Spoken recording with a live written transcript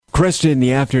Kresta in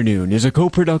the Afternoon is a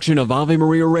co-production of Ave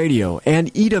Maria Radio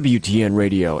and EWTN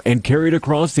Radio and carried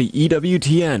across the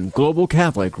EWTN Global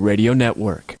Catholic Radio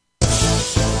Network.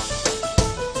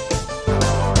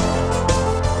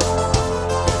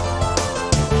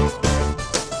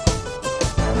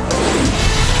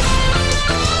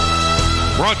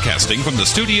 Broadcasting from the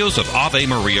studios of Ave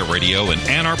Maria Radio in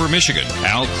Ann Arbor, Michigan,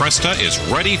 Al Kresta is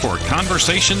ready for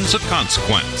conversations of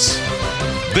consequence.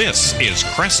 This is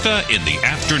Kresta in the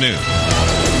Afternoon.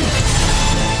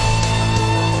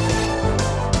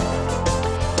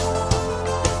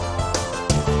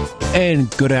 And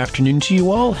good afternoon to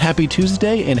you all. Happy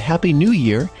Tuesday and Happy New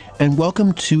Year. And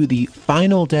welcome to the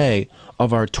final day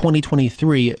of our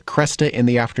 2023 Kresta in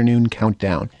the Afternoon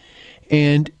countdown.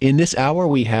 And in this hour,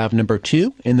 we have number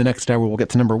 2. In the next hour, we'll get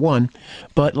to number 1.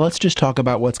 But let's just talk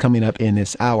about what's coming up in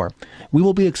this hour. We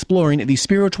will be exploring the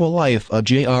spiritual life of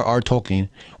J.R.R. Tolkien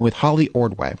with Holly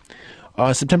Ordway.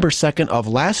 September 2nd of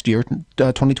last year,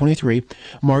 2023,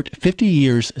 marked 50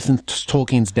 years since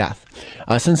Tolkien's death.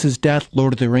 Since his death,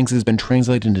 Lord of the Rings has been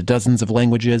translated into dozens of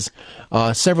languages,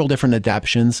 several different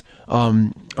adaptions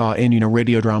in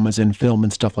radio dramas and film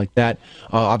and stuff like that.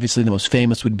 Obviously, the most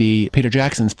famous would be Peter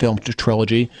Jackson's film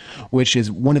trilogy, which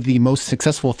is one of the most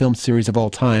successful film series of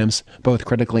all times, both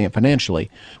critically and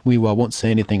financially. We won't say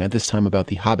anything at this time about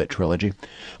the Hobbit trilogy.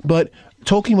 But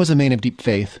Tolkien was a man of deep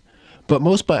faith. But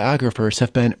most biographers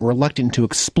have been reluctant to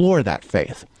explore that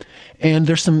faith. And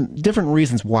there's some different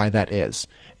reasons why that is.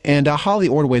 And Holly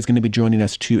Ordway is going to be joining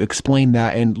us to explain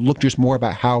that and look just more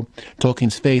about how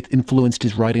Tolkien's faith influenced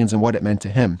his writings and what it meant to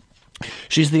him.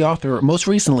 She's the author, most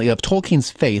recently, of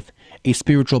Tolkien's Faith, a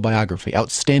Spiritual Biography,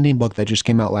 outstanding book that just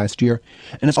came out last year,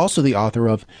 and is also the author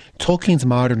of Tolkien's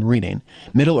Modern Reading,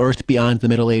 Middle-earth Beyond the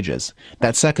Middle Ages.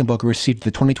 That second book received the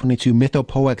 2022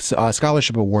 Mythopoeics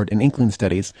Scholarship Award in Inkling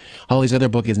Studies. Holly's other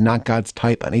book is Not God's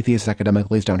Type, An Atheist Academic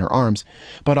Lays Down Her Arms.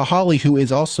 But Holly, who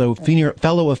is also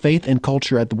Fellow of Faith and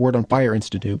Culture at the Word on Fire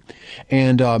Institute,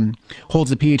 and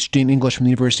holds a PhD in English from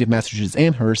the University of Massachusetts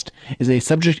Amherst, is a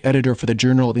subject editor for the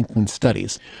Journal of Inkling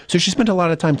Studies. So she spent a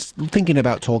lot of time thinking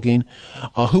about Tolkien,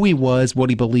 who he was, what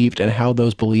he believed, and how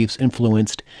those beliefs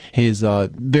influenced his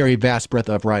very vast breadth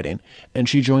of writing. And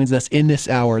she joins us in this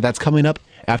hour. That's coming up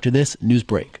after this news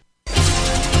break.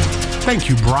 Thank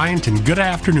you, Bryant, and good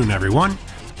afternoon, everyone.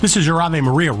 This is your Ave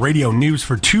Maria Radio News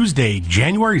for Tuesday,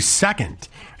 January 2nd.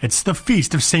 It's the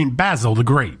feast of St. Basil the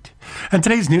Great. And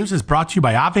today's news is brought to you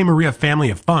by Ave Maria Family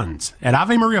of Funds at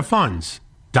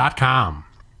AveMariaFunds.com.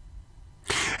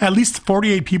 At least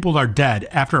 48 people are dead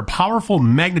after a powerful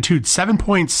magnitude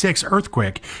 7.6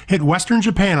 earthquake hit western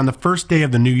Japan on the first day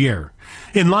of the new year.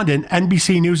 In London,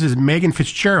 NBC News' Megan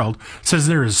Fitzgerald says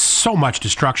there is so much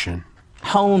destruction.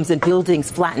 Homes and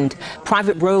buildings flattened,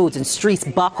 private roads and streets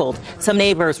buckled. Some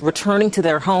neighbors returning to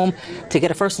their home to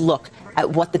get a first look at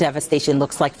what the devastation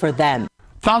looks like for them.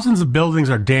 Thousands of buildings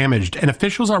are damaged, and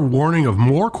officials are warning of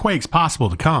more quakes possible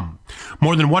to come.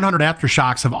 More than 100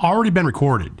 aftershocks have already been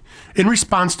recorded. In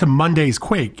response to Monday's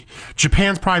quake,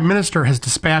 Japan's prime minister has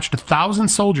dispatched 1,000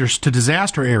 soldiers to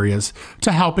disaster areas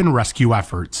to help in rescue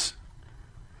efforts.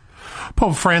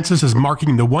 Pope Francis is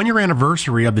marking the one-year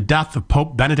anniversary of the death of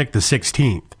Pope Benedict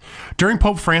XVI. During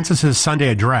Pope Francis's Sunday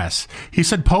address, he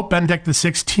said Pope Benedict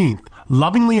XVI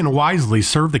lovingly and wisely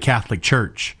served the Catholic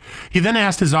Church. He then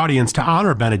asked his audience to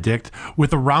honor Benedict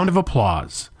with a round of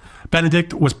applause.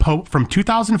 Benedict was Pope from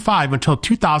 2005 until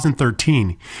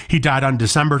 2013. He died on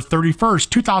December 31st,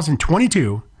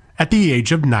 2022, at the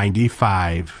age of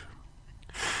 95.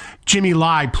 Jimmy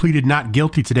Lai pleaded not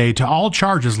guilty today to all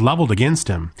charges leveled against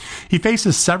him. He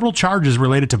faces several charges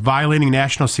related to violating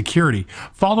national security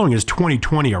following his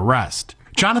 2020 arrest.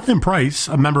 Jonathan Price,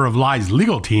 a member of Lai's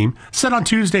legal team, said on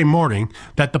Tuesday morning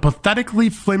that the pathetically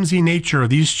flimsy nature of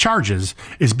these charges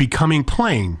is becoming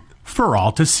plain for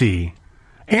all to see.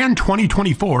 And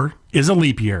 2024 is a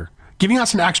leap year, giving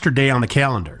us an extra day on the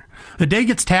calendar. The day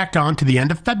gets tacked on to the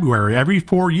end of February every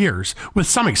 4 years, with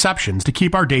some exceptions to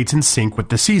keep our dates in sync with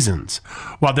the seasons.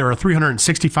 While there are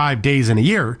 365 days in a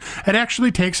year, it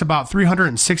actually takes about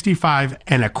 365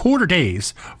 and a quarter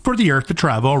days for the Earth to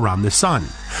travel around the sun.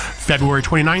 February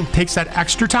 29th takes that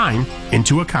extra time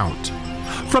into account.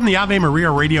 From the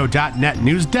AveMariaRadio.net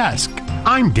news desk,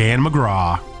 I'm Dan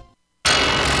McGraw.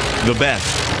 The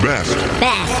best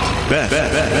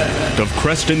of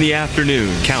Kresta in the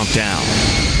Afternoon countdown.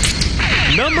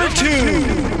 Number 2.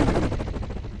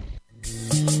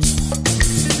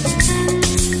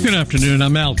 Good afternoon.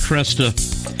 I'm Al Kresta.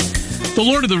 The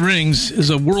Lord of the Rings is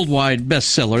a worldwide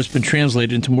bestseller. It's been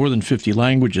translated into more than 50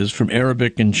 languages, from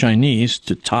Arabic and Chinese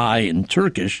to Thai and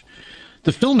Turkish.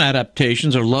 The film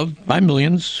adaptations are loved by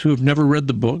millions who have never read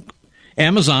the book.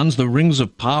 Amazon's The Rings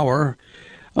of Power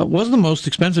was the most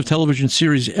expensive television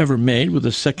series ever made, with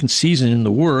a second season in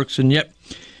the works, and yet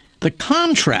the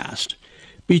contrast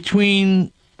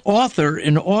between author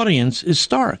and audience is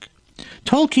stark.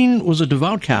 Tolkien was a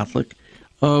devout Catholic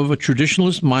of a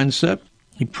traditionalist mindset.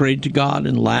 He prayed to God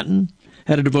in Latin,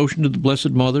 had a devotion to the Blessed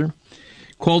Mother,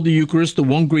 called the Eucharist the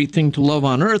one great thing to love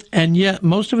on earth, and yet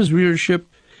most of his readership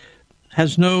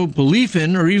has no belief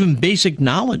in or even basic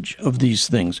knowledge of these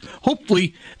things.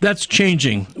 Hopefully that's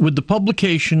changing with the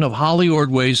publication of Holly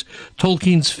Ordway's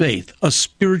Tolkien's Faith, a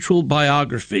spiritual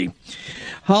biography.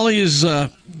 Holly is a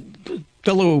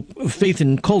fellow of faith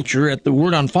and culture at the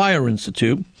Word on Fire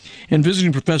Institute and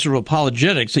visiting professor of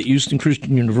apologetics at Houston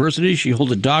Christian University. She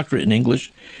holds a doctorate in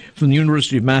English from the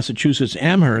University of Massachusetts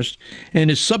Amherst and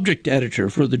is subject editor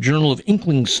for the Journal of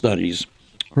Inkling Studies.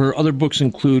 Her other books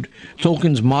include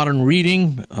Tolkien's Modern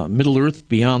Reading, Middle-earth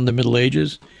Beyond the Middle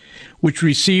Ages, which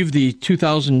received the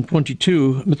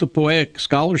 2022 Mythopoeic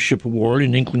Scholarship Award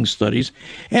in Inkling Studies,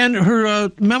 and her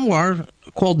memoir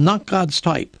called Not God's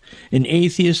Type, An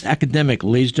Atheist Academic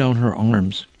Lays Down Her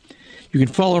Arms. You can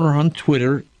follow her on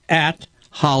Twitter at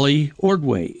Holly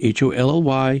Ordway,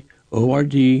 HOLLYORDWAY.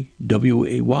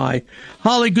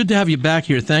 Holly, good to have you back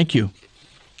here. Thank you.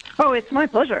 Oh, it's my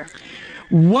pleasure.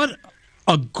 What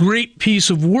a great piece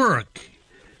of work.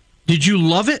 Did you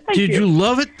love it? Did you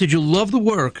love it? Did you love the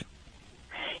work?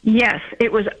 Yes,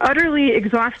 it was utterly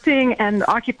exhausting and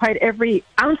occupied every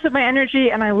ounce of my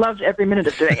energy, and I loved every minute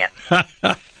of doing it.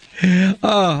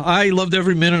 I loved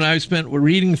every minute I spent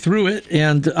reading through it,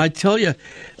 and I tell you,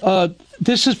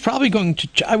 this is probably going to,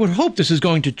 I would hope this is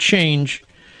going to change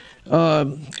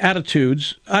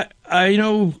attitudes. I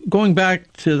know, going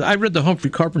back to, I read the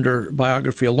Humphrey Carpenter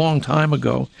biography a long time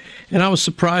ago, and I was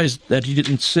surprised that he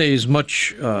didn't say as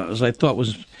much as I thought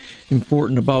was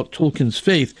important about Tolkien's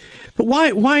faith. But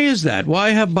why is that?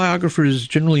 Why have biographers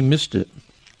generally missed it?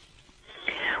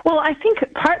 Well, I think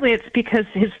partly it's because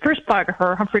his first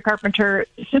biographer, Humphrey Carpenter,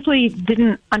 simply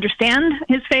didn't understand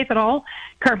his faith at all.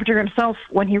 Carpenter himself,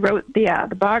 when he wrote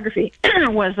the biography,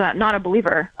 was not a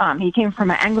believer. He came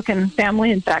from an Anglican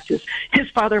family. In fact, his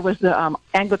father was the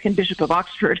Anglican Bishop of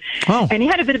Oxford. Oh. And he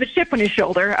had a bit of a chip on his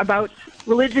shoulder about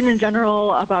religion in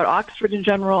general, about Oxford in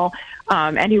general,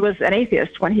 and he was an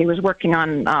atheist when he was working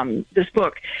on this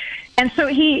book. And so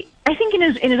I think in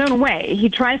his own way, he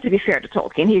tries to be fair to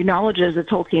Tolkien. He acknowledges that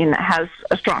Tolkien has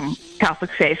a strong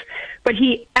Catholic faith, but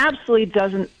he absolutely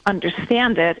doesn't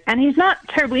understand it, and he's not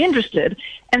terribly interested.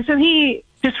 And so he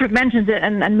just sort of mentions it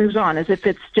and moves on as if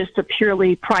it's just a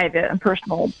purely private and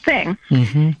personal thing.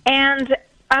 Mm-hmm. And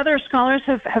other scholars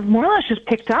have more or less just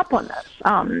picked up on this.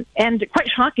 And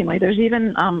quite shockingly, there's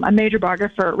even a major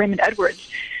biographer, Raymond Edwards,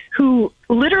 who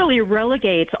literally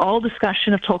relegates all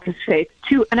discussion of Tolkien's faith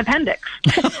to an appendix.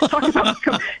 Talk about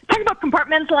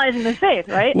compartmentalizing the faith,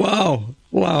 right?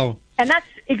 Wow. And that's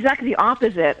exactly the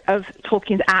opposite of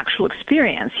Tolkien's actual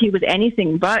experience. He was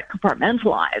anything but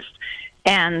compartmentalized.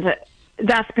 And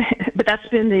that's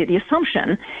been the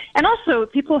assumption. And also,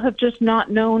 people have just not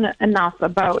known enough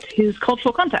about his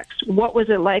cultural context. What was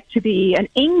it like to be an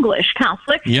English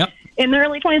Catholic? Yep. In the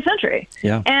early 20th century.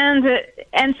 Yeah. And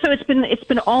so it's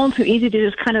been all too easy to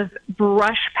just kind of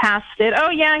brush past it. Oh,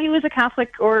 yeah, he was a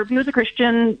Catholic or he was a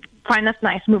Christian. Fine, that's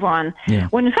nice, move on. Yeah.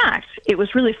 When in fact, it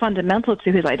was really fundamental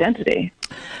to his identity.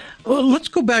 Well, let's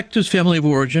go back to his family of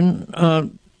origin.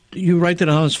 You write that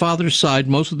on his father's side,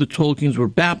 most of the Tolkiens were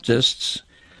Baptists.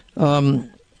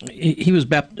 He was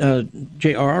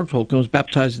J.R.R. Tolkien was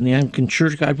baptized in the Anglican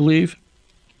Church, I believe.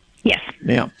 Yes.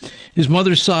 Yeah. His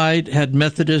mother's side had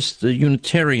Methodists, the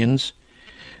Unitarians.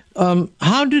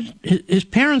 How did his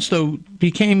parents, though,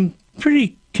 became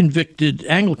pretty convicted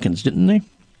Anglicans, didn't they?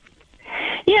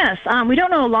 Yes. We don't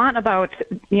know a lot about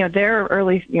their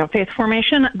early faith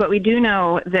formation, but we do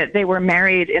know that they were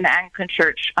married in the Anglican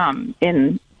Church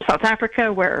in South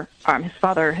Africa, where his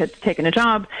father had taken a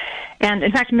job. And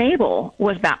in fact, Mabel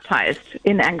was baptized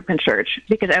in the Anglican Church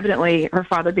because evidently her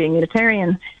father being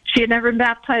Unitarian, she had never been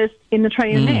baptized in the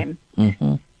triune name.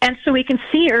 Mm-hmm. And so we can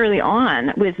see early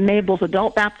on with Mabel's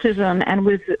adult baptism and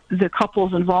with the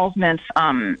couple's involvement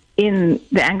in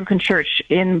the Anglican Church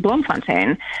in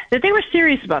Bloemfontein that they were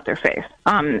serious about their faith.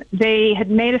 They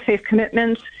had made a faith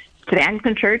commitment to the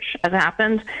Anglican Church, as it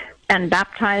happened, and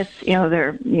baptized,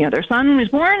 their son who was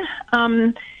born.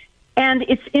 And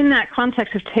it's in that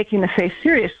context of taking the faith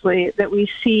seriously that we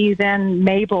see then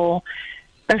Mabel,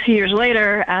 a few years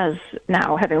later, as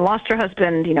now having lost her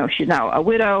husband, she's now a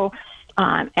widow,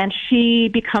 and she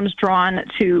becomes drawn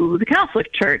to the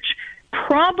Catholic Church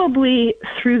Probably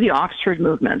through the Oxford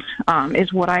movement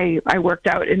is what I worked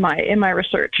out in my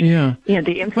research. Yeah,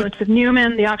 the influence of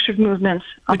Newman, the Oxford movement.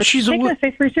 But she's taking the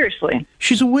faith very seriously.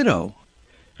 She's a widow.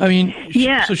 I mean,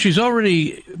 so she's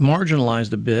already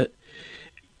marginalized a bit.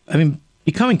 I mean,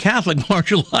 becoming Catholic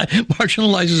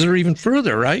marginalizes her even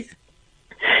further, right?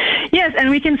 Yes, and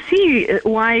we can see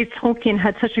why Tolkien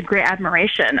had such a great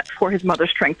admiration for his mother's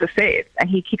strength of faith, and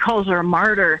he calls her a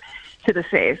martyr to the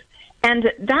faith.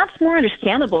 And that's more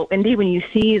understandable, indeed, when you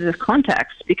see the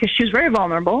context, because she was very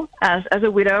vulnerable as a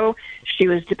widow. She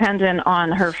was dependent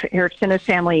on her extended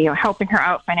family, helping her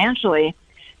out financially.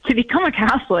 To become a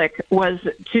Catholic was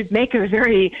to make a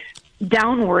very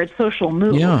downward social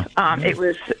move. Yeah. It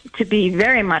was to be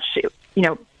very much,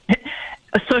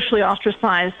 socially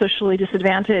ostracized, socially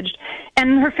disadvantaged,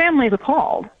 and her family was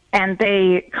appalled. And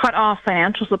they cut off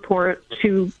financial support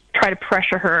to try to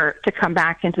pressure her to come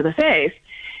back into the faith.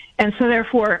 And so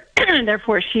therefore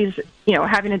she's,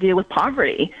 having to deal with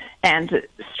poverty and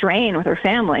strain with her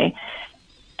family.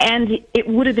 And it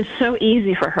would have been so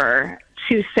easy for her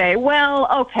to say, well,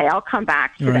 okay, I'll come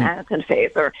back to the Anglican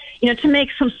faith, or, to make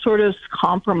some sort of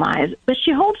compromise. But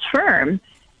she holds firm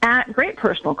at great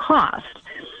personal cost.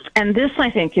 And this, I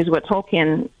think, is what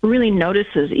Tolkien really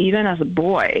notices, even as a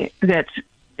boy, that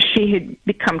she had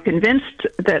become convinced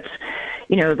that,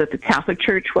 that the Catholic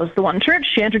Church was the one church.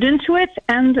 She entered into it,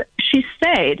 and she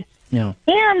stayed. Yeah.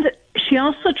 And she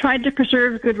also tried to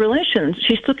preserve good relations.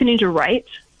 She still continued to write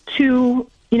to,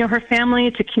 her family,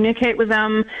 to communicate with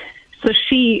them. So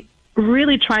she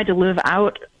really tried to live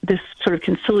out this sort of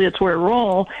conciliatory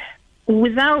role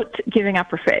without giving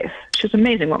up her faith. She's an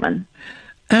amazing woman.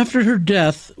 After her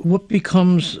death, what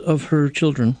becomes of her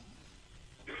children?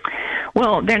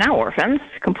 Well, they're now orphans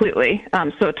completely.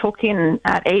 So Tolkien,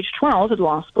 at age 12, had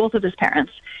lost both of his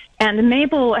parents. And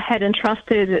Mabel had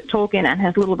entrusted Tolkien and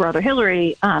his little brother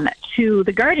Hilary to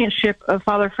the guardianship of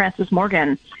Father Francis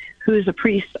Morgan, who is a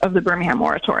priest of the Birmingham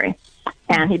Oratory.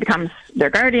 And he becomes their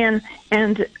guardian.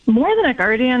 And more than a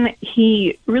guardian,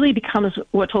 he really becomes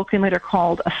what Tolkien later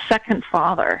called a second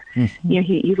father. Mm-hmm.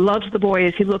 He loves the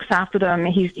boys. He looks after them.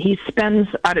 He spends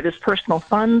out of his personal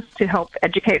funds to help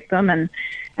educate them and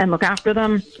look after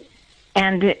them.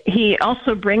 And he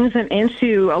also brings them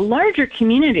into a larger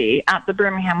community at the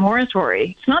Birmingham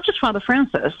Oratory. It's not just Father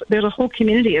Francis. There's a whole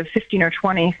community of 15 or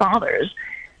 20 fathers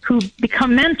who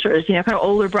become mentors, kind of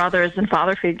older brothers and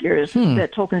father figures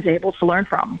that Tolkien's able to learn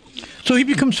from. So he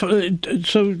becomes,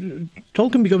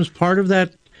 Tolkien becomes part of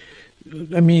that,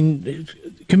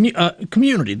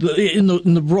 community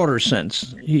in the broader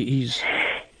sense. He's...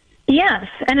 Yes,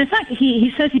 and in fact,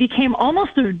 he says he became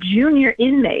almost a junior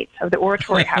inmate of the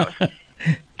Oratory House.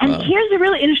 And here's a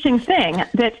really interesting thing,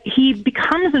 that he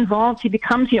becomes involved. He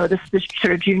becomes, this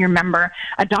sort of junior member,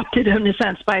 adopted in a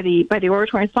sense by the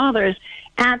Oratory Fathers,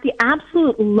 at the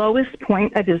absolute lowest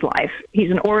point of his life. He's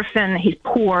an orphan. He's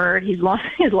poor. He's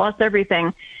lost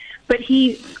everything. But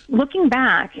looking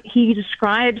back, he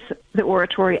describes the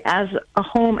Oratory as a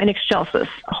home in excelsis,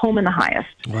 a home in the highest.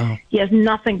 Wow. He has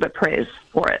nothing but praise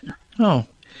for it. Oh,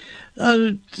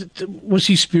 was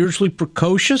he spiritually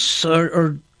precocious,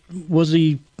 or was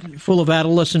he full of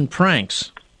adolescent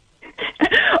pranks?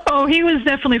 Oh, he was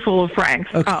definitely full of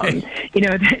pranks. Okay.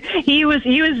 He was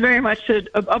very much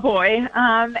a boy,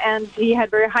 and he had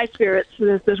very high spirits.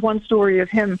 There's one story of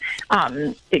him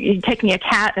taking a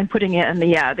cat and putting it in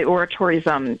the oratory's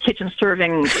kitchen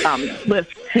serving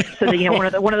lift. So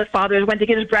that one of the fathers went to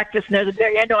get his breakfast, and there's a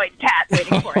very annoying cat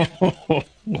waiting for him.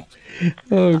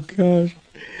 Oh gosh.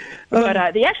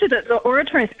 But the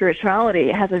oratory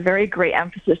spirituality has a very great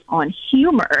emphasis on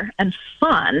humor and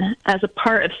fun as a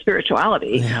part of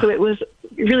spirituality. Yeah. So it was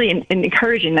really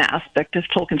encouraging that aspect of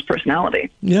Tolkien's personality.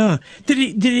 Yeah.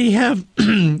 Did he have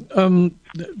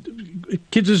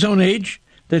kids his own age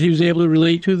that he was able to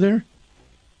relate to there?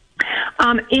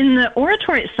 In the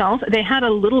oratory itself, they had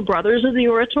a little brothers of the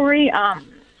oratory.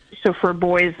 So for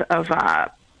boys of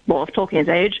Tolkien's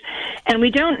age. And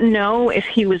we don't know if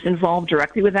he was involved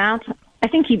directly with that. I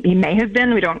think he may have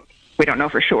been. We don't know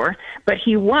for sure. But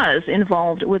he was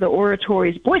involved with the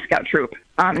Oratory's Boy Scout troop.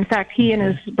 In fact, he and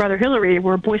his brother Hilary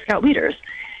were Boy Scout leaders.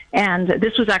 And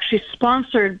this was actually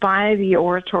sponsored by the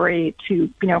Oratory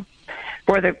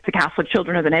for the Catholic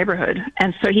children of the neighborhood.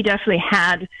 And so he definitely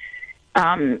had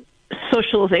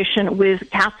socialization with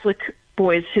Catholic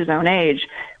boys his own age,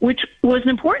 which was an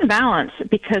important balance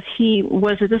because he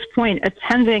was at this point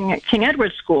attending King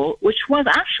Edward's School, which was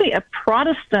actually a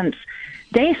Protestant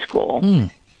day school.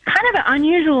 Kind of an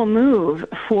unusual move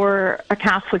for a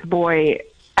Catholic boy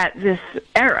at this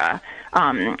era.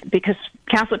 because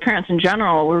Catholic parents in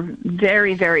general were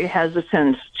very, very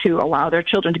hesitant to allow their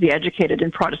children to be educated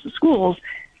in Protestant schools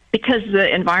because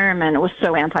the environment was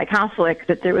so anti-Catholic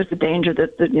that there was the danger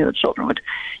that the children would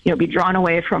be drawn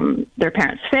away from their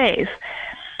parents' faith.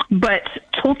 But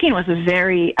Tolkien was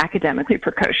very academically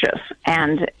precocious,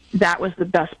 and that was the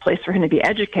best place for him to be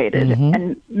educated. Mm-hmm.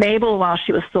 And Mabel, while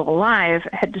she was still alive,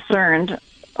 had discerned,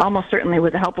 almost certainly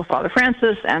with the help of Father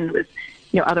Francis and with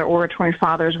other oratory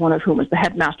fathers, one of whom was the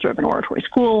headmaster of an oratory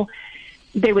school,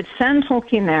 they would send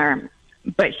Tolkien there,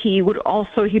 but he'd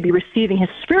be receiving his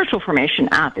spiritual formation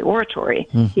at the oratory.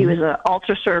 Mm-hmm. He was an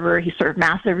altar server. He served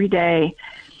Mass every day.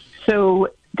 So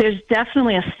there's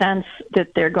definitely a sense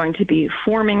that they're going to be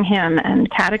forming him and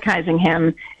catechizing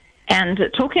him. And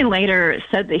Tolkien later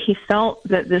said that he felt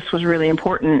that this was really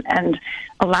important and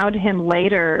allowed him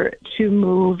later to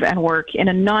move and work in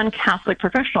a non-Catholic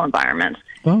professional environment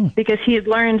because he had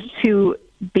learned to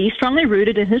be strongly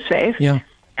rooted in his faith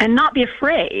and not be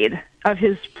afraid of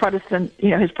his Protestant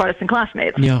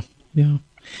classmates. Yeah.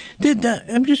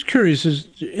 I'm just curious, is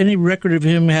there any record of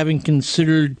him having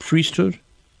considered priesthood?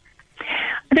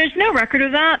 There's no record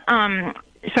of that.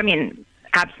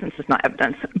 Absence is not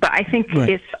evidence, but I think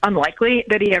it's unlikely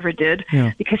that he ever did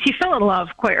because he fell in love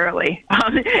quite early.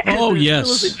 As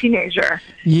a teenager.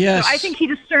 Yes. So I think he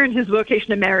discerned his vocation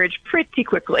to marriage pretty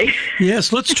quickly.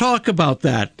 Yes, let's talk about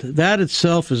that. That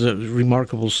itself is a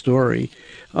remarkable story.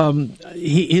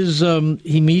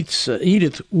 He meets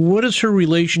Edith. What is her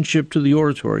relationship to the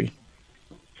oratory?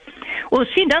 Well,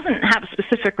 she doesn't have a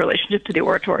specific relationship to the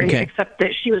oratory, except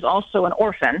that she was also an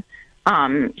orphan.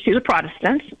 She was a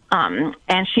Protestant,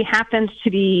 and she happened to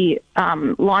be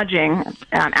lodging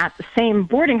at the same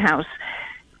boarding house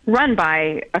run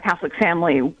by a Catholic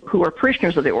family who were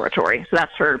parishioners of the oratory. So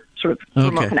that's her sort of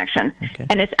remote connection. Okay.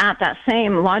 And it's at that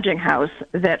same lodging house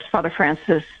that Father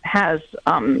Francis has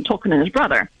Tolkien and his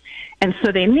brother. And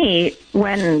so they meet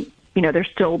when, they're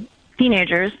still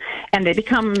teenagers, and they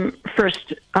become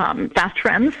first fast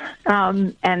friends,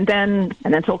 and then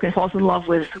Tolkien falls in love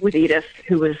with Edith,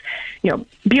 who was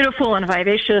beautiful and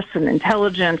vivacious and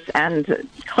intelligent and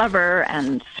clever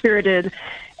and spirited,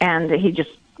 and he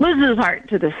just loses his heart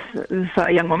to this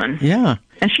young woman. Yeah,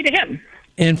 and she to him.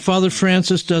 And Father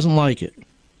Francis doesn't like it.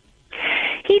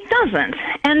 He doesn't,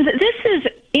 and this is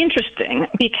interesting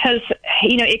because,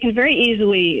 it can very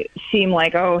easily seem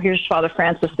like, here's Father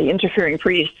Francis, the interfering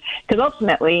priest, because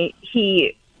ultimately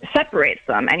he separates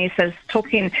them, and he says,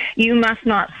 Tolkien, you must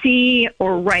not see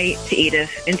or write to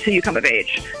Edith until you come of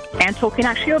age. And Tolkien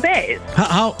actually obeys.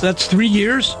 How? That's 3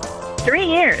 years? 3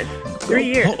 years. 3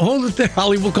 years. Hold it there,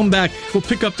 Holly. We'll come back. We'll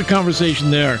pick up the conversation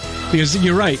there, because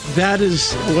you're right. That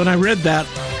is, when I read that,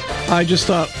 I just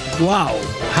thought, wow,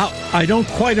 I don't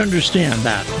quite understand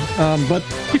that. But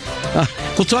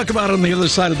we'll talk about it on the other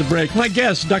side of the break. My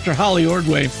guest, Dr. Holly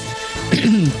Ordway,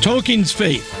 Tolkien's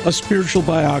Faith, a spiritual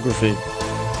biography.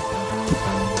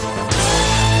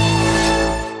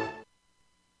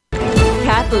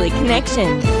 Catholic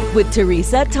Connection with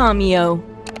Teresa Tomeo.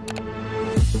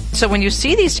 So when you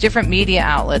see these different media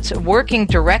outlets working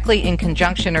directly in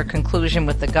conjunction or conclusion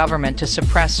with the government to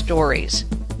suppress stories,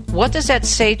 what does that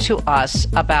say to us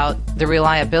about the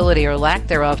reliability or lack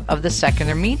thereof of the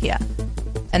secular media?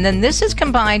 And then this is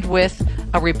combined with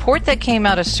a report that came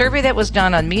out, a survey that was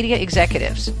done on media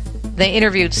executives. They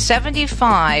interviewed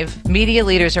 75 media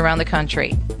leaders around the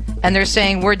country, and they're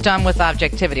saying we're done with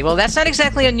objectivity. Well, that's not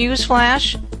exactly a news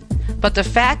flash, but the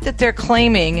fact that they're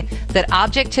claiming that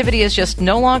objectivity is just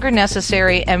no longer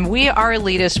necessary and we are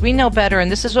elitists, we know better,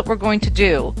 and this is what we're going to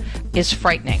do, is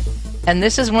frightening. And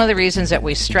this is one of the reasons that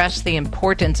we stress the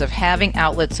importance of having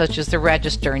outlets such as the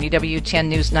Register and EWTN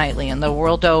News Nightly and The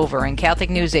World Over and Catholic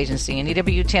News Agency and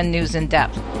EWTN News In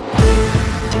Depth.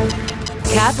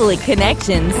 Catholic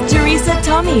Connections, Teresa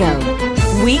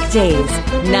Tomeo. Weekdays,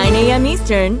 9 a.m.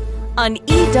 Eastern on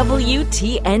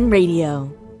EWTN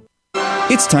Radio.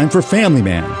 It's time for Family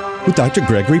Man with Dr.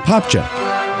 Gregory Popcak.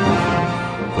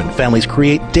 When families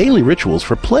create daily rituals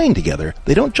for playing together,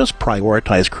 they don't just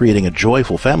prioritize creating a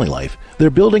joyful family life, they're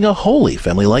building a holy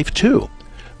family life too.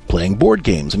 Playing board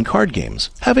games and card games,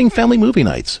 having family movie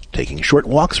nights, taking short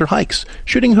walks or hikes,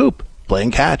 shooting hoop,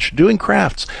 playing catch, doing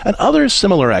crafts, and other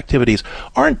similar activities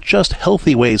aren't just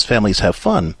healthy ways families have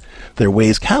fun. They're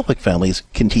ways Catholic families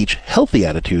can teach healthy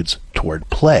attitudes toward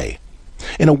play.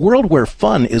 In a world where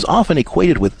fun is often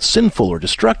equated with sinful or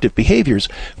destructive behaviors,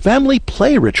 family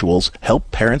play rituals help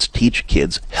parents teach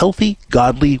kids healthy,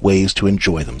 godly ways to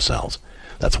enjoy themselves.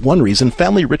 That's one reason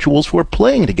family rituals for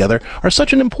playing together are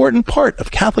such an important part of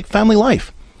Catholic family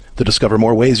life. To discover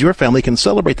more ways your family can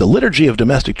celebrate the liturgy of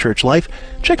domestic church life,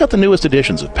 check out the newest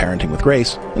editions of Parenting with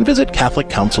Grace and visit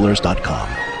CatholicCounselors.com.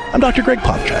 I'm Dr. Greg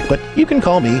Popchak, but you can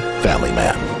call me Family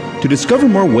Man. To discover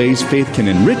more ways faith can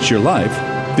enrich your life,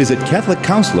 visit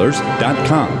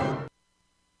CatholicCounselors.com.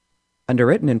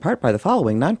 Underwritten in part by the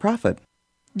following nonprofit.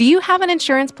 Do you have an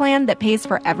insurance plan that pays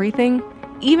for everything,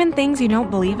 even things you don't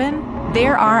believe in?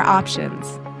 There are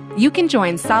options. You can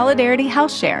join Solidarity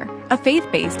Health Share, a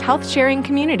faith-based health-sharing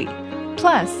community.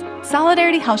 Plus,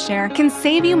 Solidarity Health Share can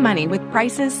save you money with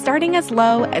prices starting as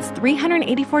low as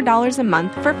 $384 a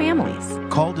month for families.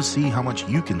 Call to see how much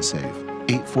you can save.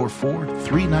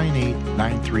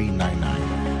 844-398-9399.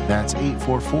 That's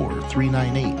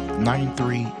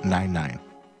 844-398-9399.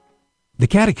 The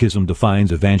Catechism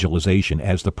defines evangelization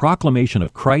as the proclamation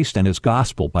of Christ and His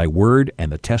gospel by word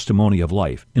and the testimony of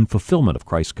life in fulfillment of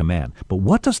Christ's command. But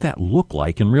what does that look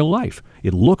like in real life?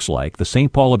 It looks like the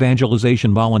St. Paul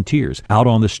evangelization volunteers out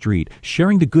on the street,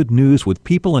 sharing the good news with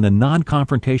people in a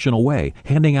non-confrontational way,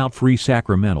 handing out free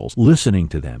sacramentals, listening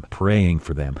to them, praying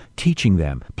for them, teaching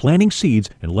them, planting seeds,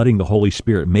 and letting the Holy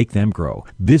Spirit make them grow.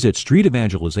 Visit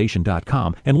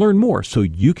streetevangelization.com and learn more so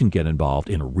you can get involved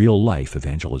in real-life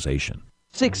evangelization.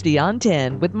 60 on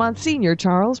 10 with Monsignor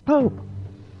Charles Pope.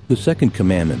 The second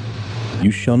commandment, you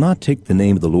shall not take the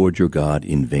name of the Lord your God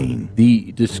in vain.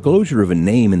 The disclosure of a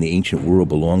name in the ancient world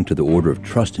belonged to the order of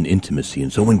trust and intimacy.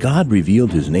 And so when God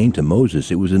revealed his name to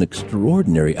Moses, it was an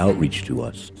extraordinary outreach to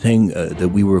us, saying that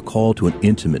we were called to an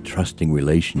intimate, trusting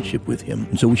relationship with him.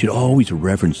 And so we should always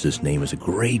reverence this name as a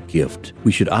great gift.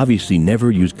 We should obviously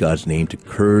never use God's name to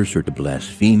curse or to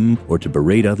blaspheme or to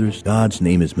berate others. God's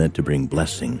name is meant to bring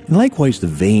blessing. And likewise, the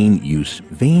vain use.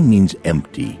 Vain means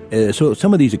empty. So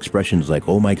some of these expressions like,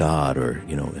 oh my God, or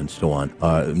and so on,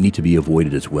 need to be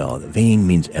avoided as well. Vain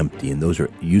means empty, and those are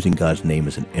using God's name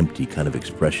as an empty kind of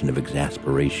expression of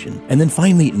exasperation. And then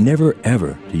finally, never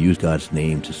ever to use God's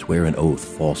name to swear an oath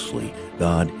falsely.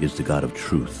 God is the God of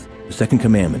truth. The second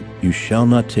commandment, you shall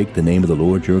not take the name of the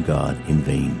Lord your God in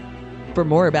vain. For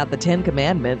more about the 10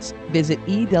 Commandments, visit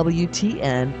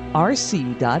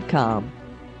EWTNRC.com.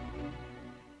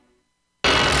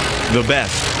 The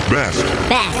best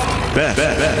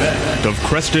of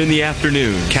Kresta in the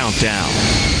Afternoon Countdown.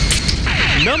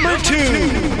 Number 2.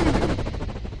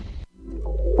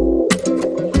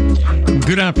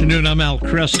 Good afternoon. I'm Al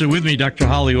Kresta. With me, Dr.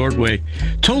 Holly Ordway.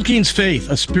 Tolkien's Faith,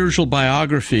 a spiritual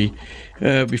biography.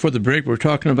 Before the break, we're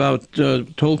talking about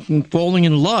Tolkien falling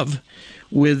in love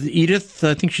with Edith.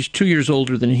 I think she's 2 years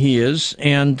older than he is.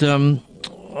 And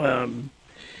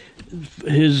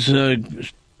his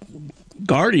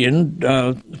guardian,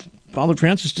 Father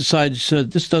Francis, decides he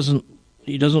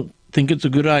doesn't think it's a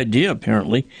good idea,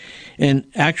 apparently, and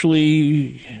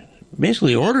actually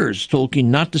basically orders Tolkien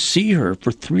not to see her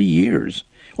for 3 years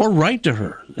or write to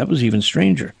her. That was even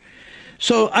stranger.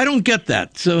 So I don't get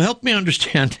that. So help me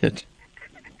understand it.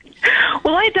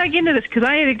 Well, I dug into this because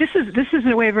I think this is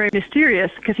in a way very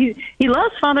mysterious because he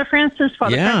loves Father Francis.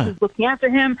 Father Francis is looking after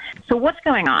him. So what's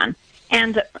going on?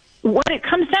 And what it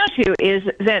comes down to is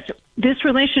that this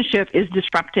relationship is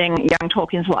disrupting young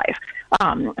Tolkien's life.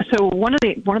 So one of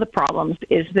the problems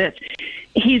is that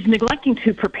he's neglecting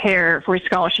to prepare for his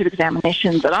scholarship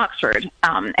examinations at Oxford,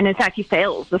 and in fact he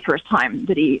fails the first time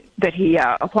that he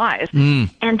applies.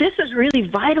 And this is really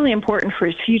vitally important for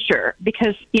his future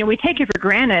because we take it for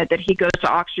granted that he goes to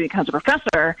Oxford and becomes a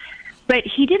professor. But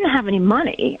he didn't have any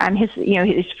money. His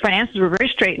finances were very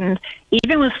straitened.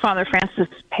 Even with Father Francis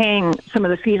paying some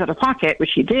of the fees out of pocket,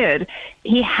 which he did,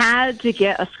 he had to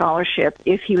get a scholarship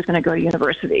if he was going to go to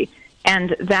university.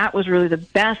 And that was really the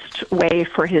best way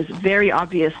for his very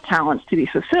obvious talents to be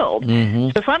fulfilled.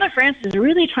 So Father Francis is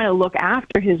really trying to look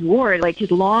after his ward, like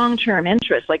his long-term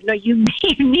interests. Like, no, you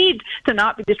need to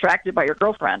not be distracted by your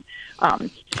girlfriend. Now,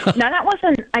 that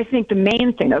wasn't, I think, the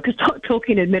main thing, though, because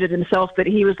Tolkien admitted himself that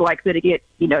he was likely to get,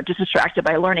 just distracted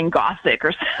by learning Gothic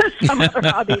or some other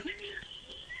hobby.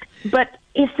 But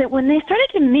it's that when they started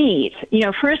to meet,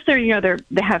 first they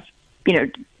have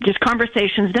just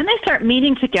conversations. Then they start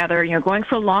meeting together, going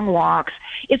for long walks.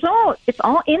 It's all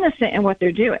innocent in what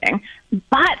they're doing,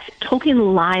 but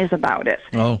Tolkien lies about it.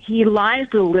 He lies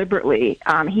deliberately.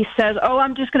 He says,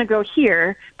 I'm just going to go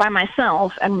here by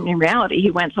myself. And in reality, he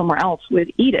went somewhere else with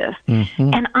Edith.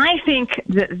 And I think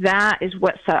that is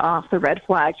what set off the red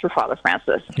flags for Father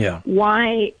Francis.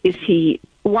 Why is he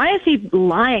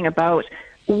lying about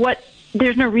what?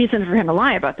 There's no reason for him to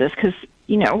lie about this because,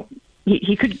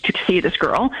 he could see this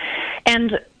girl.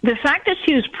 And the fact that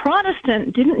she was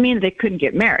Protestant didn't mean they couldn't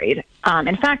get married.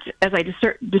 In fact, as I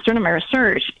discerned in my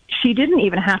research, she didn't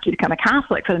even have to become a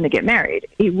Catholic for them to get married.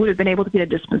 He would have been able to get a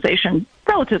dispensation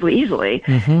relatively easily.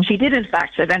 Mm-hmm. She did, in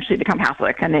fact, eventually become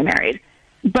Catholic, and they married.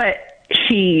 But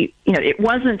she, it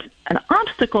wasn't an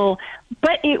obstacle,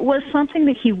 but it was something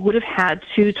that he would have had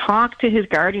to talk to his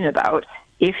guardian about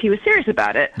if he was serious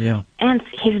about it. Yeah. And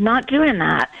he's not doing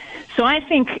that. So I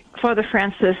think Father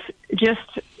Francis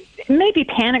just maybe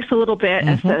panics a little bit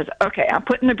and says, okay, I'm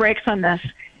putting the brakes on this.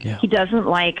 Yeah. He doesn't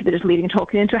like that it's leading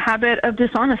Tolkien into a habit of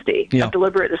dishonesty, of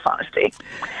deliberate dishonesty.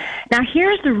 Now,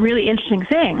 here's the really interesting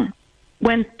thing.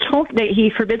 When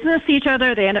he forbids them to see each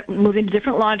other, they end up moving to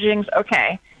different lodgings,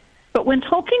 okay. But when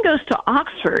Tolkien goes to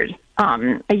Oxford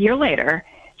a year later,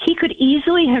 he could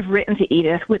easily have written to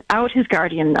Edith without his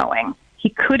guardian knowing. He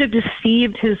could have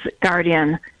deceived his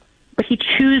guardian, but he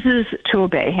chooses to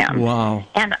obey him. Wow.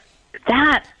 And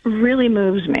that really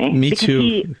moves me. Me because too.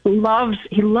 He loves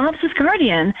his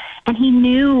guardian, and he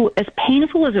knew, as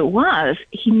painful as it was,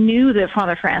 he knew that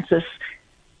Father Francis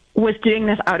was doing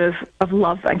this out of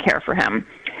love and care for him.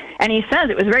 And he says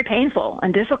it was very painful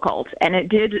and difficult, and it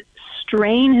did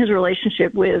strain his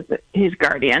relationship with his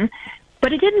guardian,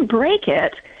 but it didn't break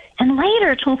it. And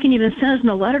later, Tolkien even says in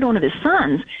a letter to one of his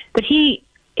sons that he,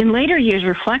 in later years,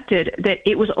 reflected that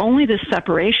it was only this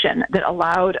separation that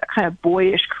allowed a kind of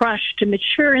boyish crush to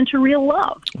mature into real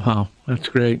love. Wow, that's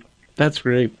great. That's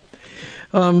great.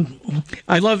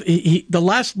 I love the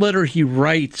last letter he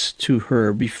writes to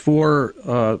her before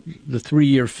the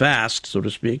 3-year fast, so to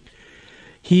speak.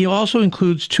 He also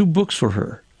includes 2 books for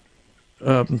her.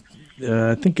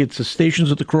 I think it's a Stations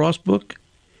of the Cross book.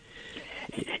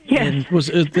 Yes. And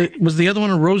was the other one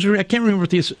a rosary? I can't remember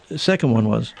what the second one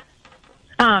was.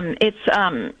 It's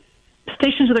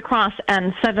Stations of the Cross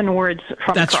and 7 Words from the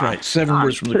Cross. That's right, 7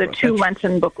 Words from the Cross. So the 2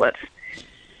 Lenten booklets.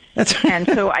 And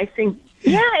so I think,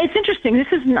 it's interesting.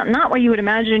 This is not what you would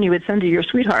imagine you would send to your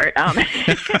sweetheart. But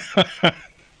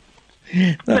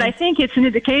I think it's an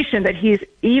indication that he's,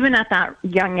 even at that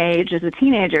young age as a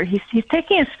teenager, he's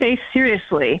taking his faith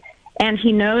seriously. And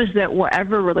he knows that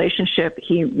whatever relationship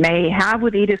he may have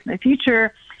with Edith in the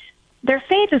future, their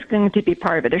faith is going to be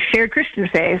part of it. Their shared Christian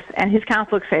faith and his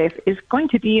Catholic faith is going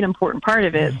to be an important part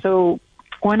of it. So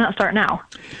why not start now?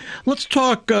 Let's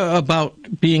talk about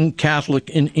being Catholic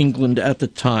in England at the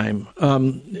time.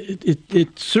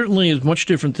 It certainly is much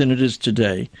different than it is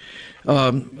today.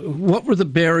 What were the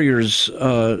barriers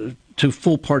to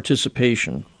full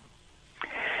participation?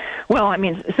 Well, I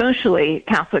mean, socially,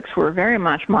 Catholics were very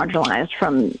much marginalized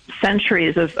from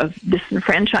centuries of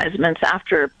disenfranchisement.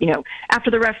 After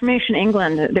the Reformation in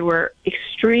England, there were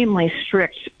extremely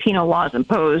strict penal laws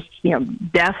imposed,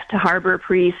 death to harbor a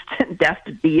priest, death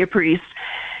to be a priest.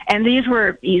 And these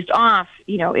were eased off,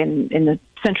 in the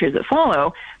centuries that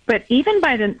follow. But even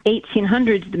by the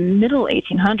 1800s, the middle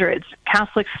 1800s,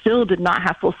 Catholics still did not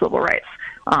have full civil rights.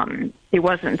 It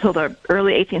wasn't until the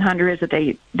early 1800s that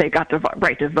they got the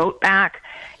right to vote back.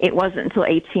 It wasn't until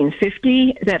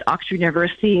 1850 that Oxford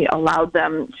University allowed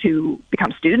them to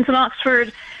become students at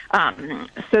Oxford.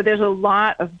 So there's a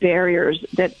lot of barriers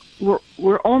that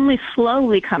were only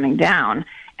slowly coming down,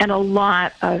 and a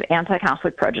lot of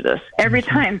anti-Catholic prejudice. Every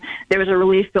time there was a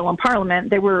relief bill in Parliament,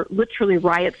 there were literally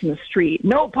riots in the street.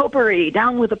 No popery,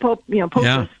 down with the Pope,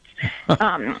 Popists.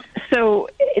 Yeah. So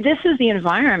this is the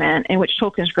environment in which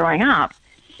Tolkien's growing up.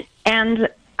 And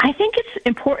I think it's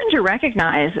important to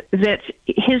recognize that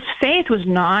his faith was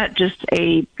not just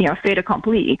a fait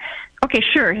accompli. Okay,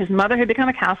 sure, his mother had become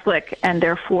a Catholic, and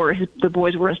therefore the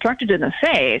boys were instructed in the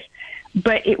faith,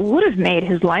 but it would have made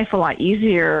his life a lot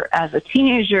easier as a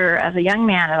teenager, as a young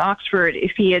man at Oxford,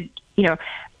 if he had,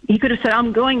 he could have said,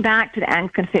 I'm going back to the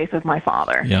Anglican faith of my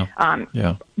father. Yeah.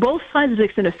 Both sides of the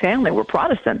extended family were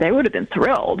Protestant. They would have been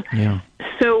thrilled. Yeah.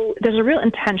 So there's a real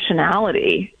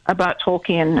intentionality about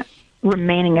Tolkien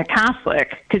remaining a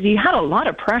Catholic, because he had a lot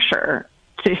of pressure.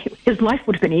 His life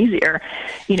would have been easier,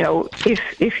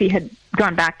 if he had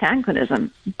gone back to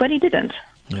Anglicanism, but he didn't.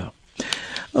 Yeah.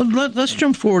 Let's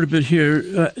jump forward a bit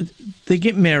here. They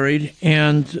get married,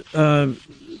 and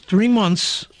 3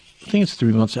 months, I think it's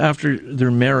 3 months after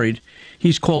they're married,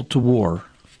 he's called to war.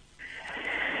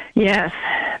 Yes,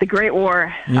 the Great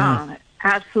War,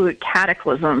 absolute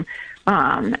cataclysm.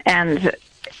 And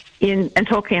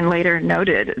Tolkien later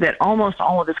noted that almost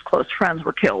all of his close friends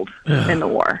were killed in the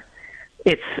war.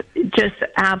 It's just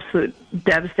absolute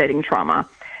devastating trauma.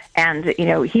 And,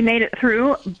 he made it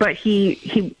through, but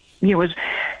he was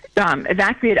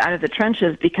evacuated out of the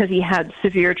trenches because he had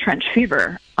severe trench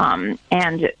fever.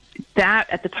 And that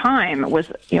at the time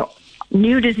was,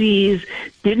 new disease,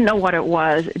 didn't know what it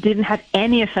was, didn't have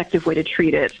any effective way to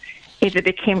treat it. If it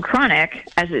became chronic,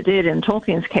 as it did in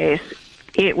Tolkien's case,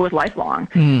 it was lifelong.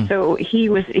 So he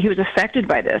was affected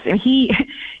by this, and he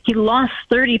lost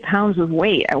 30 pounds of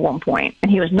weight at one point,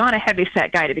 and he was not a heavy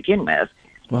set guy to begin with.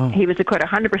 Wow. He was quite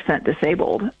 100%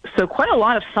 disabled. So quite a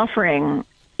lot of suffering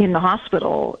in the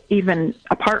hospital, even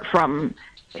apart from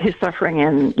his suffering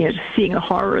and seeing the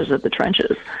horrors of the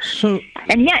trenches.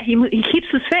 And yet he keeps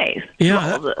his faith.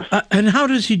 Yeah. And how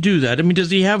does he do that? I mean,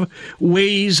 does he have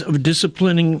ways of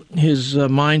disciplining his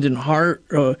mind and heart?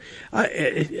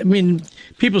 I mean,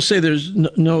 people say there's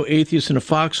no atheist in a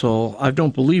foxhole. I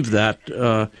don't believe that.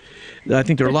 I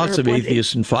think there are lots of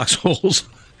atheists in foxholes.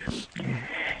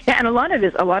 Yeah, and a lot of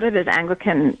his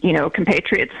Anglican,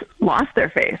 compatriots lost their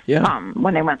faith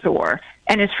when they went to war.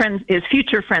 And his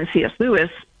future friend C.S. Lewis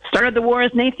started the war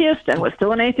as an atheist and was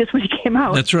still an atheist when he came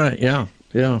out. That's right. Yeah.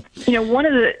 One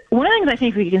of the things I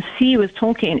think we can see with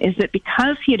Tolkien is that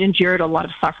because he had endured a lot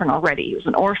of suffering already, he was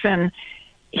an orphan,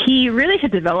 he really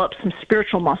had developed some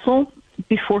spiritual muscle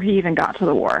before he even got to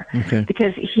the war. Okay.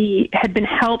 Because he had been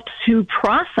helped to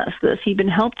process this. He'd been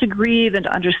helped to grieve and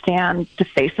to understand, to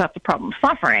face up the problem of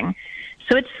suffering.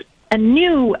 So it's a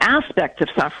new aspect of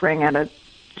suffering at a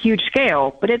huge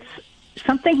scale, but it's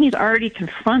something he's already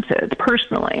confronted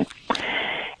personally.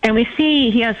 And we see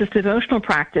he has this devotional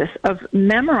practice of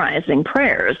memorizing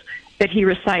prayers that he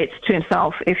recites to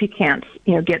himself if he can't,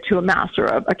 get to a mass or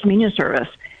a communion service.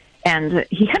 And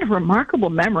he had a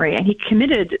remarkable memory, and he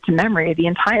committed to memory the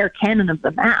entire canon of the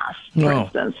Mass, for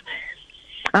instance.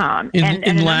 And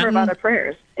a number of other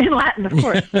prayers. In Latin, of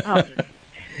course.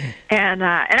 And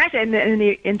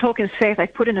actually, in Tolkien's Faith, I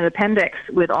put in an appendix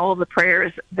with all of the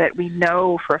prayers that we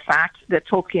know for a fact that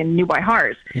Tolkien knew by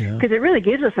heart, because it really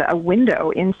gives us a window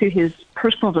into his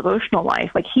personal devotional life.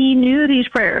 Like, he knew these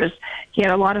prayers. He had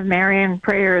a lot of Marian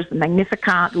prayers, the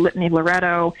Magnificat, the Litany of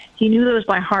Loretto. He knew those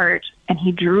by heart, and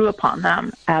he drew upon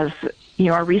them as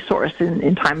a resource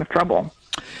in time of trouble.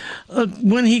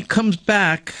 When he comes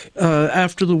back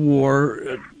after the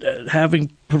war,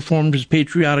 having performed his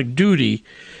patriotic duty,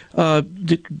 is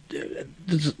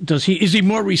he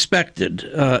more respected?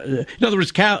 In other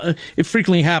words, it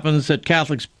frequently happens that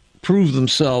Catholics prove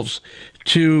themselves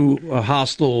to a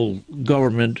hostile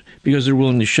government because they're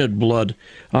willing to shed blood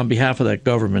on behalf of that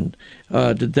government.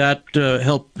 Did that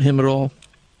help him at all?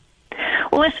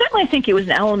 Well, I certainly think it was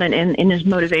an element in his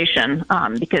motivation,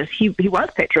 because he was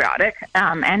patriotic,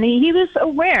 and he was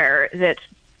aware that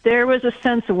there was a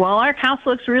sense of, well, are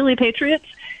Catholics really patriots?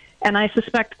 And I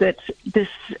suspect that this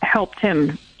helped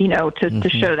him, to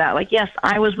show that, like, yes,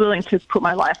 I was willing to put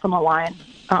my life on the line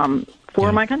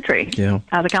for my country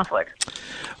as a Catholic.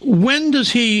 When does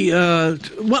he,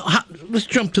 let's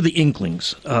jump to the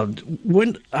Inklings.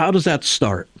 How does that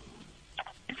start?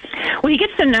 Well, he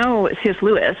gets to know C.S.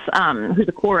 Lewis, who's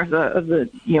the core of the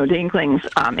Inklings.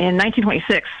 In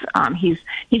 1926,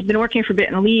 he's been working for a bit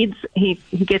in Leeds. He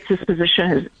gets his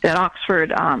position at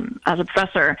Oxford as a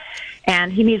professor,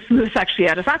 and he meets Lewis actually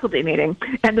at a faculty meeting.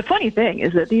 And the funny thing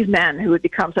is that these men who had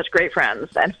become such great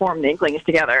friends and formed the Inklings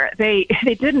together, they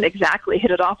didn't exactly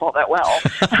hit it off all that well.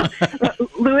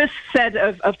 Lewis said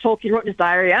of Tolkien, wrote in his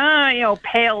diary,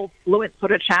 pale, fluent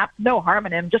sort of chap, no harm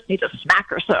in him, just needs a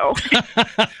smack or so.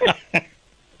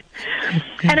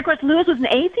 And of course, Lewis was an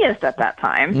atheist at that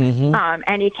time,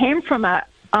 and he came from a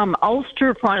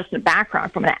Ulster Protestant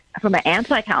background, from an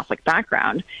anti-Catholic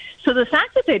background. So the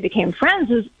fact that they became friends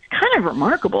is kind of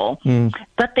remarkable.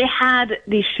 But they had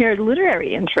these shared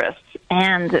literary interests,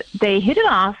 and they hit it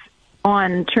off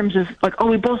on terms of, like,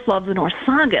 we both love the Norse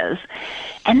sagas.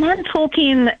 And then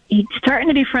Tolkien, he's starting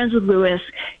to be friends with Lewis.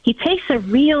 He takes a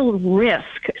real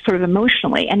risk, sort of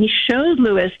emotionally, and he shows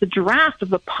Lewis the draft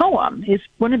of a poem,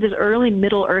 one of his early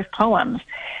Middle-earth poems.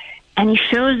 And he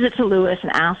shows it to Lewis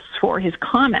and asks for his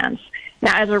comments.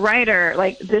 Now, as a writer,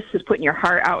 like, this is putting your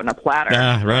heart out in a platter.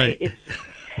 Yeah, right.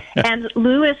 And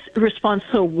Lewis responds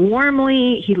so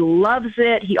warmly. He loves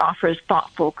it. He offers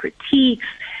thoughtful critiques.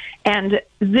 And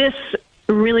this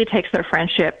really takes their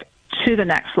friendship to the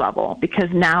next level, because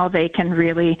now they can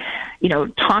really,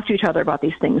 talk to each other about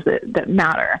these things that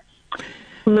matter.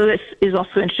 Lewis is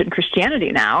also interested in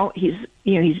Christianity now. He's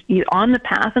on the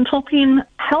path, and Tolkien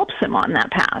helps him on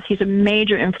that path. He's a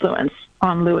major influence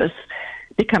on Lewis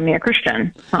becoming a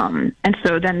Christian. And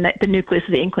so then the nucleus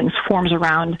of the Inklings forms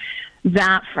around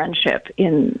that friendship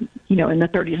in the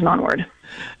 30s and onward.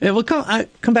 Yeah, we'll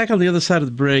come back on the other side of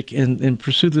the break and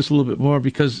pursue this a little bit more,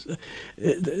 because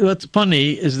what's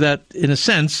funny is that, in a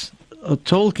sense,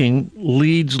 Tolkien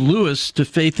leads Lewis to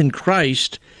faith in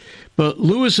Christ, but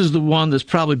Lewis is the one that's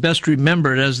probably best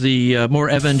remembered as the more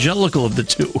evangelical of the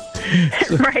two.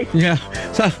 Right. Yeah.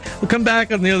 So We'll come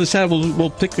back on the other side. We'll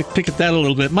pick at that a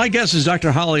little bit. My guest is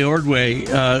Dr. Holly Ordway.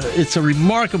 It's a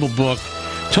remarkable book,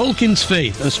 Tolkien's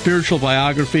Faith, a spiritual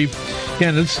biography.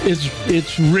 And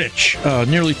it's rich,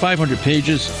 nearly 500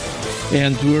 pages.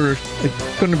 And we're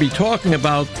going to be talking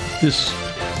about this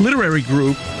literary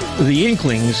group, the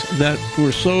Inklings, that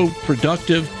were so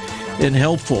productive and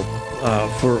helpful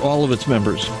for all of its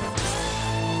members.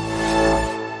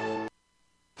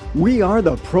 We are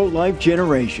the pro-life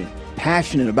generation,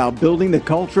 passionate about building the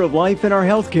culture of life in our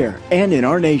healthcare and in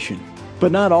our nation.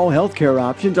 But not all healthcare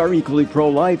options are equally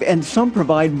pro-life, and some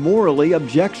provide morally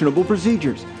objectionable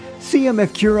procedures.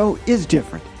 CMF Curo is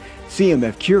different.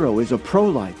 CMF Curo is a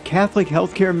pro-life Catholic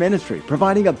healthcare ministry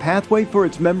providing a pathway for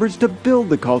its members to build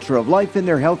the culture of life in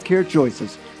their healthcare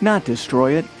choices, not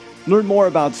destroy it. Learn more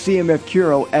about CMF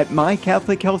Curo at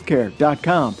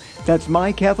mycatholichealthcare.com. That's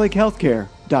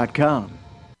mycatholichealthcare.com.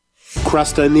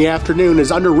 Kresta in the Afternoon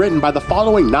is underwritten by the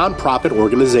following nonprofit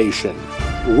organization: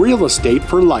 Real Estate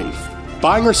for Life.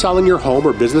 Buying or selling your home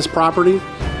or business property?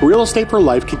 Real Estate for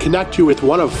Life can connect you with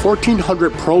one of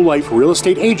 1,400 pro-life real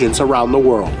estate agents around the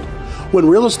world. When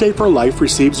Real Estate for Life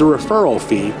receives a referral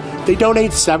fee, they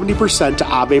donate 70% to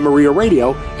Ave Maria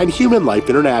Radio and Human Life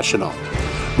International.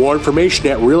 More information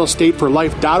at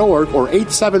realestateforlife.org or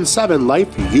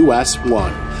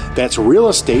 877-LIFE-US1. That's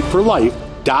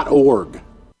realestateforlife.org.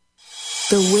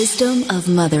 The wisdom of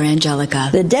Mother Angelica.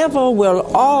 The devil will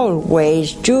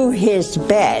always do his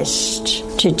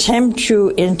best to tempt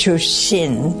you into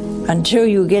sin until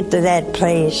you get to that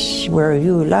place where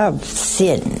you love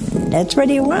sin. That's what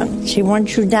he wants. He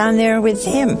wants you down there with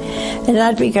him. And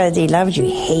not because he loves you,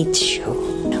 he hates you.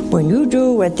 When you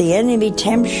do what the enemy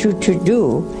tempts you to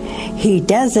do, he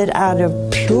does it out of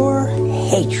pure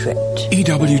hatred.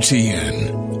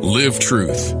 EWTN. Live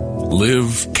truth.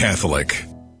 Live Catholic.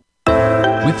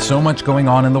 With so much going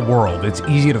on in the world, it's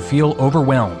easy to feel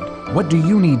overwhelmed. What do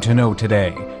you need to know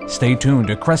today? Stay tuned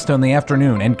to Kresta in the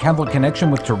Afternoon and Catholic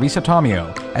Connection with Teresa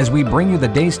Tomeo as we bring you the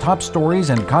day's top stories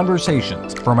and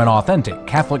conversations from an authentic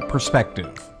Catholic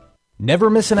perspective. Never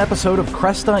miss an episode of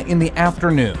Kresta in the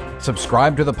Afternoon.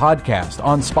 Subscribe to the podcast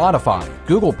on Spotify,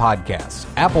 Google Podcasts,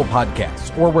 Apple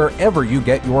Podcasts, or wherever you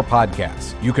get your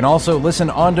podcasts. You can also listen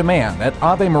on demand at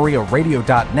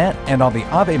AveMariaRadio.net and on the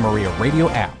Ave Maria Radio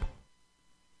app.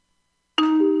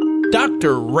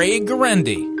 Dr. Ray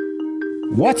Guarendi.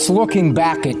 What's looking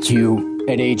back at you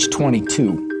at age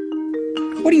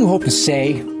 22? What do you hope to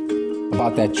say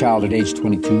about that child at age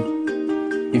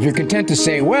 22? If you're content to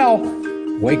say, well,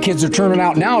 the way kids are turning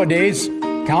out nowadays,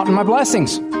 counting my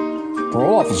blessings.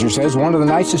 Parole officer says one of the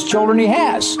nicest children he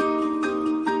has.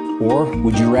 Or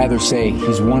would you rather say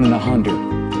he's 1 in 100?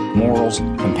 Morals,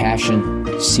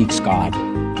 compassion, seeks God.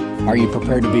 Are you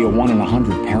prepared to be a 1 in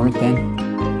 100 parent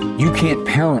then? You can't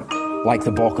parent like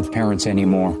the bulk of parents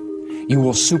anymore. You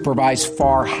will supervise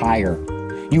far higher.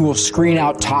 You will screen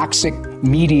out toxic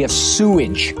media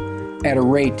sewage at a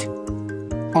rate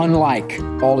unlike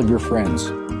all of your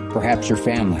friends, perhaps your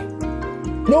family.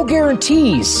 No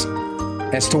guarantees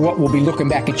as to what will be looking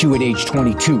back at you at age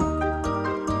 22.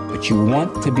 But you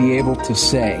want to be able to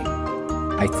say,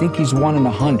 I think he's 1 in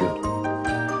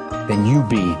 100. Then you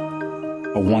be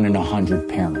a 1 in 100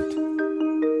 parent.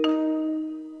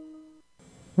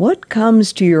 What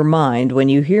comes to your mind when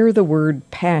you hear the word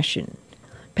passion?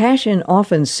 Passion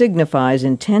often signifies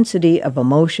intensity of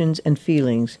emotions and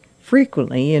feelings,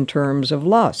 frequently in terms of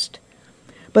lust.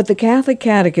 But the Catholic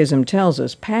Catechism tells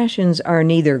us passions are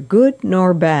neither good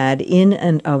nor bad in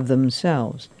and of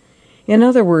themselves. In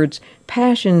other words,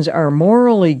 passions are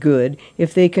morally good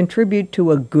if they contribute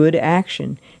to a good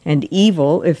action, and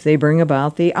evil if they bring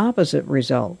about the opposite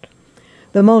result.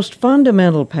 The most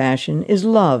fundamental passion is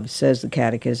love, says the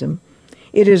Catechism.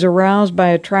 It is aroused by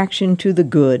attraction to the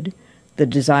good, the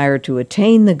desire to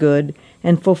attain the good,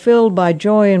 and fulfilled by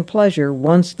joy and pleasure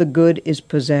once the good is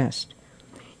possessed.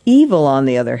 Evil, on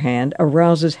the other hand,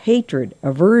 arouses hatred,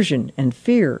 aversion, and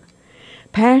fear.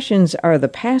 Passions are the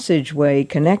passageway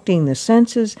connecting the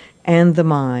senses and the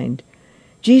mind.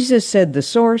 Jesus said the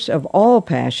source of all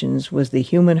passions was the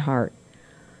human heart.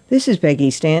 This is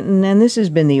Peggy Stanton, and this has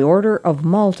been the Order of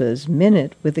Malta's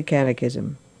Minute with the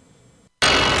Catechism.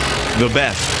 The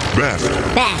best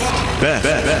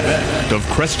of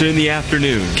Kresta in the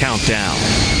Afternoon Countdown.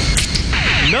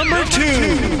 Number 2.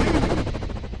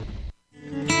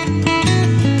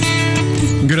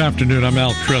 Good afternoon. I'm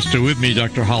Al Kresta. With me,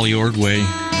 Dr. Holly Ordway,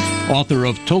 author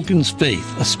of Tolkien's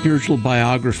Faith, a spiritual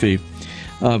biography.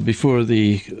 before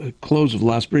the close of the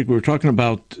last break. We were talking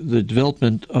about the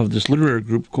development of this literary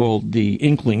group called the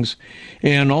Inklings,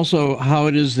 and also how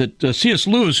it is that C.S.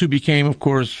 Lewis, who became, of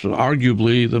course,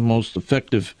 arguably the most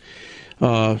effective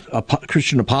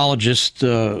Christian apologist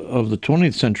of the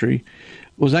 20th century,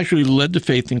 was actually led to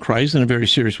faith in Christ in a very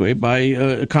serious way by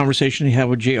a conversation he had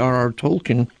with J.R.R.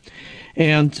 Tolkien.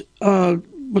 And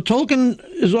but Tolkien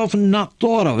is often not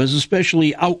thought of as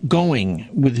especially outgoing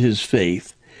with his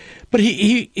faith. But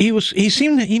he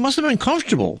must have been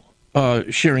comfortable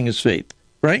sharing his faith,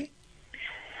 right?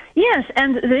 Yes,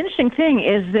 and the interesting thing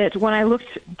is that when I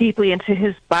looked deeply into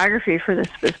his biography for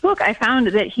this book, I found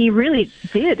that he really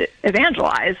did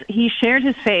evangelize. He shared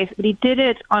his faith, but he did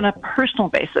it on a personal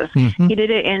basis. Mm-hmm. He did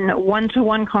it in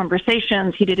one-to-one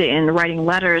conversations. He did it in writing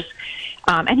letters.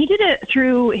 And he did it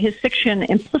through his fiction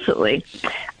implicitly.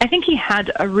 I think he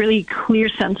had a really clear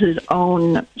sense of his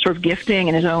own sort of gifting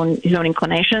and his own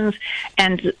inclinations.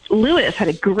 And Lewis had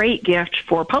a great gift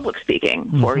for public speaking,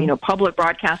 mm-hmm. for public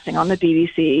broadcasting on the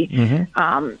BBC,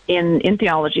 mm-hmm. In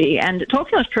theology. And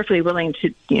Tolkien was perfectly willing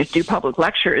to do public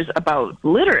lectures about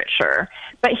literature,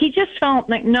 but he just felt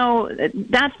like, no,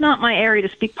 that's not my area to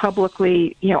speak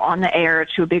publicly, on the air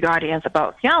to a big audience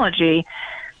about theology.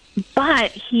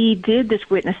 But he did this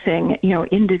witnessing,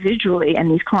 individually in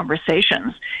these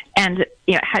conversations, and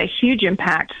had a huge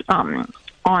impact on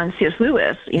C.S.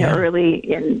 Lewis, early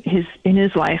in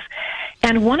his life.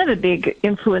 And one of the big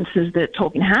influences that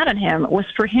Tolkien had on him was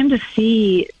for him to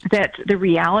see that the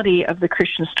reality of the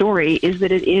Christian story is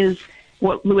that it is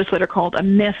what Lewis later called a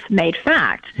myth made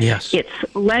fact. Yes. It's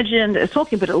legend, as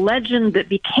Tolkien, but a legend that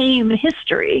became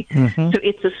history. Mm-hmm. So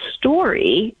it's a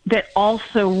story that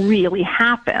also really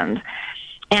happened.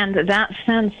 And that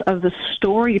sense of the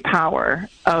story power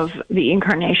of the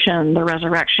incarnation, the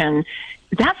resurrection,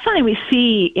 that's something we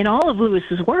see in all of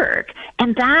Lewis's work.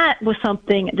 And that was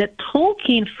something that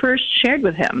Tolkien first shared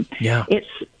with him. Yeah. It's,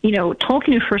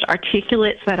 Tolkien who first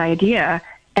articulates that idea,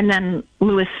 and then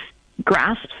Lewis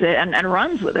grasps it and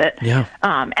runs with it. Yeah.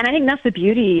 And I think that's the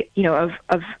beauty, of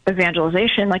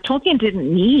evangelization. Like, Tolkien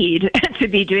didn't need to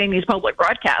be doing these public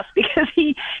broadcasts because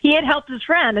he had helped his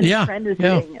friend, and his friend is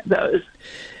doing those.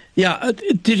 Yeah.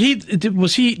 Did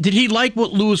he like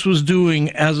what Lewis was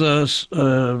doing as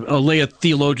a lay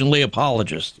theologian, lay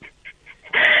apologist?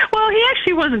 Well, he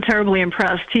actually wasn't terribly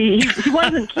impressed. He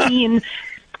wasn't keen.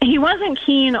 He wasn't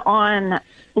keen on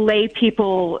lay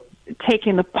people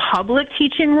taking the public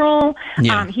teaching role.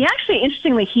 Yeah. He actually,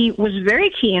 interestingly, he was very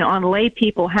keen on lay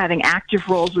people having active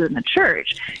roles within the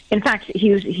church. In fact, he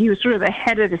was sort of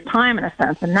ahead of his time in a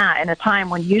sense, in a time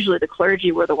when usually the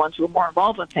clergy were the ones who were more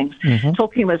involved with things. Mm-hmm.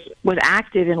 Tolkien was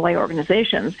active in lay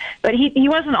organizations, but he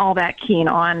wasn't all that keen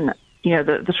on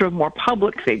the sort of more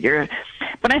public figure.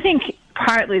 But I think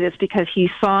partly that's because he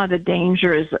saw the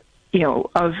dangers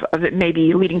of it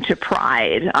maybe leading to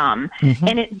pride. Mm-hmm.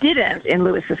 And it didn't in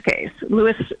Lewis's case.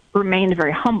 Lewis remained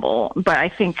very humble, but I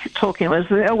think Tolkien was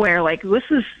aware, like, this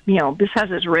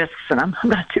has its risks, and I'm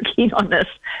not too keen on this.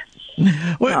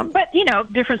 Well, but,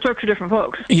 different strokes for different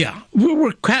folks. Yeah.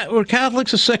 Were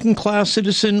Catholics a second-class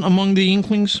citizen among the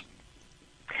Inklings?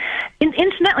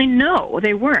 Incidentally, no,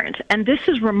 they weren't. And this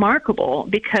is remarkable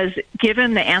because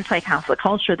given the anti-Catholic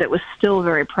culture that was still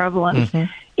very prevalent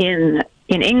mm-hmm. in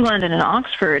England and in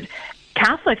Oxford,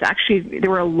 Catholics actually, there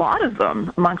were a lot of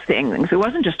them amongst the Inklings. It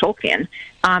wasn't just Tolkien.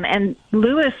 And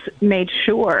Lewis made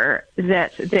sure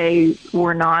that they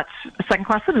were not a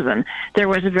second-class citizen. There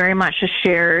was very much a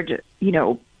shared,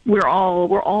 we're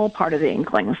all part of the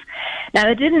Inklings. Now,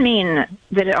 that didn't mean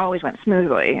that it always went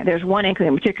smoothly. There's one Inkling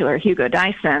in particular, Hugo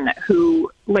Dyson,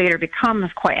 who later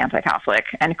becomes quite anti-Catholic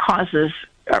and causes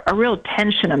a real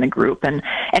tension in the group, and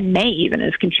may even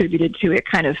have contributed to it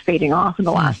kind of fading off in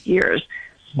the last years.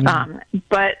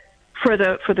 But for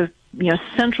the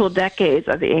central decades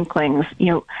of the Inklings,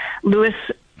 Lewis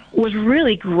was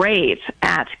really great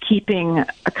at keeping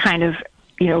a kind of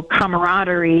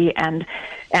camaraderie, and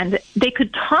they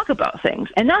could talk about things.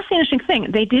 And that's the interesting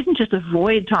thing. They didn't just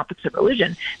avoid topics of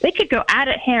religion. They could go at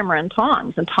it hammer and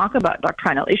tongs and talk about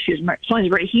doctrinal issues sometimes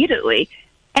very heatedly,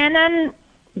 and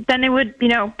then they would,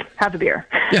 have a beer.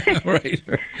 Yeah, right.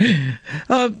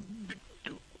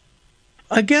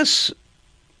 I guess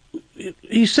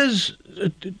he says,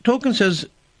 Tolkien says,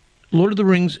 Lord of the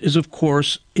Rings is, of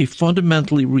course, a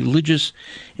fundamentally religious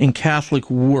and Catholic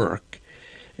work.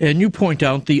 And you point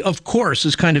out the "of course"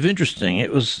 is kind of interesting.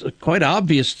 It was quite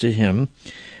obvious to him.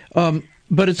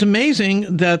 But it's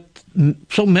amazing that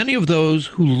so many of those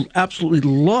who absolutely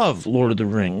love Lord of the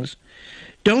Rings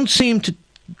don't seem to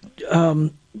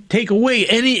take away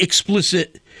any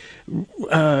explicit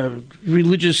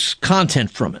religious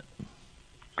content from it.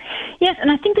 Yes,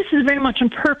 and I think this is very much on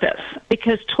purpose,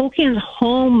 because Tolkien's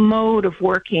whole mode of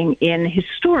working in his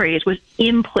stories was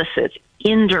implicit,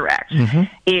 indirect. Mm-hmm.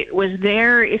 It was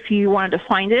there if you wanted to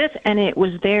find it, and it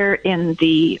was there in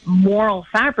the moral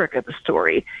fabric of the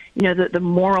story, the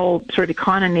moral sort of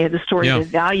economy of the story, the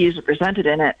values are presented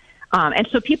in it. And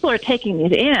so people are taking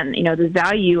these in, the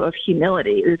value of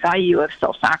humility, the value of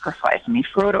self-sacrifice. I mean,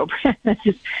 Frodo, that's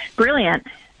just brilliant.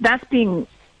 That's being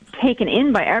taken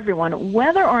in by everyone,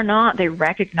 whether or not they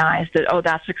recognize that,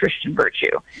 that's a Christian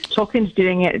virtue. Tolkien's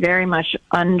doing it very much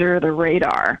under the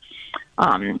radar.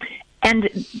 And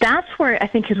that's where I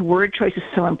think his word choice is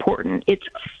so important. It's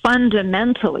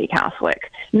fundamentally Catholic,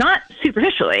 not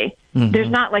superficially. Mm-hmm. There's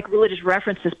not like religious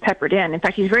references peppered in. In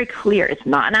fact, he's very clear. It's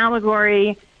not an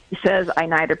allegory. He says, I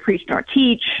neither preach nor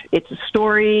teach. It's a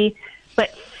story.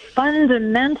 But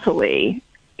fundamentally,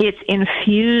 it's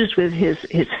infused with his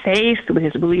faith, with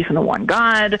his belief in the one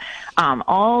God.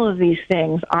 All of these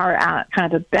things are at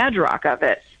kind of the bedrock of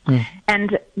it. Mm.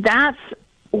 And that's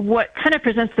what kind of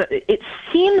presents it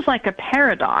seems like a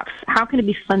paradox. How can it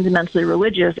be fundamentally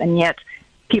religious and yet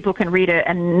people can read it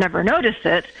and never notice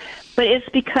it? But it's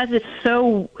because it's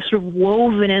so sort of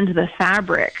woven into the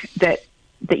fabric that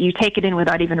you take it in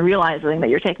without even realizing that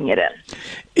you're taking it in.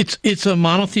 It's a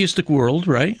monotheistic world,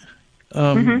 right?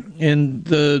 And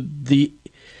the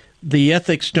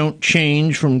ethics don't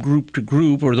change from group to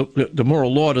group, or the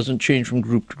moral law doesn't change from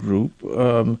group to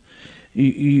group.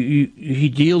 He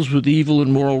deals with evil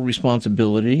and moral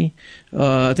responsibility.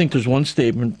 I think there's one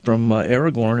statement from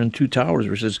Aragorn in Two Towers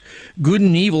where it says, "Good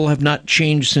and evil have not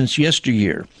changed since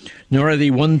yesteryear, nor are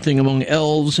they one thing among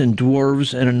elves and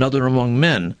dwarves and another among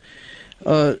men."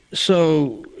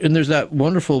 And there's that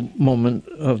wonderful moment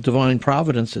of divine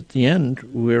providence at the end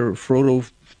where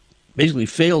Frodo basically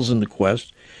fails in the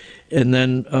quest. And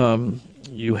then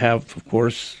you have, of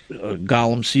course,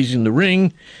 Gollum seizing the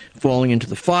ring, falling into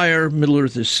the fire.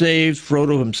 Middle-earth is saved.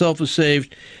 Frodo himself is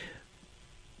saved.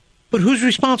 But who's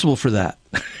responsible for that?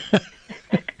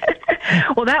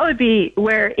 Well, that would be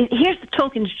where here's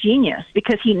Tolkien's genius,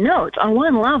 because he notes on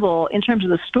one level, in terms of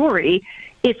the story,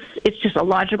 it's just a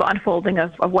logical unfolding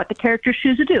of what the characters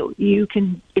choose to do.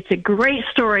 It's a great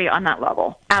story on that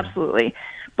level, absolutely.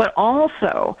 But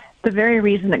also, the very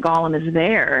reason that Gollum is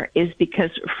there is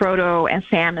because Frodo and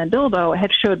Sam and Bilbo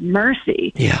had showed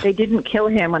mercy. Yeah. They didn't kill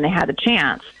him when they had the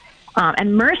chance.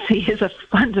 And mercy is a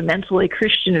fundamentally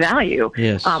Christian value,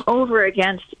 yes, over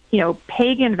against,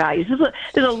 pagan values.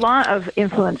 There's a lot of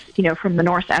influence, from the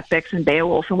Norse epics and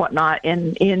Beowulf and whatnot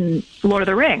in Lord of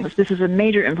the Rings. This is a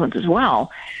major influence as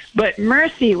well. But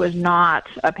mercy was not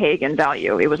a pagan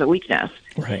value. It was a weakness.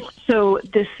 Right. So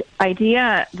this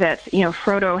idea that,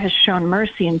 Frodo has shown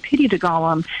mercy and pity to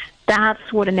Gollum,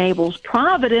 that's what enables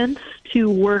Providence to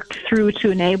work through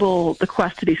to enable the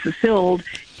quest to be fulfilled,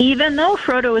 even though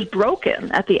Frodo is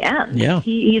broken at the end. Yeah.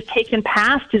 He's taken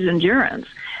past his endurance.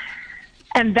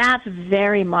 And that's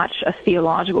very much a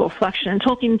theological reflection. And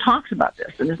Tolkien talks about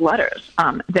this in his letters,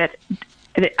 that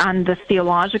on the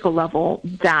theological level,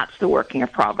 that's the working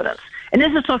of Providence. And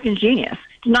this is Tolkien's genius.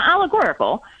 It's not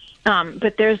allegorical,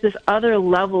 but there's this other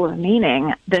level of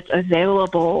meaning that's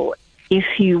available if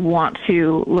you want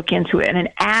to look into it, and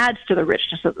it adds to the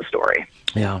richness of the story.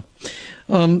 Yeah.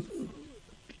 The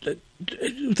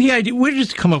idea, where did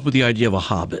you come up with the idea of a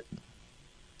hobbit?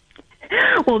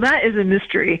 Well, that is a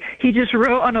mystery. He just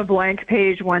wrote on a blank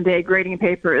page one day, grading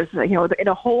papers, in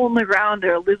a hole in the ground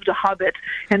there lived a hobbit,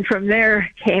 and from there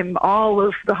came all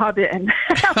of the Hobbit and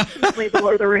ultimately the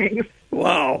Lord of the Rings.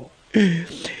 Wow.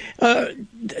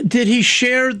 Did he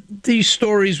share these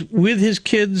stories with his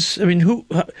kids? I mean, who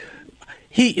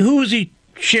is he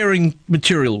sharing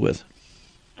material with?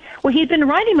 Well, he'd been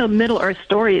writing the Middle-earth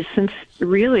stories since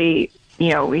really,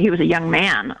 he was a young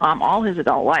man, all his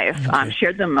adult life. Okay.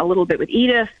 Shared them a little bit with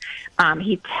Edith.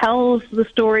 He tells the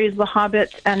stories of the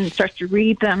Hobbit and starts to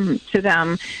read them to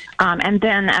them. And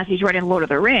then as he's writing Lord of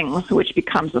the Rings, which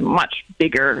becomes a much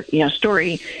bigger,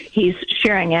 story, he's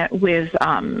sharing it with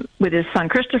his son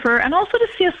Christopher and also to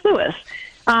C.S. Lewis.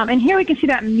 And here we can see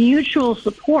that mutual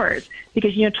support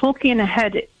because, Tolkien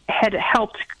had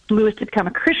helped Lewis to become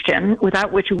a Christian,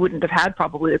 without which we wouldn't have had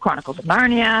probably the Chronicles of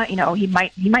Narnia. He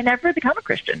might never become a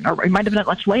Christian, or he might have done it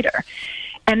much later.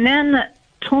 And then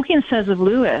Tolkien says of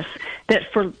Lewis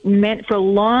that for a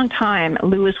long time,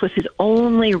 Lewis was his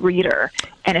only reader.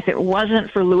 And if it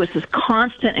wasn't for Lewis's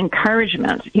constant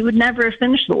encouragement, he would never have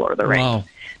finished The Lord of the Rings. Wow.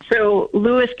 So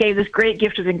Lewis gave this great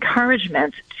gift of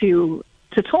encouragement to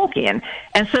Tolkien.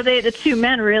 And so the two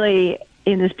men really,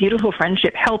 in this beautiful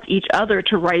friendship, helped each other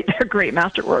to write their great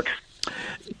masterworks.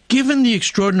 Given the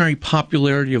extraordinary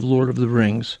popularity of Lord of the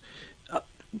Rings,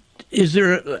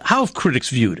 How have critics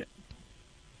viewed it?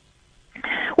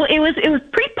 Well, it was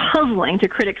pretty puzzling to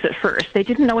critics at first. They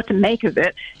didn't know what to make of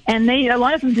it, and a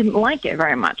lot of them didn't like it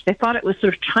very much. They thought it was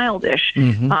sort of childish,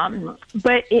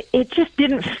 but it just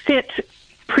didn't fit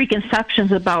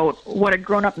preconceptions about what a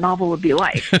grown-up novel would be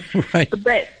like. Right.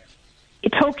 But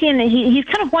Tolkien, he's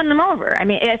kind of won them over. I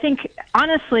mean,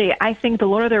 honestly, I think The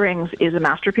Lord of the Rings is a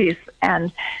masterpiece,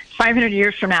 and 500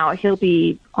 years from now, he'll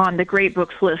be on the great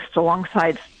books list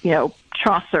alongside,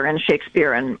 Chaucer and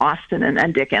Shakespeare and Austen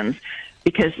and Dickens,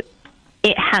 because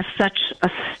it has such a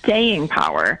staying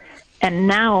power. And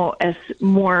now, as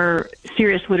more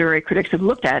serious literary critics have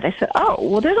looked at it, I said, oh,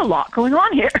 well, there's a lot going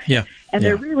on here. Yeah. And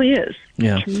there really is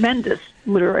tremendous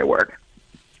literary work.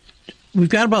 We've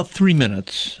got about 3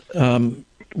 minutes.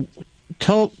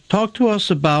 Talk to us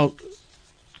about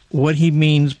what he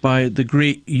means by the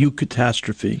great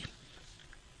eucatastrophe.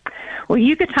 Well,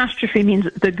 eucatastrophe means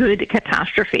the good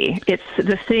catastrophe. It's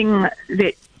the thing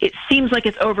that it seems like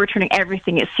it's overturning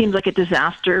everything. It seems like a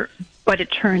disaster, but it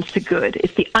turns to good.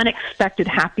 It's the unexpected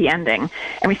happy ending.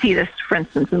 And we see this, for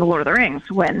instance, in The Lord of the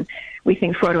Rings, when we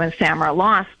think Frodo and Sam are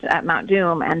lost at Mount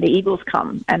Doom, and the eagles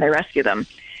come and they rescue them.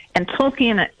 And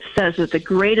Tolkien says that the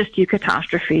greatest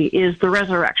eucatastrophe is the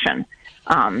resurrection.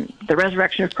 The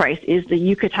resurrection of Christ is the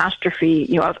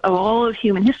eucatastrophe, of all of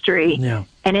human history. Yeah.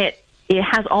 And it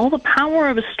has all the power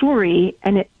of a story,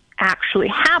 and it actually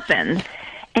happened.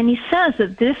 And he says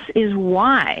that this is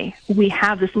why we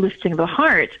have this lifting of the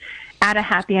heart at a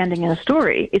happy ending in a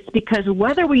story. It's because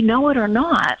whether we know it or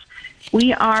not,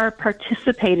 we are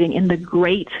participating in the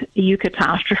great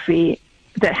eucatastrophe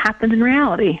that happened in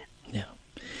reality.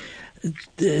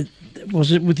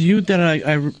 Was it with you that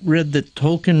I read that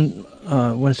Tolkien,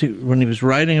 when he was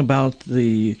writing about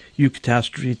the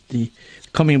eucatastrophe, the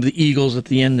coming of the eagles at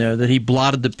the end there, that he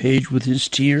blotted the page with his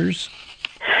tears?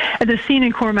 The scene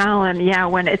in Cornwallen,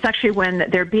 when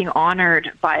they're being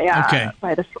honored by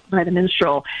the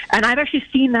minstrel, and I've actually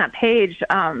seen that page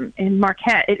in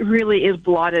Marquette. It really is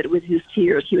blotted with his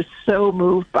tears. He was so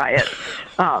moved by it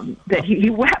that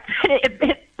he wept.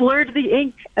 It blurred the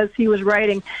ink as he was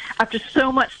writing. After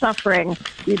so much suffering,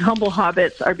 these humble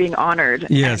hobbits are being honored.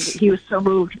 Yes, and he was so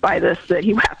moved by this that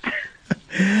he wept.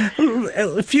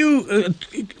 A few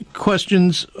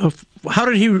questions of how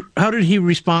did he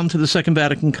respond to the Second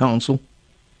Vatican Council?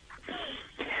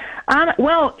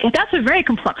 Well, that's a very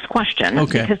complex question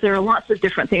because there are lots of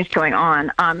different things going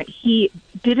on. He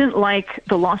didn't like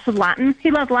the loss of Latin.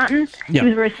 He loved Latin. Yeah. He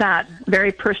was very sad,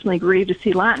 very personally grieved to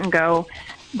see Latin go,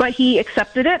 but he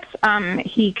accepted it.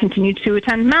 He continued to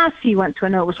attend Mass. He went to a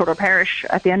Novus Ordo parish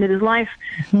at the end of his life.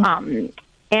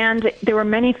 And there were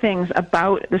many things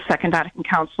about the Second Vatican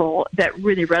Council that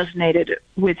really resonated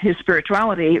with his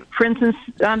spirituality. For instance,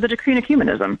 the doctrine of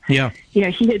humanism. Yeah. He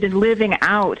had been living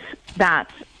out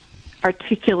that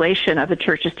articulation of the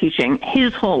Church's teaching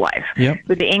his whole life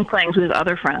with the Inklings, with his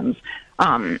other friends.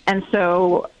 And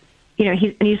so,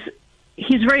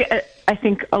 he's very, I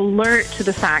think, alert to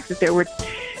the fact that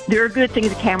there are good things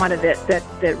that came out of it that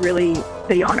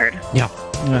he honored. Yeah.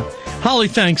 Holly,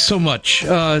 thanks so much.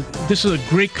 This is a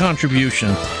great contribution.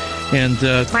 And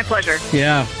my pleasure.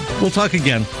 Yeah, we'll talk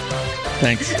again.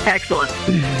 Thanks. Excellent.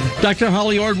 Dr.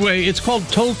 Holly Ordway, it's called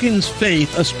Tolkien's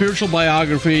Faith, a spiritual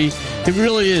biography. It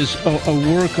really is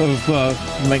a work of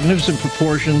magnificent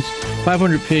proportions,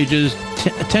 500 pages,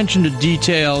 attention to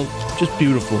detail, just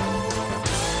beautiful.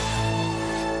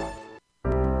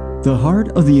 The Heart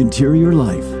of the Interior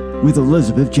Life with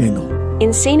Elizabeth Jangle.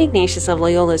 In St. Ignatius of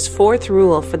Loyola's fourth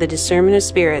rule for the discernment of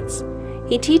spirits,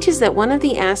 he teaches that one of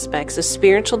the aspects of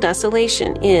spiritual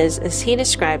desolation is, as he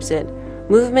describes it,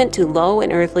 movement to low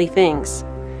and earthly things.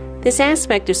 This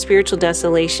aspect of spiritual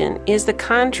desolation is the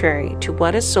contrary to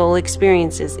what a soul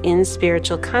experiences in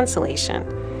spiritual consolation.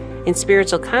 In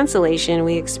spiritual consolation,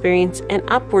 we experience an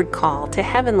upward call to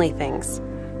heavenly things.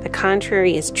 The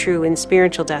contrary is true in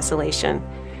spiritual desolation.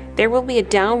 There will be a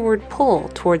downward pull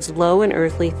towards low and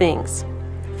earthly things.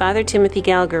 Father Timothy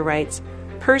Gallagher writes,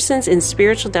 persons in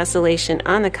spiritual desolation,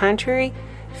 on the contrary,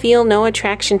 feel no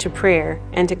attraction to prayer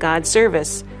and to God's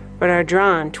service, but are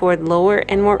drawn toward lower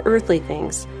and more earthly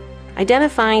things.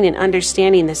 Identifying and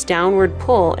understanding this downward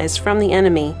pull as from the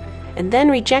enemy, and then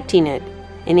rejecting it,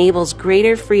 enables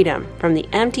greater freedom from the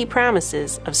empty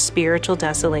promises of spiritual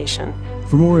desolation.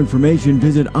 For more information,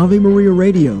 visit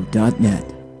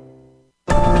AveMariaRadio.net.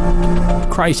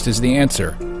 Christ is the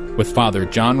Answer with Father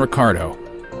John Riccardo.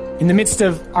 In the midst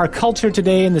of our culture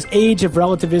today, in this age of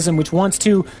relativism, which wants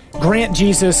to grant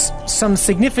Jesus some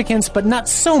significance, but not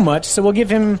so much, so we'll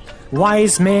give him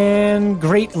wise man,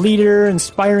 great leader,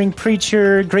 inspiring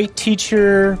preacher, great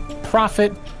teacher,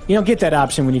 prophet. You don't get that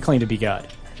option when you claim to be God.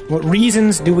 What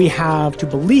reasons do we have to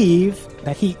believe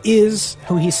that he is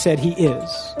who he said he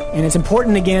is? And it's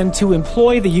important, again, to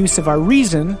employ the use of our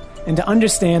reason and to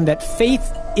understand that faith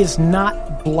is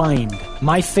not blind.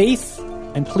 My faith,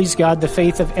 and please God, the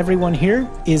faith of everyone here,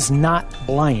 is not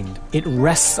blind. It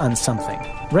rests on something.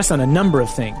 It rests on a number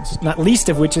of things, not least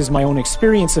of which is my own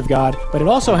experience of God, but it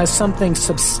also has something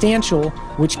substantial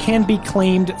which can be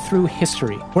claimed through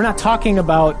history. We're not talking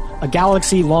about a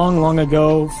galaxy long, long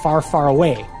ago, far, far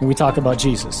away when we talk about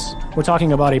Jesus. We're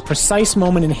talking about a precise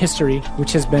moment in history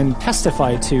which has been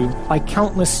testified to by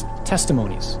countless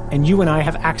testimonies, and you and I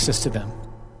have access to them.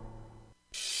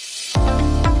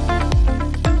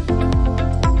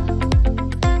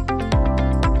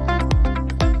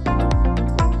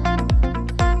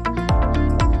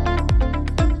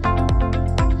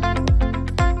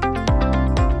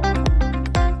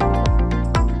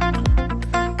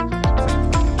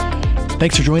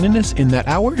 Thanks for joining us in that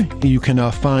hour. You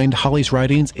can find Holly's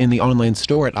writings in the online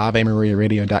store at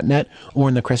AveMariaRadio.net, or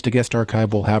in the Kresta Guest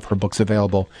Archive. We'll have her books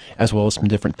available, as well as some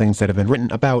different things that have been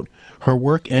written about her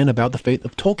work and about the faith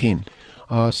of Tolkien.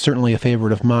 Certainly a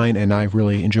favorite of mine, and I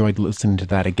really enjoyed listening to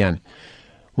that again.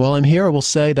 While I'm here, I will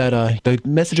say that the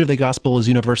message of the gospel is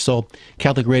universal.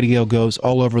 Catholic radio goes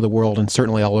all over the world, and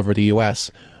certainly all over the U.S.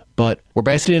 But we're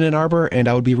based in Ann Arbor, and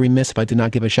I would be remiss if I did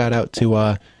not give a shout-out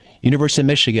to University of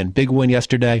Michigan. Big win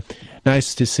yesterday.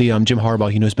 Nice to see Jim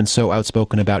Harbaugh, who's been so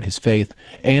outspoken about his faith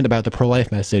and about the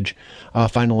pro-life message,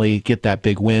 finally get that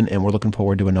big win, and we're looking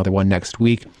forward to another one next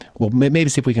week. We'll maybe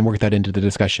see if we can work that into the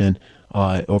discussion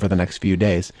over the next few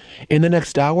days. In the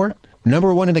next hour,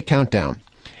 number one in the countdown,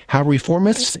 How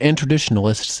Reformists and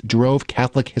Traditionalists Drove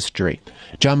Catholic History.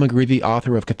 John McGreevy,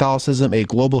 author of Catholicism, A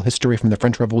Global History from the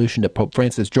French Revolution to Pope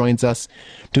Francis, joins us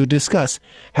to discuss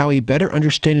how a better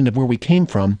understanding of where we came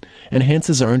from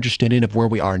enhances our understanding of where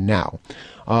we are now.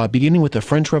 Beginning with the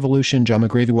French Revolution, John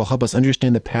McGreevy will help us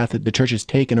understand the path that the Church has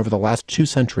taken over the last 2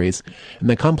 centuries and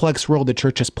the complex role the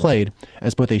Church has played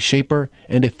as both a shaper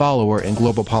and a follower in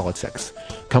global politics.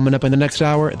 Coming up in the next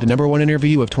hour, the number one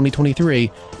interview of 2023,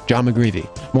 John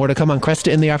McGreevy. More to come on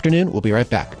Kresta in the afternoon. We'll be right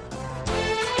back.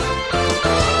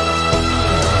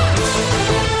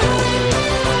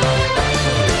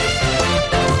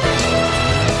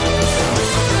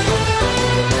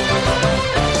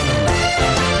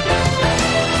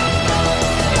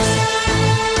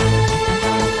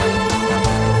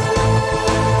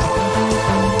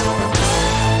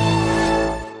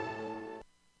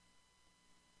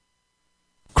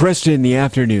 Kresta in the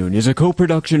Afternoon is a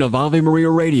co-production of Ave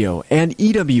Maria Radio and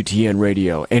EWTN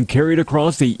Radio and carried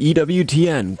across the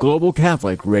EWTN Global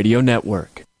Catholic Radio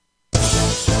Network.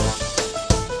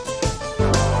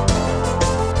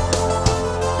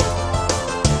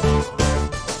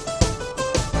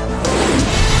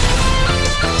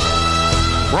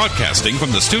 Broadcasting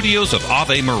from the studios of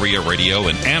Ave Maria Radio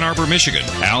in Ann Arbor, Michigan,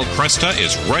 Al Kresta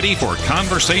is ready for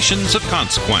conversations of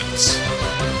consequence.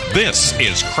 This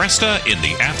is Kresta in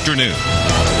the Afternoon.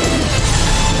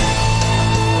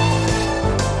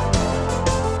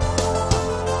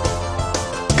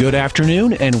 Good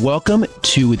afternoon, and welcome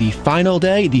to the final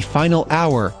day, the final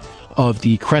hour of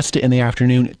the Kresta in the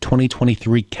Afternoon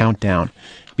 2023 countdown.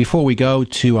 Before we go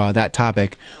to that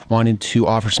topic, wanted to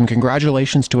offer some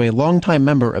congratulations to a longtime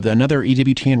member of another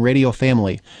EWTN radio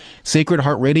family, Sacred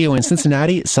Heart Radio in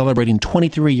Cincinnati, celebrating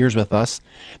 23 years with us.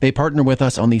 They partner with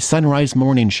us on the Sunrise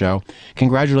Morning Show.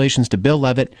 Congratulations to Bill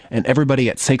Levitt and everybody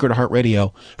at Sacred Heart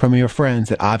Radio from your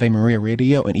friends at Ave Maria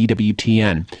Radio and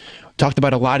EWTN. Talked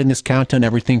about a lot in this countdown,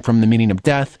 everything from the meaning of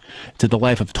death to the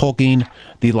life of Tolkien,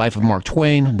 the life of Mark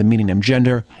Twain, the meaning of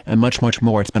gender, and much, much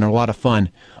more. It's been a lot of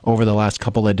fun over the last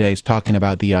couple of days talking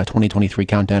about the 2023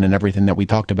 countdown and everything that we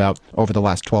talked about over the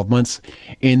last 12 months.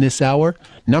 In this hour,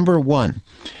 number one,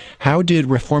 how did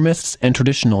reformists and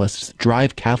traditionalists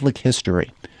drive Catholic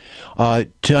history?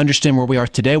 To understand where we are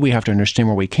today, we have to understand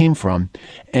where we came from.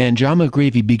 And John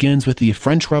McGreevy begins with the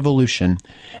French Revolution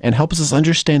and helps us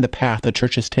understand the path the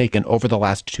Church has taken over the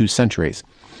last 2 centuries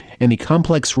and the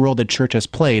complex role the Church has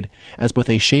played as both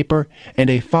a shaper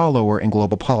and a follower in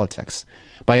global politics.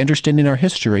 By understanding our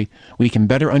history, we can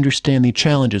better understand the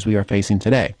challenges we are facing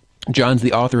today. John's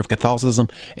the author of Catholicism,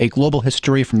 A Global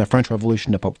History from the French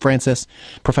Revolution to Pope Francis,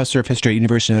 professor of history at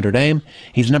University of Notre Dame.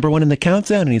 He's number one in the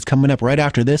countdown, and he's coming up right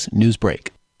after this news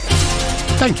break.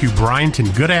 Thank you, Bryant,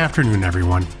 and good afternoon,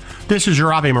 everyone. This is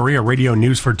your Ave Maria Radio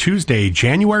News for Tuesday,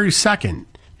 January 2nd.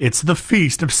 It's the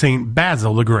feast of St.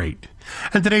 Basil the Great.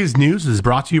 And today's news is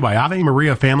brought to you by Ave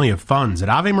Maria Family of Funds at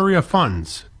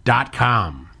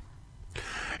AveMariaFunds.com.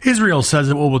 Israel says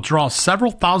it will withdraw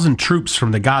several thousand troops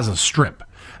from the Gaza Strip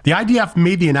The IDF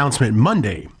made the announcement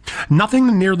Monday. Nothing in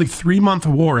the nearly 3-month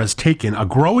war has taken a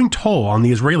growing toll on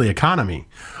the Israeli economy.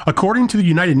 According to the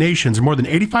United Nations, more than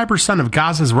 85% of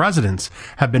Gaza's residents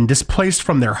have been displaced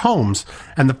from their homes,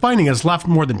 and the fighting has left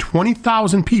more than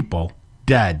 20,000 people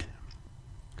dead.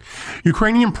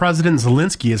 Ukrainian President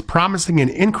Zelensky is promising an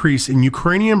increase in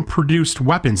Ukrainian-produced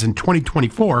weapons in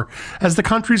 2024 as the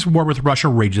country's war with Russia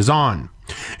rages on.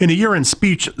 In a year-end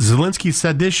speech, Zelensky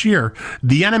said this year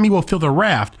the enemy will feel the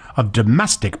wrath of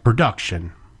domestic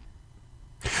production.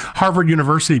 Harvard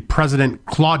University President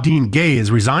Claudine Gay is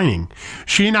resigning.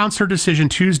 She announced her decision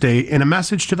Tuesday in a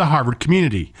message to the Harvard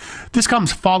community. This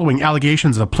comes following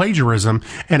allegations of plagiarism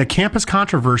and a campus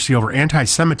controversy over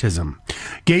anti-Semitism.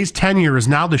 Gay's tenure is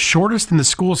now the shortest in the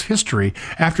school's history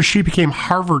after she became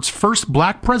Harvard's first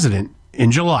black president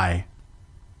in July.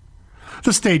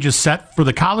 The stage is set for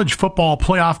the college football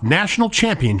playoff national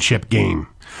championship game.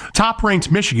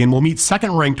 Top-ranked Michigan will meet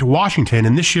second-ranked Washington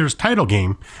in this year's title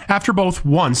game after both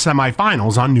won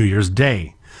semifinals on New Year's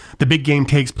Day. The big game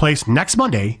takes place next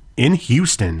Monday in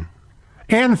Houston.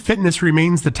 And fitness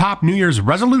remains the top New Year's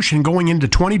resolution going into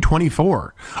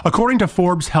 2024. According to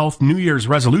Forbes Health New Year's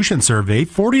Resolution Survey,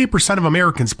 48% of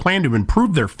Americans plan to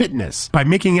improve their fitness by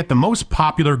making it the most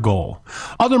popular goal.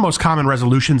 Other most common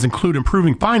resolutions include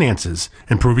improving finances,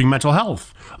 improving mental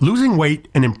health, losing weight,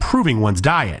 and improving one's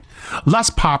diet. Less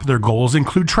popular goals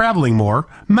include traveling more,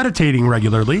 meditating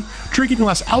regularly, drinking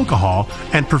less alcohol,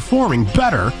 and performing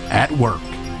better at work.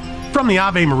 From the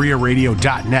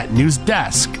AveMariaRadio.net news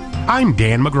desk, I'm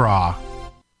Dan McGraw.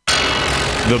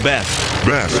 The best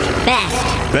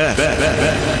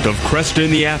of Kresta in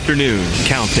the Afternoon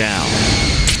Countdown.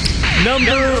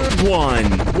 Number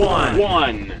one.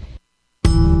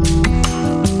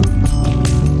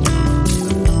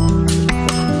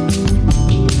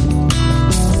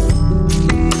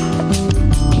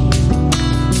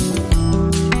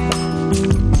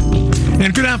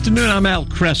 And good afternoon, I'm Al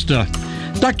Kresta.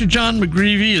 Dr. John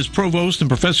McGreevy is provost and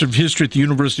professor of history at the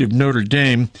University of Notre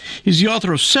Dame. He's the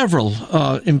author of several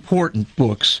important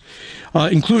books,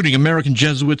 including American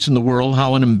Jesuits in the World,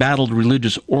 How an Embattled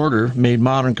Religious Order Made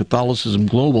Modern Catholicism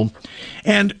Global,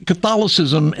 and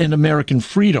Catholicism and American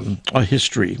Freedom, a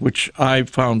History, which I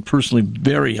found personally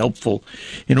very helpful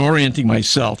in orienting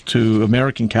myself to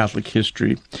American Catholic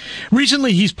history.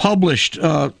 Recently, he's published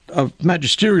a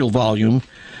magisterial volume.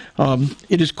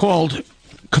 It is called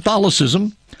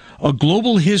Catholicism, A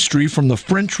Global History from the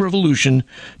French Revolution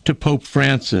to Pope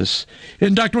Francis.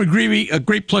 And Dr. McGreevy, a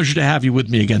great pleasure to have you with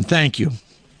me again. Thank you.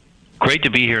 Great to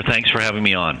be here. Thanks for having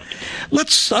me on.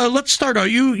 Let's start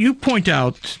out. You point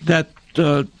out that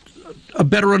a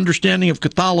better understanding of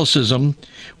Catholicism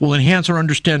will enhance our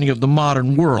understanding of the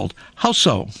modern world. How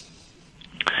so?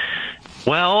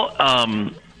 Well,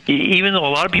 even though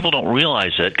a lot of people don't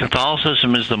realize it,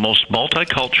 Catholicism is the most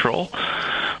multicultural,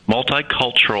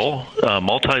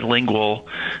 multilingual,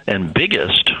 and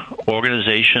biggest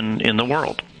organization in the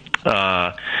world.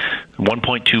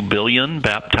 1.2 billion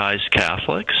baptized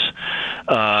Catholics.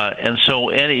 And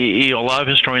so a lot of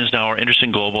historians now are interested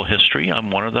in global history. I'm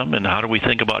one of them. And how do we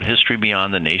think about history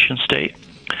beyond the nation state?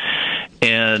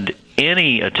 And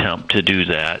any attempt to do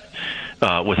that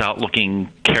without looking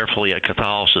carefully at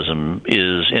Catholicism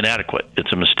is inadequate.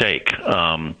 It's a mistake.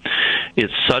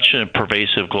 It's such a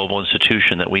pervasive global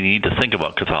institution that we need to think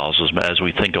about Catholicism as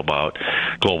we think about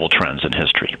global trends in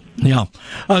history. Yeah.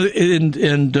 And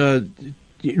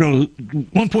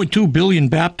 1.2 billion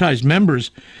baptized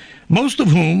members, most of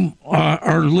whom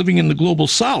are living in the global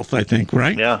south, I think,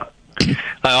 right? Yeah.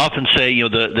 I often say,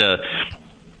 the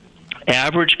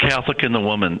average Catholic in the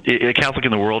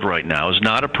world right now is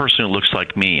not a person who looks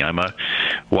like me. I'm a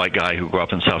white guy who grew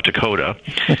up in South Dakota.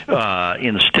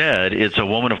 Instead, it's a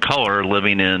woman of color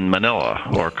living in Manila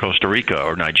or Costa Rica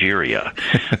or Nigeria.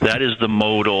 That is the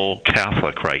modal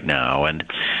Catholic right now. And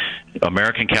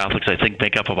American Catholics, I think,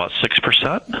 make up about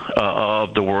 6%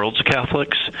 of the world's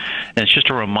Catholics. And it's just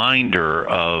a reminder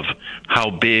of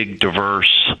how big,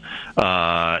 diverse,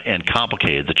 and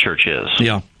complicated the church is.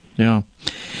 Yeah. Yeah.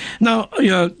 Now,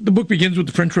 the book begins with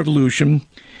the French Revolution,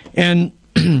 and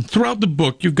throughout the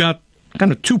book, you've got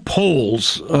kind of two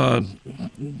poles that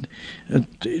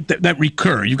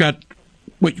recur. You've got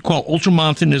what you call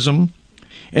Ultramontanism,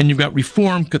 and you've got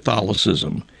Reformed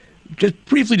Catholicism. Just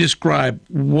briefly describe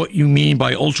what you mean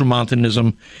by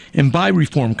Ultramontanism and by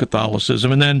Reformed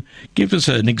Catholicism, and then give us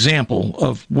an example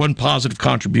of one positive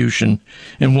contribution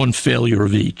and one failure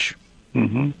of each.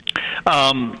 Mm-hmm.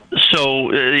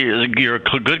 So you're a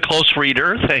good close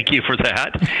reader. Thank you for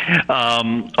that.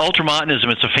 Ultramontanism,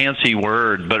 it's a fancy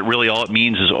word, but really all it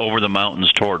means is over the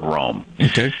mountains toward Rome.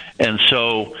 Okay. And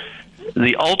so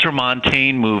the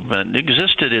Ultramontane movement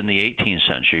existed in the 18th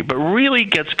century, but really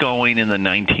gets going in the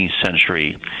 19th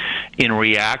century in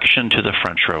reaction to the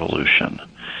French Revolution.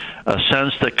 A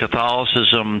sense that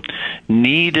Catholicism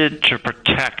needed to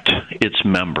protect its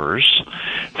members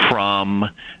from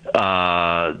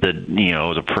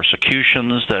the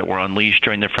persecutions that were unleashed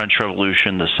during the French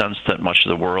Revolution, the sense that much of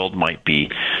the world might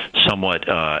be somewhat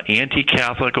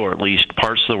anti-Catholic, or at least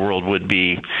parts of the world would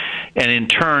be, and in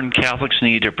turn, Catholics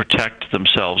needed to protect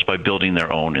themselves by building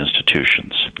their own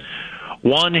institutions.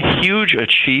 One huge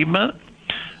achievement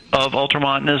of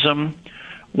Ultramontanism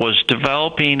was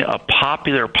developing a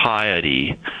popular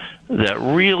piety that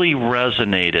really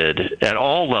resonated at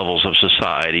all levels of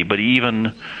society, but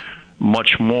even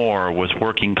much more with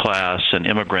working class and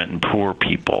immigrant and poor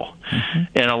people. Mm-hmm.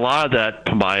 And a lot of that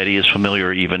piety is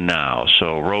familiar even now.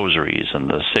 So rosaries and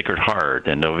the Sacred Heart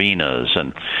and novenas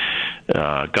and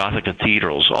Gothic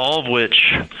cathedrals, all of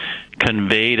which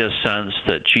conveyed a sense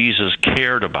that Jesus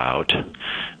cared about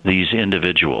these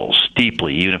individuals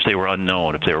deeply, even if they were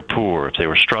unknown, if they were poor, if they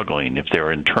were struggling, if they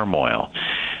were in turmoil.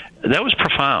 That was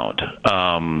profound,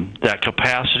 that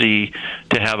capacity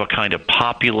to have a kind of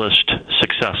populist,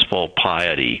 successful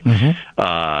piety,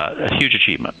 a huge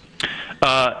achievement.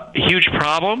 Huge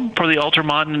problem for the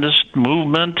Ultramontanist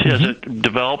movement as it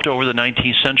developed over the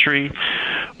 19th century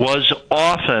was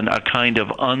often a kind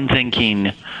of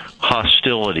unthinking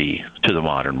hostility to the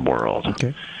modern world.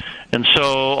 Okay. And so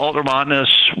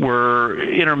Ultramontanists were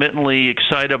intermittently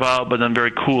excited about, but then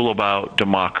very cool about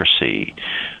democracy,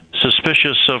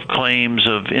 suspicious of claims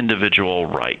of individual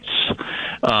rights,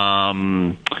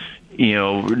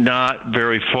 not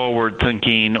very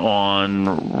forward-thinking on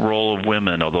role of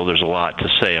women, although there's a lot to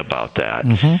say about that.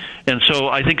 And so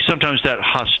I think sometimes that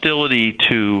hostility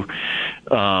to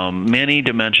many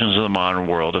dimensions of the modern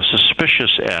world, a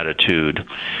suspicious attitude,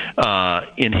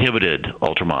 inhibited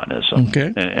Ultramontanism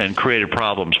and created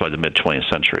problems by the mid-20th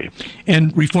century.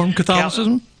 And Reformed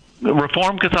Catholicism?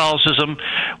 Reformed Catholicism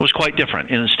was quite different.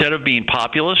 Instead of being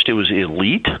populist, it was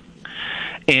elite.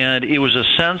 And it was a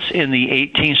sense in the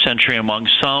 18th century among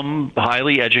some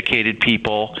highly educated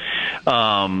people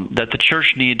that the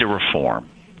church needed to reform.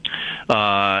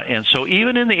 And so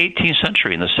even in the 18th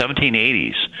century, in the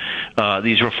 1780s,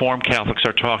 these Reformed Catholics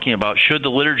are talking about should the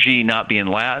liturgy not be in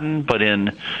Latin, but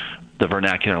in the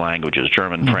vernacular languages,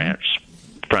 German, French,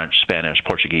 Spanish,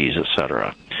 Portuguese,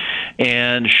 etc.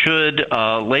 And should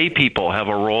lay people have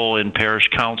a role in parish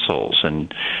councils?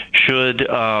 And should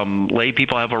lay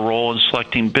people have a role in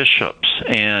selecting bishops?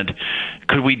 And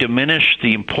could we diminish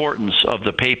the importance of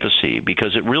the papacy?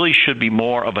 Because it really should be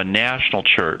more of a national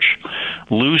church,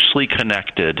 loosely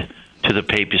connected to the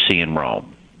papacy in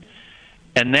Rome.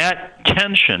 And that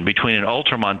tension between an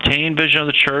Ultramontane vision of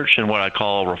the church and what I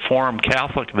call a Reformed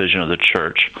Catholic vision of the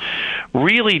church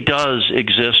really does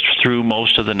exist through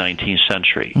most of the 19th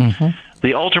century.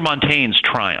 The Ultramontanes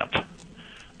triumph.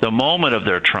 The moment of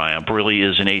their triumph really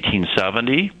is in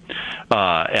 1870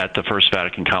 at the First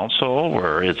Vatican Council,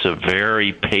 where it's a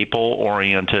very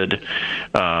papal-oriented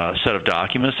set of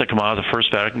documents that come out of the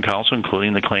First Vatican Council,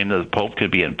 including the claim that the Pope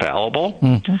could be infallible.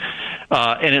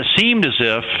 And it seemed as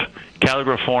if Catholic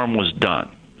reform was done.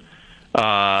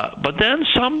 But then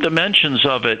some dimensions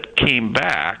of it came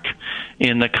back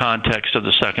in the context of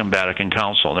the Second Vatican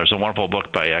Council. There's a wonderful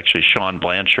book by actually Sean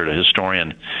Blanchard, a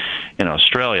historian in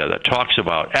Australia, that talks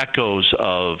about echoes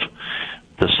of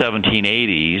the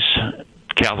 1780s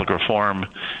Catholic reform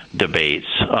debates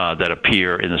that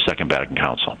appear in the Second Vatican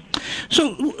Council.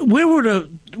 So where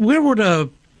would a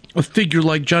figure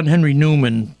like John Henry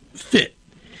Newman fit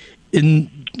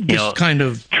in this kind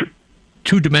of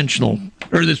two-dimensional,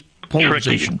 or this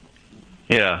polarization?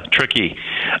 Tricky.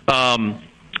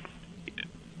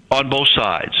 On both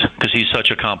sides, because he's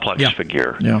such a complex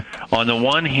figure. On the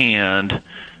one hand,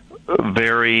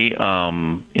 very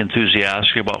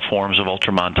enthusiastic about forms of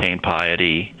Ultramontane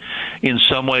piety, in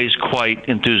some ways quite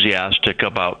enthusiastic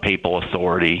about papal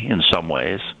authority in some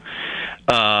ways.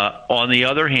 On the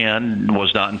other hand,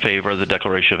 was not in favor of the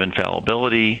Declaration of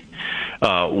Infallibility,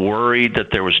 worried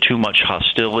that there was too much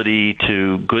hostility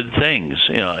to good things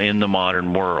in the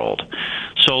modern world.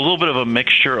 So a little bit of a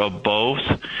mixture of both.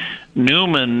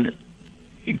 Newman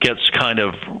gets kind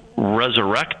of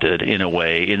resurrected in a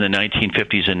way in the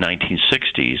 1950s and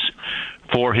 1960s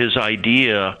for his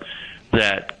idea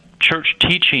that church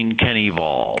teaching can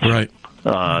evolve,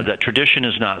 that tradition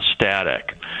is not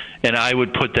static. And I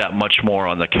would put that much more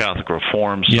on the Catholic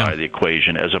Reform side of the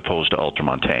equation as opposed to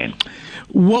Ultramontane.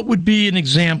 What would be an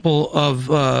example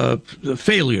of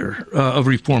failure of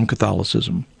Reformed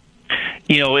Catholicism?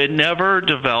 It never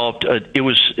developed. I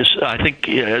think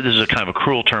this is a kind of a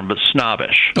cruel term, but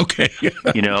snobbish. Okay.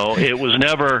 It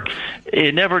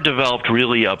never developed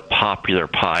really a popular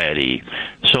piety.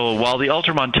 So while the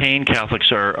ultramontane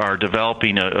Catholics are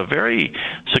developing a very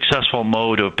successful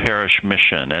mode of parish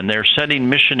mission, and they're sending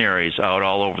missionaries out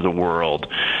all over the world,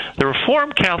 the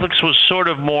Reformed Catholics was sort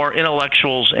of more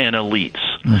intellectuals and elites.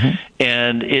 Mm-hmm.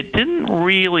 And it didn't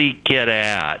really get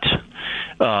at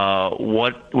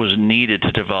what was needed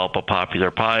to develop a popular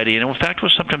piety, and in fact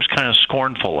was sometimes kind of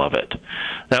scornful of it.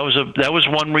 That was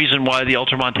one reason why the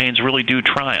ultramontanes really do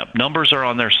triumph. Numbers are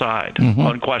on their side, mm-hmm.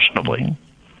 unquestionably. Mm-hmm.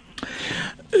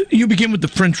 You begin with the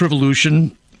French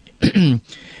Revolution. Give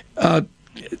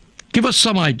us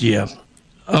some idea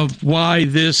of why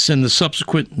this and the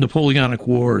subsequent Napoleonic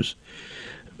Wars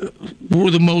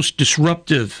were the most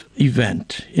disruptive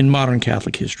event in modern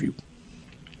Catholic history.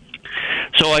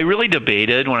 So I really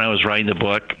debated when I was writing the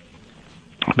book,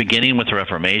 beginning with the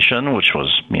Reformation, which was,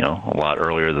 a lot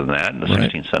earlier than that in the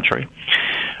 16th century,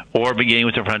 or beginning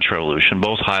with the French Revolution,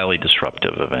 both highly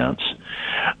disruptive events.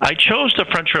 I chose the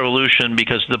French Revolution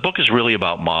because the book is really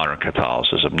about modern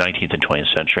Catholicism, 19th and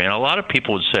 20th century, and a lot of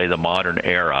people would say the modern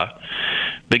era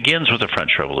begins with the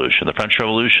French Revolution. The French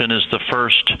Revolution is the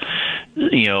first,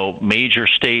 major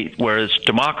state where it's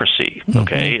democracy,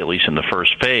 okay, at least in the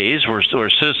first phase, where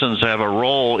citizens have a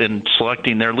role in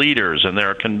selecting their leaders, and there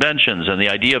are conventions and the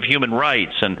idea of human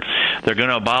rights, and they're going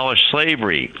to abolish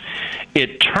slavery.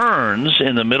 It turns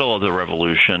in the middle of the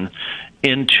revolution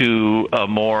into a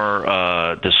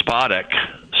more despotic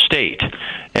state.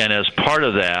 And as part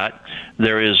of that,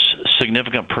 there is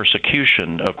significant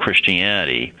persecution of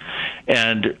Christianity.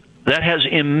 And that has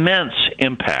immense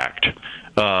impact,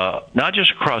 not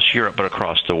just across Europe, but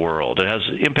across the world. It has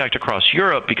impact across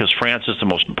Europe because France is the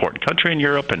most important country in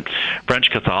Europe, and French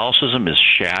Catholicism is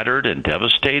shattered and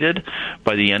devastated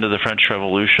by the end of the French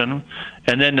Revolution.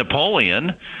 And then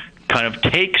Napoleon kind of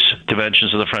takes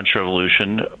dimensions of the French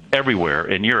Revolution everywhere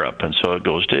in Europe. And so it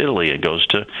goes to Italy, it goes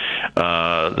to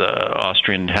the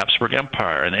Austrian Habsburg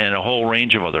Empire, and a whole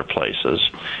range of other places.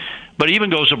 But it even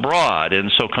goes abroad,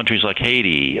 and so countries like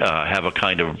Haiti have a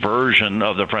kind of version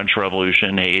of the French Revolution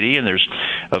in Haiti, and there's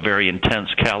a very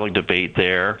intense Catholic debate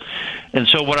there. And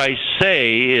so what I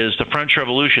say is the French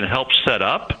Revolution helped set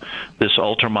up this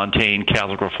ultramontane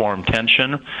Catholic Reform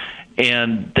tension,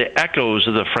 and the echoes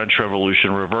of the French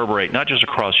Revolution reverberate not just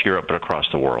across Europe, but across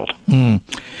the world.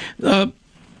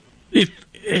 If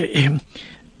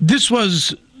this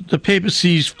was the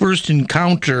papacy's first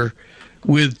encounter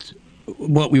with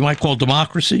what we might call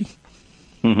democracy,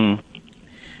 mm-hmm.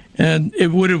 and it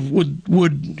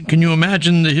would can you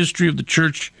imagine the history of the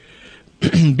Church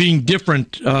being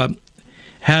different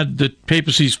had the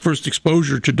papacy's first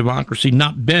exposure to democracy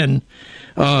not been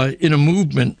in a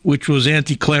movement which was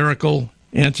anti-clerical,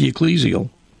 anti-ecclesial?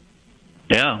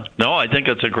 Yeah, no, I think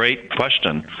that's a great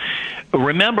question.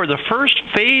 Remember, the first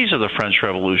phase of the French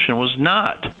Revolution was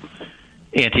not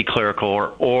anti-clerical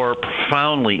or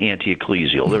profoundly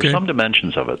anti-ecclesial. There were some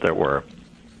dimensions of it that were.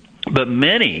 But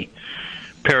many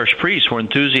parish priests were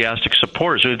enthusiastic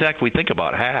supporters. In fact, we think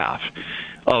about half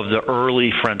of the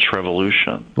early French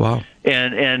Revolution. Wow.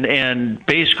 And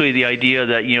basically the idea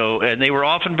that, and they were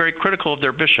often very critical of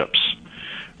their bishops.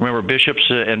 Remember, bishops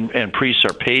and priests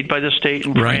are paid by the state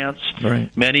in France.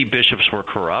 Right. Many bishops were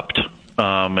corrupt,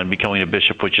 and becoming a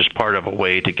bishop was just part of a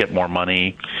way to get more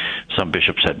money. Some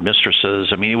bishops had mistresses.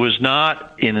 I mean, it was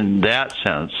not, in that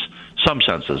sense, some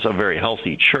senses, a very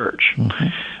healthy church. Mm-hmm.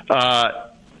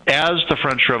 As the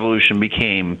French Revolution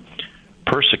became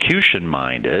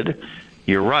persecution-minded,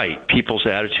 you're right, people's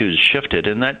attitudes shifted,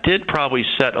 and that did probably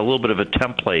set a little bit of a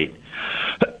template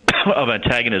of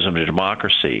antagonism to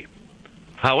democracy.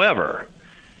 However,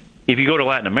 if you go to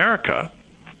Latin America,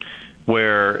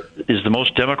 where is the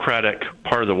most democratic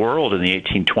part of the world in the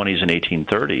 1820s and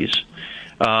 1830s,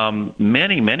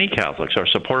 many Catholics are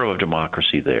supportive of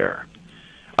democracy there.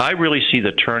 I really see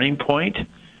the turning point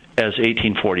as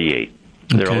 1848.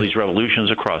 There are all these revolutions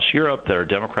across Europe. There are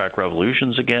democratic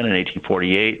revolutions again in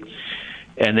 1848.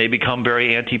 And they become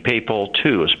very anti-papal,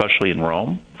 too, especially in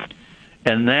Rome.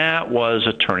 And that was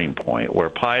a turning point where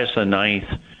Pius IX,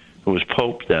 who was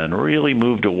Pope then, really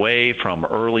moved away from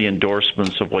early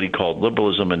endorsements of what he called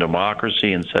liberalism and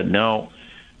democracy and said, no,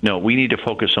 we need to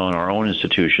focus on our own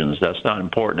institutions. That's not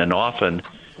important. And often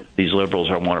these liberals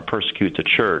want to persecute the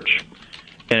church.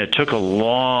 And it took a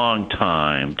long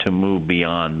time to move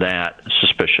beyond that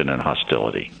suspicion and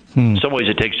hostility. In some ways,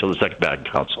 it takes till the Second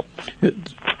Vatican Council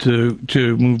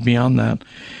to move beyond that.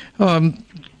 I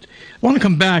want to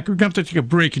come back. We're going to have to take a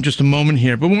break in just a moment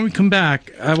here. But when we come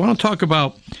back, I want to talk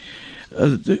about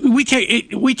we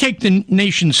take the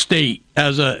nation state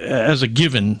as a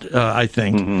given, I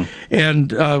think,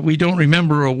 and we don't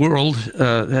remember a world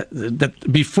that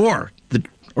before the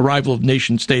arrival of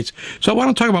nation states. So I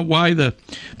want to talk about why the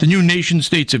new nation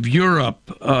states of Europe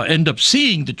end up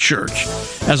seeing the church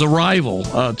as a rival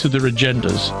to their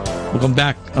agendas. We'll come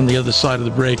back on the other side of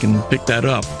the break and pick that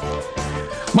up.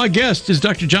 My guest is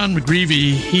Dr. John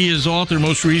McGreevy. He is author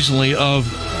most recently of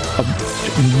a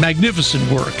magnificent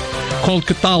work called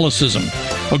Catholicism,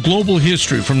 A Global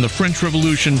History from the French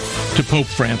Revolution to Pope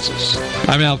Francis.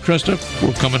 I'm Al Kresta.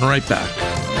 We're coming right back.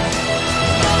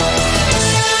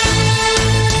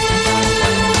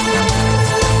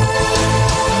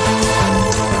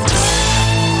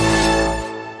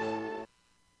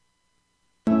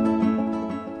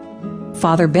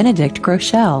 Father Benedict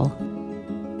Groeschel.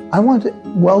 I want to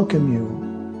welcome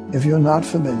you, if you're not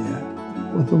familiar,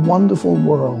 with the wonderful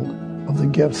world of the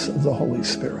gifts of the Holy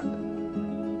Spirit.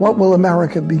 What will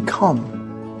America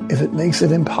become if it makes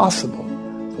it impossible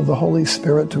for the Holy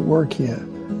Spirit to work here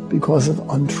because of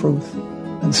untruth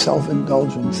and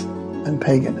self-indulgence and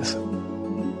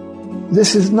paganism?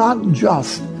 This is not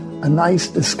just a nice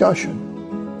discussion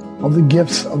of the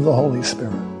gifts of the Holy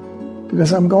Spirit,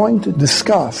 because I'm going to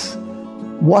discuss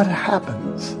what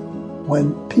happens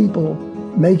when people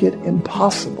make it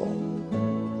impossible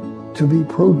to be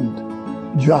prudent,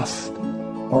 just,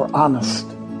 or honest,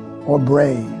 or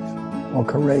brave, or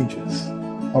courageous,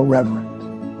 or reverent.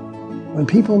 When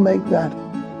people make that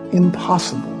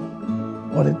impossible,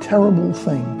 what a terrible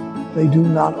thing they do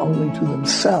not only to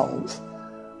themselves,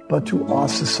 but to our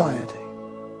society.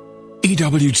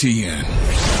 EWTN.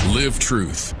 Live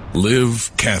truth.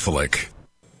 Live Catholic.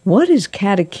 What is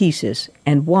catechesis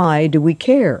and why do we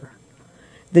care?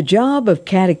 The job of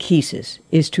catechesis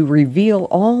is to reveal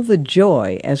all the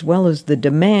joy as well as the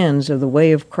demands of the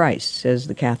way of Christ, says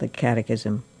the Catholic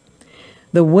Catechism.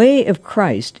 The way of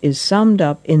Christ is summed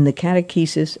up in the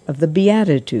catechesis of the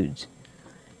Beatitudes.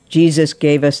 Jesus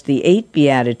gave us the 8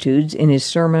 Beatitudes in his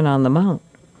Sermon on the Mount.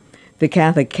 The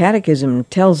Catholic Catechism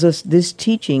tells us this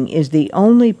teaching is the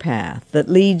only path that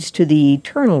leads to the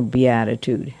eternal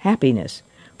beatitude, happiness,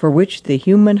 for which the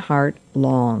human heart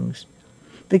longs.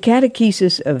 The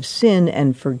catechesis of sin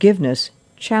and forgiveness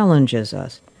challenges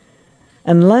us.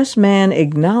 Unless man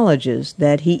acknowledges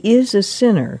that he is a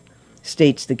sinner,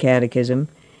 states the Catechism,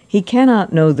 he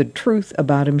cannot know the truth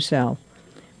about himself,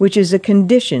 which is a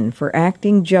condition for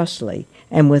acting justly,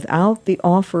 and without the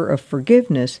offer of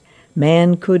forgiveness,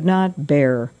 man could not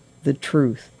bear the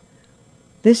truth.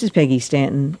 This is Peggy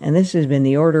Stanton, and this has been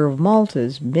the Order of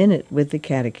Malta's Minute with the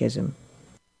Catechism.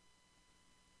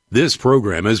 This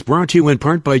program is brought to you in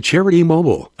part by Charity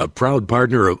Mobile, a proud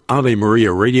partner of Ave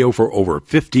Maria Radio for over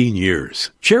 15 years.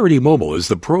 Charity Mobile is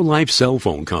the pro-life cell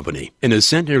phone company and has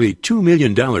sent nearly $2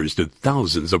 million to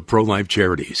thousands of pro-life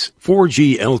charities.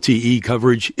 4G LTE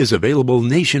coverage is available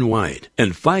nationwide,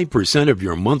 and 5% of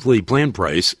your monthly plan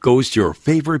price goes to your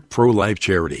favorite pro-life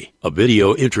charity. A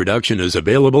video introduction is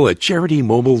available at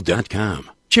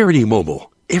CharityMobile.com. Charity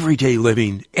Mobile, everyday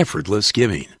living, effortless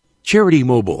giving.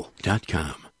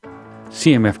 CharityMobile.com.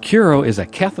 CMF Curo is a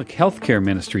Catholic healthcare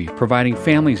ministry providing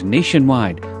families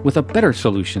nationwide with a better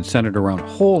solution centered around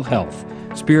whole health,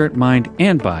 spirit, mind,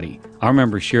 and body. Our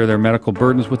members share their medical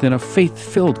burdens within a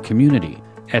faith-filled community.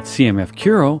 At CMF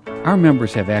Curo, our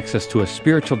members have access to a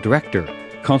spiritual director,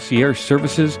 concierge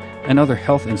services, and other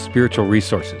health and spiritual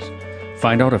resources.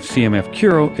 Find out if CMF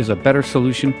Curo is a better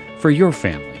solution for your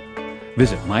family.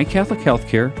 Visit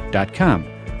mycatholichealthcare.com.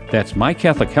 That's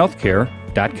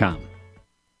mycatholichealthcare.com.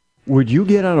 Would you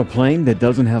get on a plane that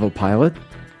doesn't have a pilot?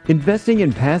 Investing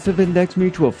in passive index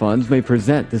mutual funds may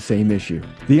present the same issue.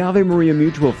 The Ave Maria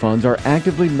mutual funds are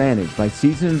actively managed by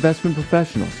seasoned investment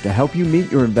professionals to help you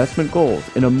meet your investment goals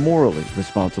in a morally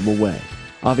responsible way.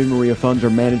 Ave Maria funds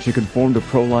are managed to conform to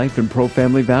pro-life and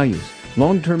pro-family values.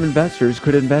 Long-term investors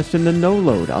could invest in the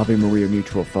no-load Ave Maria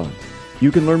mutual funds.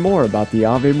 You can learn more about the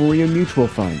Ave Maria mutual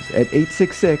funds at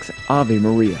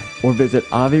 866-AVE-MARIA or visit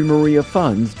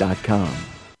AveMariaFunds.com.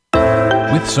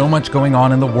 With so much going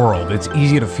on in the world, it's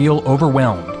easy to feel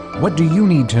overwhelmed. What do you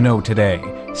need to know today?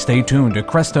 Stay tuned to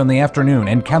Kresta in the Afternoon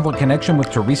and Campbell Connection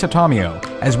with Teresa Tomeo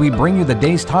as we bring you the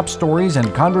day's top stories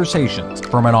and conversations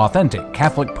from an authentic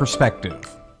Catholic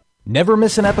perspective. Never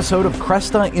miss an episode of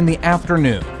Kresta in the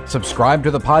Afternoon. Subscribe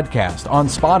to the podcast on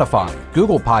Spotify,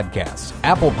 Google Podcasts,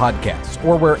 Apple Podcasts,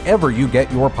 or wherever you get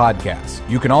your podcasts.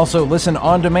 You can also listen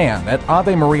on demand at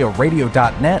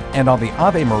AveMariaRadio.net and on the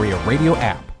Ave Maria Radio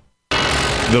app.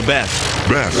 The best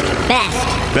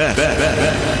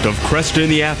of Kresta in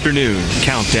the Afternoon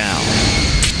Countdown.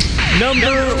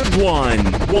 Number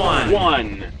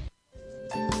one.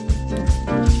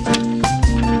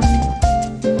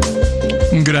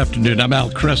 Good afternoon. I'm Al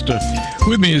Kresta.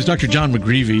 With me is Dr. John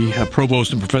McGreevy, a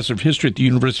provost and professor of history at the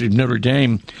University of Notre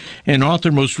Dame, and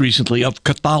author most recently of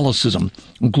Catholicism,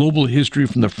 a global history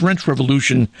from the French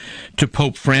Revolution to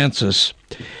Pope Francis.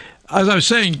 As I was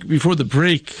saying before the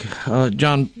break,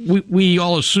 John, we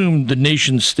all assume the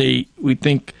nation state. We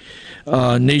think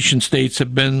nation states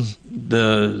have been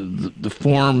the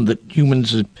form that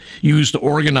humans have used to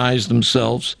organize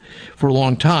themselves for a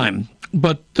long time.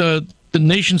 But the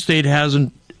nation state has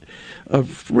a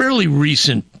fairly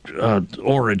recent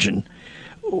origin.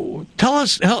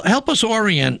 Help us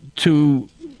orient to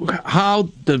how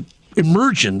the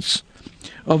emergence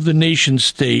of the nation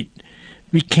state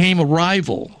became a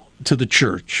rival to the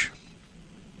church.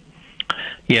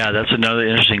 Yeah, that's another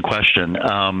interesting question.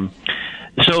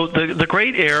 So the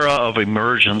great era of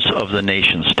emergence of the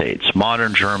nation states,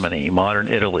 modern Germany, modern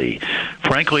Italy,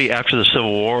 frankly, after the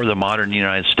Civil War, the modern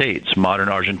United States, modern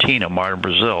Argentina, modern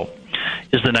Brazil,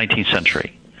 is the 19th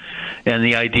century. And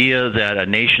the idea that a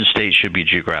nation state should be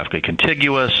geographically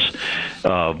contiguous,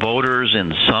 voters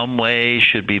in some way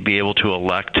should be able to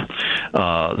elect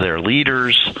their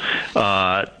leaders,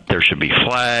 there should be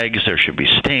flags, there should be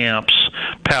stamps,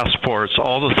 passports,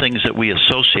 all the things that we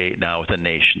associate now with a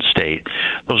nation state.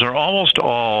 Those are almost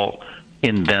all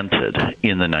invented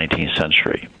in the 19th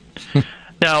century.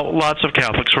 Now, lots of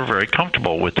Catholics were very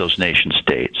comfortable with those nation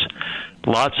states.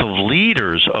 Lots of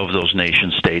leaders of those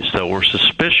nation states, though, were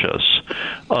suspicious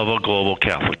of a global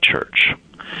Catholic Church.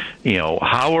 You know,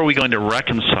 how are we going to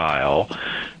reconcile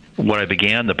what I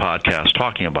began the podcast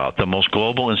talking about, the most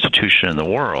global institution in the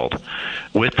world,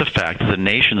 with the fact that the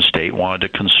nation state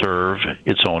wanted to conserve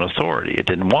its own authority? It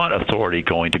didn't want authority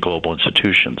going to global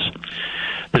institutions.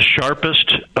 The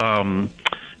sharpest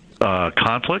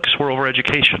conflicts were over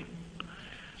education.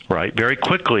 Right. Very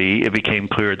quickly, it became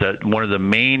clear that one of the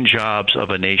main jobs of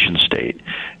a nation state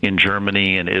in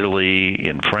Germany, in Italy,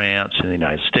 in France, in the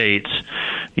United States,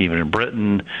 even in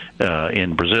Britain,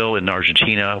 in Brazil, in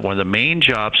Argentina, one of the main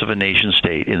jobs of a nation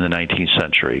state in the 19th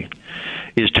century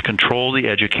is to control the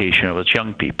education of its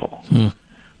young people.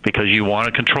 Because you want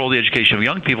to control the education of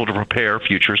young people to prepare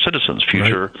future citizens,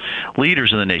 future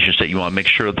leaders in the nation state. You want to make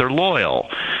sure that they're loyal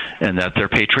and that they're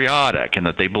patriotic and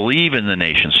that they believe in the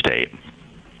nation state.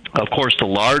 Of course, the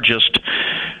largest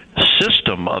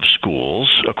system of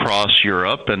schools across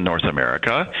Europe and North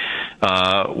America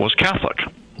was Catholic.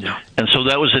 Yeah. And so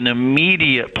that was an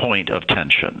immediate point of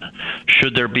tension.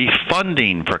 Should there be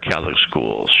funding for Catholic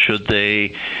schools? Should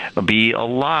they be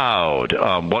allowed?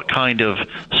 What kind of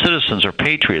citizens or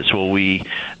patriots will we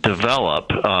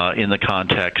develop in the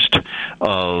context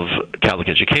of Catholic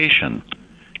education?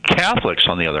 Catholics,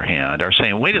 on the other hand, are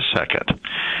saying, wait a second,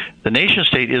 the nation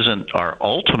state isn't our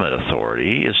ultimate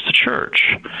authority, it's the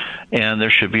church. And there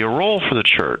should be a role for the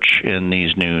church in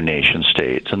these new nation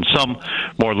states. And some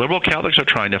more liberal Catholics are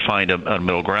trying to find a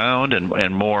middle ground,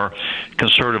 and more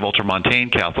conservative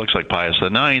ultramontane Catholics like Pius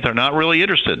IX are not really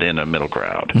interested in a middle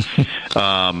ground.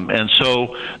 And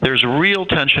so there's real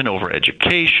tension over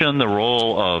education, the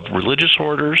role of religious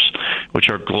orders, which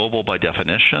are global by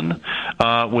definition,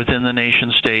 within the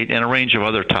nation state, and a range of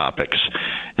other topics.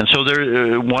 And so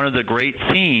one of the great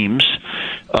themes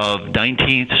of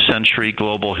 19th century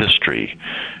global history,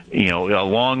 you know,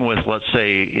 along with, let's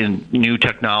say, in new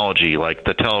technology like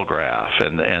the telegraph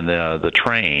and the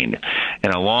train,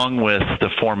 and along with the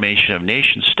formation of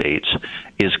nation states,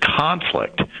 is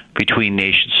conflict between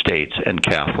nation states and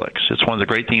Catholics. It's one of the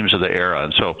great themes of the era,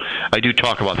 and so I do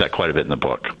talk about that quite a bit in the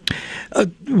book.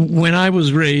 When I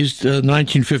was raised in the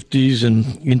 1950s and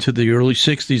into the early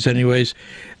 60s anyways,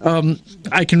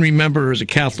 I can remember as a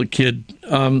Catholic kid,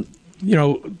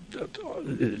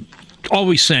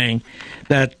 always saying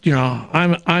that, you know,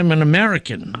 I'm an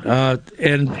American,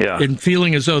 and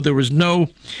feeling as though there was no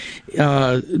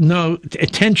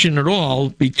tension at all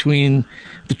between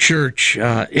the church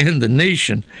and the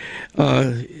nation.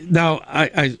 Now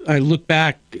I look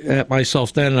back at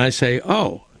myself then and I say,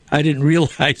 oh, I didn't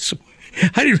realize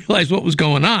what was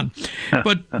going on.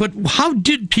 But how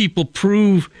did people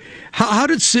prove? How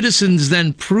did citizens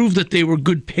then prove that they were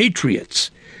good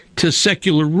patriots to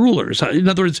secular rulers? In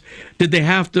other words, did they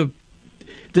have to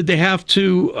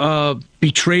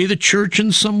betray the church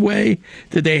in some way?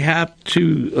 Did they have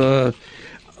to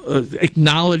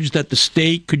acknowledge that the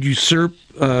state could usurp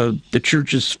the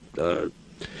church's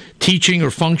teaching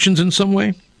or functions in some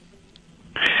way?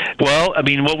 Well, I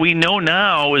mean, what we know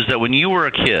now is that when you were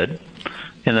a kid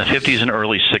in the 50s and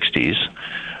early 60s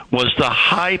was the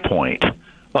high point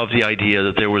of the idea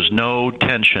that there was no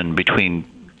tension between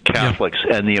Catholics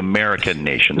and the American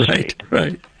nation state.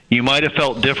 Right. You might have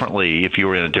felt differently if you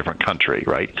were in a different country,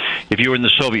 right? If you were in the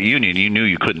Soviet Union, you knew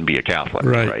you couldn't be a Catholic,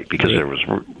 right? Because there was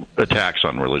attacks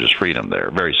on religious freedom there,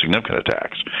 very significant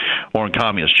attacks, or in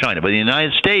communist China. But in the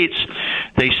United States,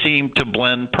 they seem to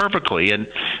blend perfectly. And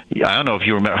I don't know if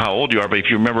you remember how old you are, but if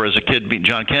you remember as a kid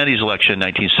John Kennedy's election in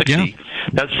 1960,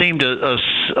 that seemed a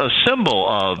symbol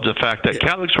of the fact that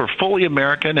Catholics were fully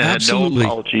American and had no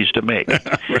apologies to make.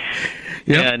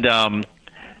 And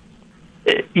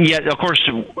yet, of course,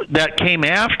 that came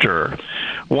after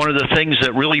one of the things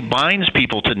that really binds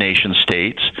people to nation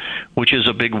states, which is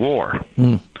a big war.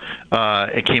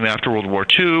 It came after World War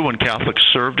II, when Catholics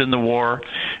served in the war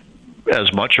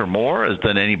as much or more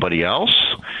than anybody else,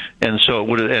 and so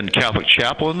and Catholic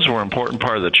chaplains were an important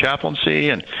part of the chaplaincy,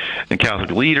 and Catholic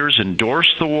leaders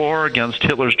endorsed the war against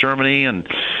Hitler's Germany and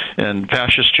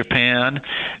fascist Japan,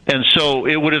 and so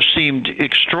it would have seemed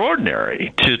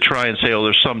extraordinary to try and say, oh,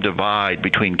 there's some divide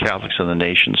between Catholics and the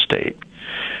nation state.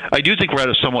 I do think we're at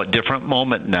a somewhat different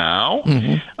moment now.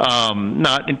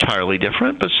 Not entirely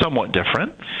different, but somewhat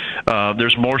different.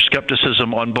 There's more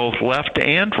skepticism on both left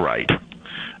and right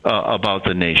about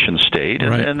the nation state,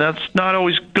 and that's not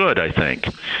always good, I think.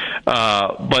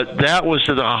 But that was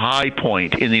at a high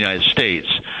point in the United States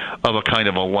of a kind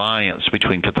of alliance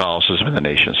between Catholicism and the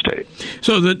nation state.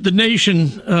 So the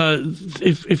nation,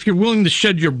 if you're willing to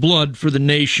shed your blood for the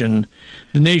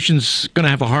nation's going to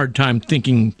have a hard time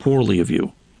thinking poorly of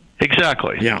you.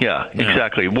 Exactly. Yeah,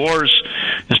 exactly. Wars,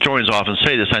 historians often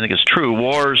say this, I think it's true,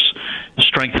 wars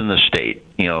strengthen the state,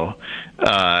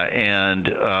 and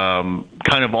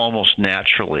kind of almost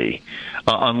naturally,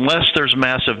 unless there's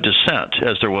massive dissent,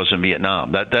 as there was in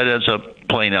Vietnam. That ends up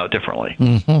playing out differently.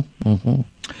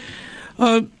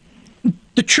 The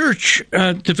church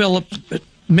developed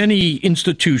many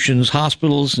institutions,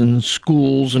 hospitals and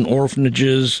schools and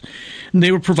orphanages, and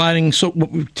they were providing what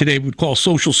we today would call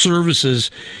social services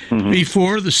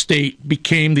before the state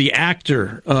became the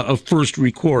actor of first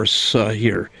recourse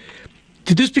here.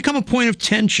 Did this become a point of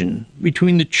tension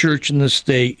between the church and the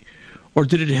state, or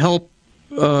did it help,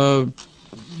 did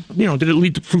it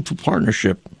lead to fruitful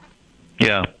partnership?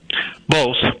 Yeah,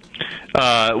 both.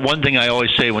 One thing I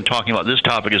always say when talking about this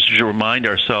topic is to remind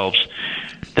ourselves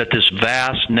that this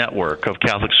vast network of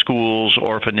Catholic schools,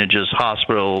 orphanages,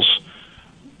 hospitals,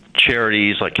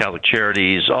 charities like Catholic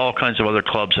Charities, all kinds of other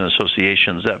clubs and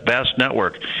associations, that vast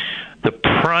network, the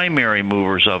primary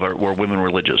movers of it were women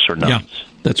religious or nuns. Yeah,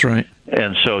 that's right.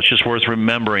 And so it's just worth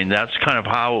remembering that's kind of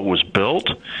how it was built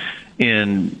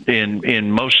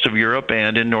in most of Europe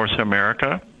and in North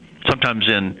America, sometimes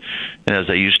in, as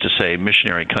they used to say,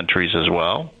 missionary countries as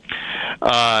well.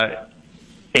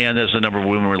 And as the number of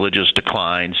women religious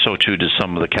declined, so too did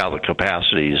some of the Catholic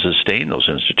capacities to sustain those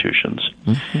institutions.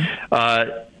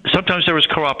 Sometimes there was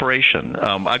cooperation.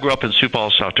 I grew up in Sioux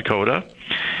Falls, South Dakota,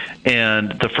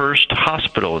 and the first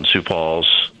hospital in Sioux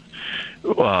Falls,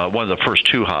 one of the first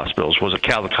two hospitals, was a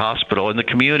Catholic hospital, and the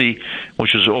community,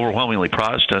 which was overwhelmingly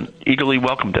Protestant, eagerly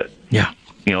welcomed it. Yeah.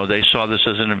 They saw this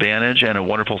as an advantage and a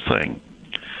wonderful thing.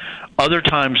 Other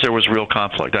times there was real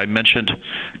conflict. I mentioned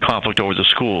conflict over the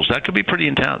schools. That could be pretty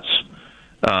intense.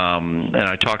 And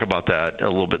I talk about that a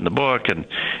little bit in the book, and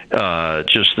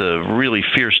just the really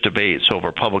fierce debates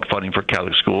over public funding for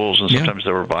Catholic schools, and sometimes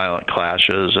there were violent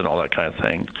clashes and all that kind of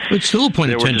thing. It's still a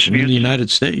point of tension in the United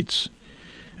States.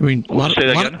 I mean,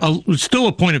 it's still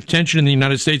a point of tension in the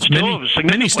United States.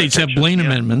 Many states have Blaine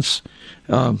amendments.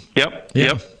 Yep.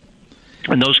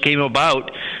 And those came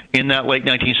about in that late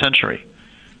 19th century,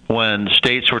 when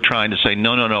states were trying to say,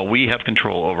 no, we have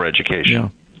control over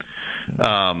education.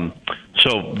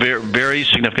 So very, very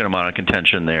significant amount of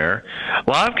contention there. A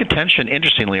lot of contention,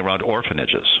 interestingly, around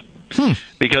orphanages.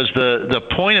 Because the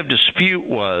point of dispute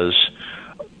was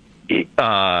if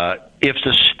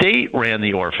the state ran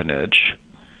the orphanage,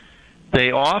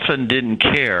 they often didn't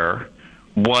care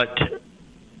what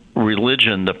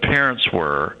religion the parents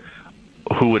were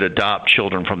who would adopt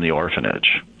children from the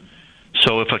orphanage.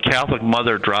 So if a Catholic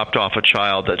mother dropped off a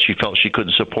child that she felt she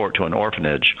couldn't support to an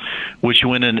orphanage, which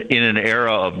when in an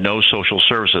era of no social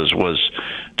services was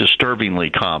disturbingly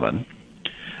common,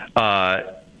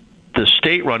 the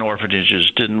state-run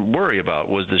orphanages didn't worry about,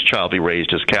 was this child be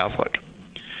raised as Catholic?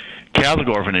 Catholic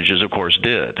orphanages, of course,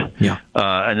 did.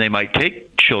 And they might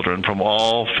take children from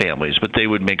all families, but they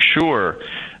would make sure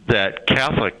that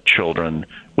Catholic children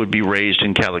would be raised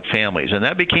in Catholic families. And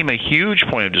that became a huge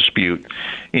point of dispute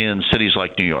in cities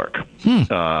like New York.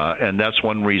 And that's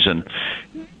one reason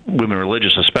women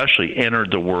religious especially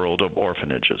entered the world of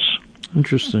orphanages.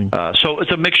 Interesting. So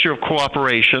it's a mixture of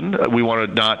cooperation. We want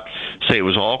to not say it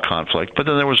was all conflict, but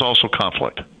then there was also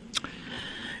conflict.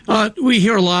 We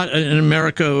hear a lot in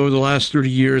America over the last 30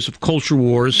 years of culture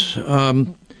wars.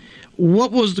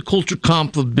 What was the culture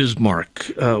comp of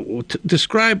Bismarck?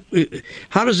 Describe,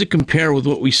 how does it compare with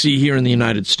what we see here in the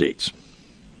United States?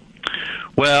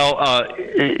 Well,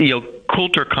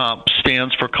 Kultur Kampf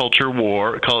stands for culture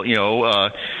war,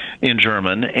 in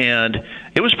German, and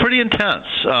it was pretty intense,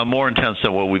 more intense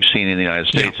than what we've seen in the United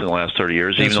States in the last 30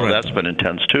 years, even though that's been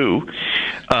intense too.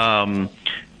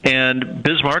 And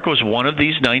Bismarck was one of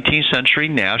these 19th century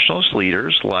nationalist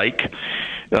leaders, like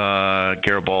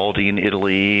Garibaldi in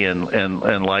Italy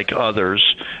and like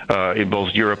others in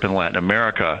both Europe and Latin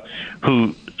America,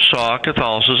 who saw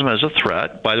Catholicism as a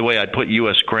threat. By the way, I'd put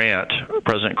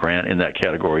President Grant in that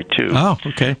category too. Oh,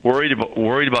 okay. Worried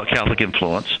about Catholic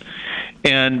influence.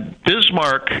 And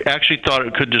Bismarck actually thought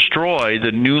it could destroy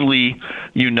the newly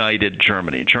united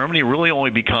Germany. Germany really only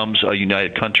becomes a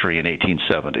united country in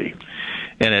 1870.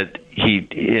 And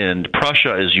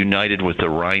Prussia is united with the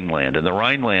Rhineland, and the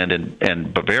Rhineland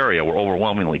and Bavaria were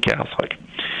overwhelmingly Catholic.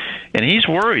 And he's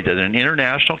worried that an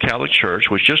international Catholic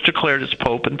Church, which just declared its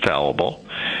Pope infallible,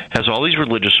 has all these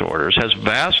religious orders, has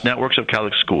vast networks of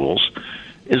Catholic schools,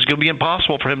 is going to be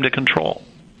impossible for him to control.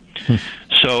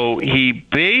 So he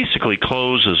basically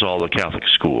closes all the Catholic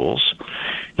schools.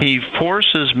 He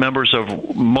forces members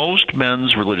of most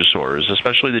men's religious orders,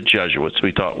 especially the Jesuits, who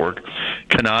he thought were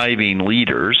conniving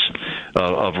leaders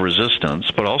of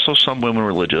resistance, but also some women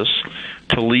religious,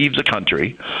 to leave the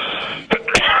country.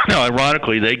 Now,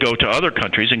 ironically, they go to other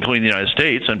countries, including the United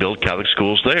States, and build Catholic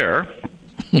schools there.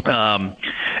 Kind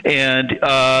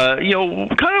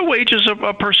of wages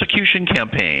a persecution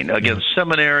campaign against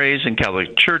seminaries and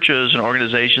Catholic churches and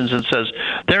organizations, and says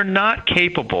they're not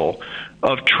capable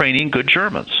of training good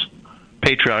Germans,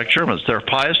 patriotic Germans. Their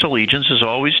pious allegiance is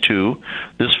always to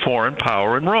this foreign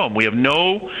power in Rome. We have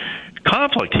no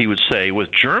conflict, he would say,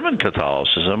 with German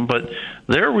Catholicism, but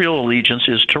their real allegiance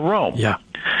is to Rome. Yeah.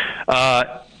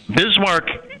 Bismarck,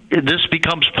 this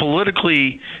becomes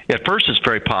politically, at first it's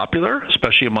very popular,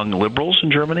 especially among liberals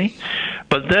in Germany,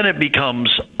 but then it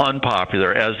becomes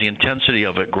unpopular as the intensity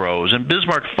of it grows. And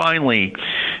Bismarck finally,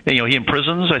 he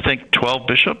imprisons, I think, 12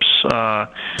 bishops and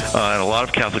a lot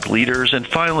of Catholic leaders, and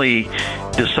finally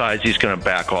decides he's going to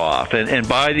back off. And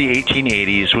by the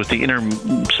 1880s, with the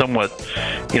somewhat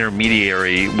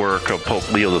intermediary work of Pope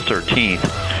Leo XIII,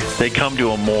 they come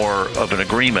to a more of an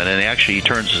agreement, and actually he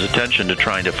turns his attention to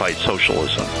trying to fight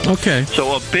socialism. Okay.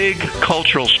 So a big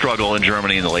cultural struggle in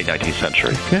Germany in the late 19th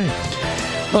century. Okay.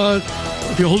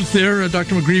 If you hold it there,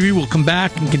 Dr. McGreevy, we'll come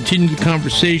back and continue the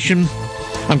conversation.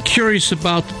 I'm curious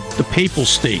about the Papal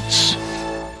States.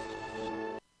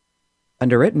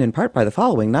 Underwritten in part by the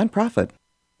following nonprofit.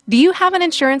 Do you have an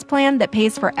insurance plan that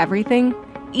pays for everything,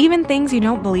 even things you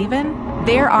don't believe in?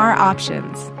 There are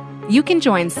options. You can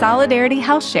join Solidarity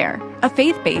Health Share, a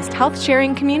faith-based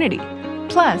health-sharing community.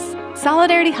 Plus,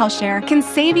 Solidarity Health Share can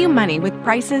save you money with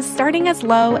prices starting as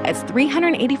low as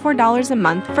 $384 a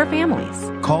month for families.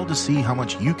 Call to see how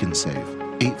much you can save.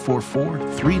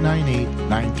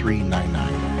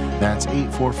 844-398-9399. That's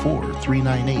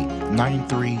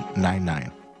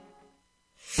 844-398-9399.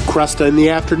 Kresta in the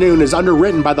Afternoon is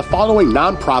underwritten by the following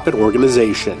nonprofit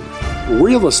organization: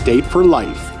 Real Estate for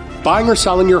Life. Buying or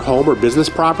selling your home or business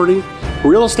property?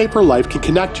 Real Estate for Life can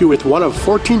connect you with one of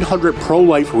 1,400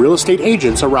 pro-life real estate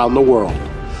agents around the world.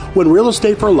 When Real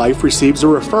Estate for Life receives a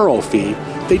referral fee,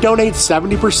 they donate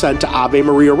 70% to Ave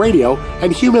Maria Radio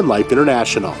and Human Life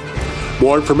International.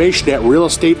 More information at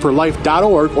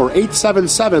realestateforlife.org or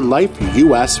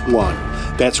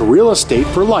 877-LIFE-US1. That's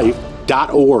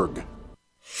realestateforlife.org.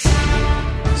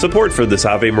 Support for this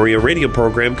Ave Maria radio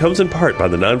program comes in part by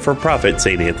the non-for-profit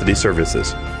St. Anthony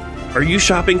Services. Are you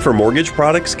shopping for mortgage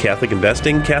products, Catholic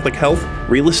investing, Catholic health,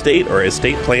 real estate, or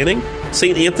estate planning?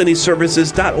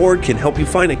 StAnthonyServices.org can help you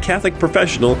find a Catholic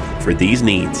professional for these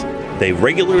needs. They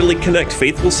regularly connect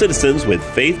faithful citizens with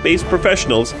faith-based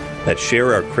professionals that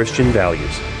share our Christian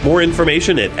values. More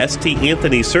information at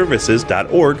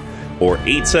StAnthonyServices.org or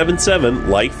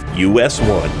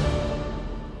 877-LIFE-US1.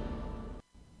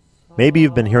 Maybe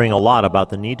you've been hearing a lot about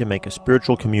the need to make a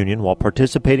spiritual communion while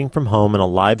participating from home in a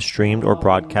live-streamed or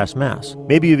broadcast Mass.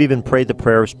 Maybe you've even prayed the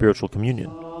prayer of spiritual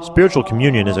communion. Spiritual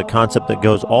communion is a concept that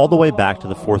goes all the way back to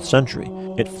the 4th century.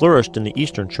 It flourished in the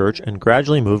Eastern Church and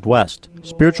gradually moved west.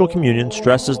 Spiritual communion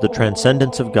stresses the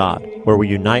transcendence of God, where we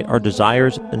unite our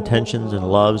desires, intentions,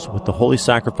 and loves with the holy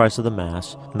sacrifice of the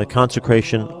Mass and the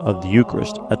consecration of the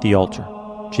Eucharist at the altar.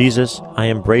 Jesus, I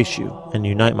embrace you and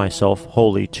unite myself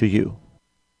wholly to you.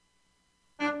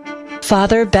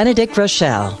 Father Benedict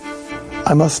Rochelle.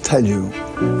 I must tell you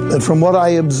that from what I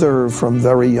observe from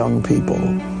very young people,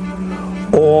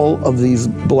 all of these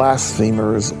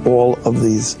blasphemers, all of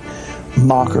these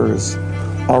mockers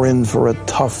are in for a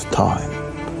tough time.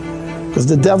 Because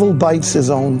the devil bites his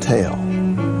own tail.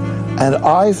 And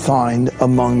I find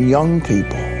among young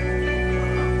people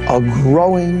a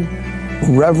growing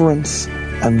reverence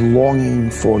and longing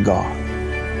for God.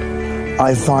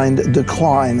 I find a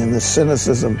decline in the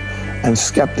cynicism and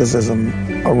skepticism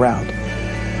around.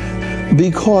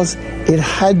 Because it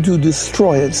had to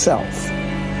destroy itself.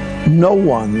 No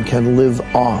one can live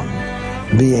on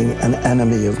being an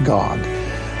enemy of God.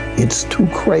 It's too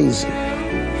crazy.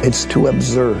 It's too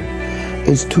absurd.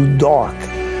 It's too dark.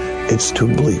 It's too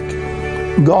bleak.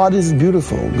 God is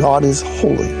beautiful. God is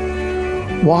holy.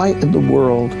 Why in the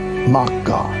world mock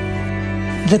God?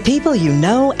 The people you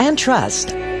know and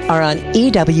trust are on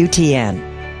EWTN.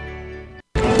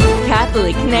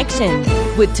 Catholic Connection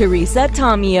with Teresa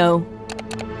Tomeo.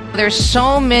 There's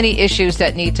so many issues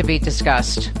that need to be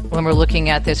discussed when we're looking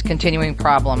at this continuing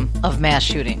problem of mass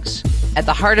shootings. At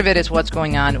the heart of it is what's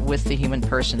going on with the human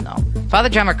person, though. Father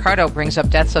John Mercado brings up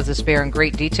deaths of despair in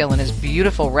great detail in his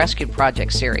beautiful Rescue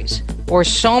Project series, where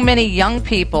so many young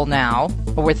people now,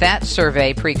 or with that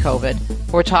survey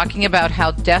pre-COVID, were talking about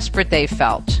how desperate they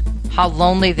felt, how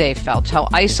lonely they felt, how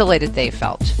isolated they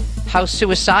felt, how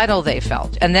suicidal they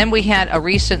felt. And then we had a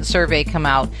recent survey come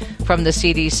out from the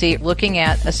CDC looking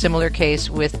at a similar case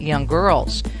with young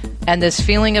girls. And this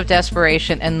feeling of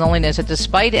desperation and loneliness that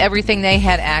despite everything they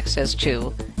had access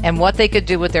to and what they could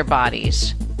do with their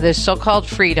bodies, this so-called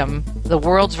freedom, the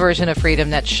world's version of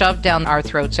freedom that's shoved down our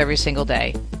throats every single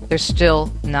day, they're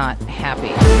still not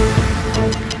happy.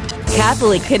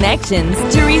 Catholic Connections,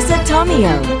 Teresa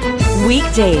Tomeo.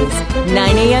 Weekdays,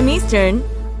 9 a.m. Eastern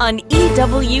on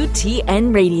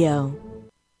EWTN Radio.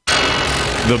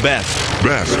 The best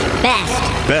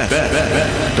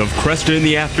of Kresta in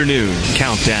the Afternoon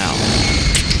Countdown.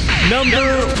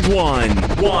 Number one.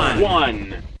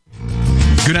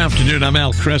 Good afternoon. I'm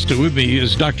Al Kresta. With me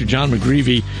is Dr. John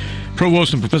McGreevy,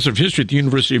 Provost and Professor of History at the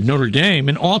University of Notre Dame,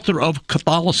 and author of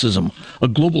Catholicism, A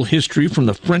Global History from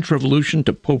the French Revolution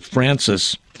to Pope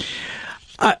Francis.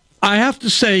 I have to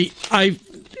say,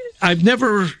 I've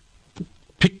never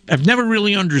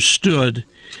really understood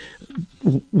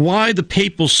why the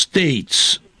Papal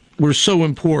States were so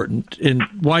important and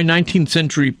why 19th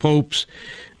century popes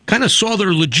kind of saw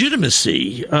their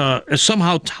legitimacy as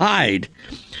somehow tied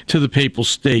to the Papal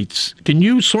States. Can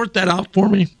you sort that out for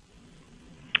me?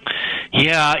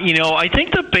 Yeah, I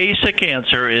think the basic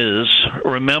answer is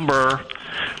remember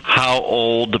how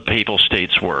old the Papal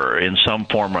States were. In some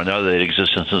form or another, they'd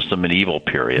existed since the medieval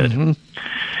period. Mm-hmm.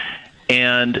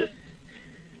 And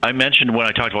I mentioned when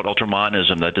I talked about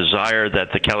ultramontanism, the desire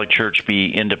that the Catholic Church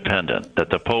be independent, that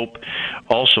the Pope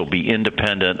also be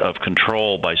independent of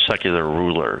control by secular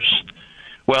rulers.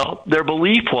 Well, their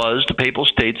belief was the Papal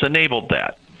States enabled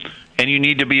that. And you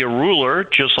need to be a ruler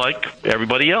just like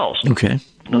everybody else. Okay.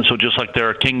 And so just like there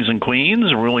are kings and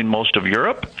queens ruling most of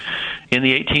Europe, in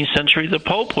the 18th century, the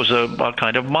Pope was a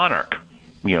kind of monarch,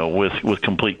 with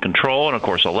complete control, and of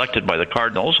course elected by the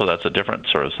cardinals, so that's a different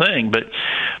sort of thing,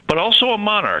 but also a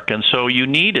monarch. And so you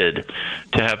needed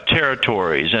to have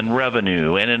territories and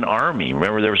revenue and an army.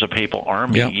 Remember, there was a papal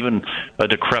army, even a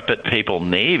decrepit papal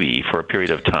navy for a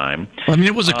period of time. I mean,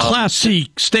 it was a Class C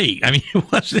state. I mean,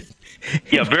 it wasn't.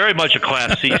 Yeah, very much a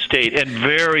Class C state, and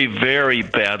very, very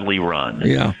badly run.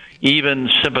 Yeah. Even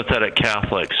sympathetic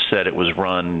Catholics said it was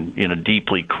run in a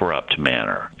deeply corrupt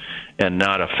manner and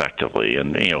not effectively.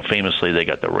 And, famously, they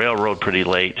got the railroad pretty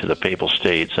late to the Papal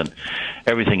States and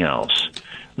everything else.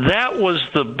 That was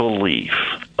the belief.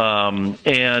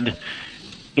 And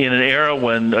in an era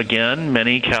when, again,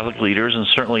 many Catholic leaders, and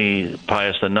certainly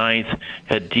Pius IX,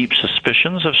 had deep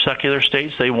suspicions of secular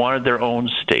states, they wanted their own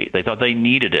state. They thought they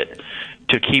needed it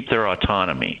to keep their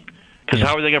autonomy. Because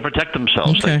how are they going to protect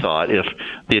themselves, they thought, if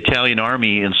the Italian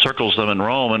army encircles them in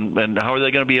Rome, and how are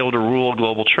they going to be able to rule a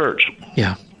global church?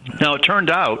 Yeah. Now, it turned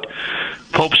out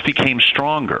popes became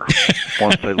stronger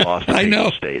once they lost the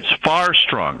Papal States, far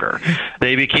stronger.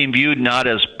 They became viewed not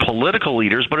as political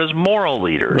leaders, but as moral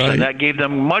leaders, and that gave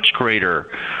them much greater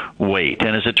weight.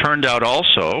 And as it turned out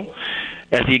also,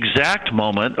 at the exact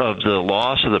moment of the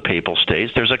loss of the Papal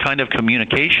States, there's a kind of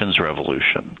communications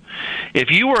revolution.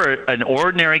 If you were an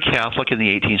ordinary Catholic in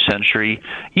the 18th century,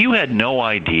 you had no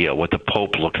idea what the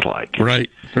Pope looked like. Right.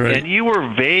 And you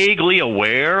were vaguely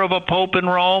aware of a Pope in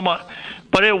Rome,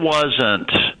 but it wasn't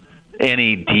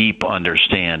any deep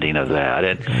understanding of that.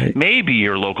 And maybe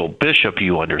your local bishop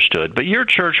you understood, but your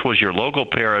church was your local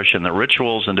parish and the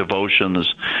rituals and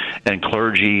devotions and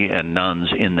clergy and nuns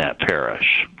in that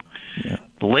parish. Yeah.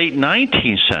 late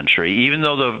 19th century, even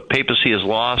though the papacy has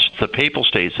lost the papal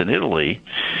states in Italy,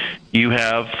 you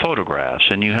have photographs,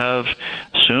 and you have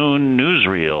soon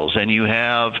newsreels, and you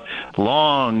have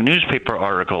long newspaper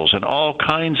articles, and all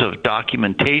kinds of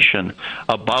documentation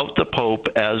about the Pope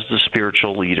as the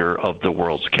spiritual leader of the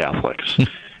world's Catholics.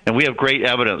 And we have great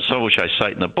evidence, some of which I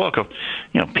cite in the book, of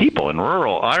people in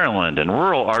rural Ireland and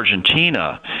rural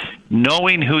Argentina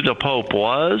knowing who the Pope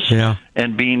was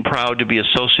and being proud to be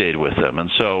associated with him.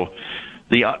 And so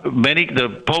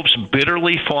the popes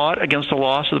bitterly fought against the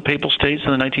loss of the papal states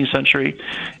in the 19th century,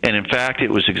 and in fact, it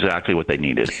was exactly what they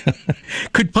needed.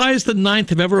 Could Pius IX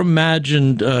have ever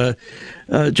imagined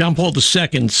John Paul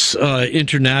II's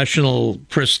international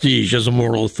prestige as a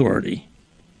moral authority?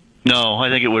 No, I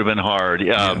think it would have been hard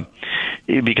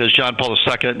because John Paul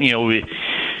II,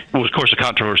 was of course a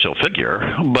controversial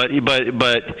figure, but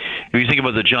if you think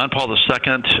about the John Paul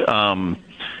II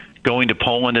going to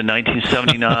Poland in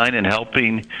 1979 and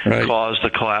helping cause the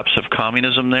collapse of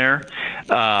communism there,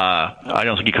 I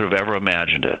don't think he could have ever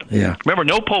imagined it. Yeah. Remember,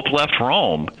 no pope left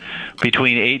Rome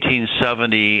between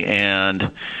 1870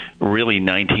 and really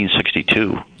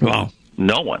 1962. Wow.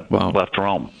 No one left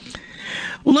Rome.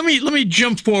 Well, let me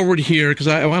jump forward here because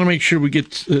I want to make sure we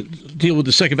get deal with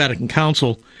the Second Vatican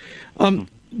Council.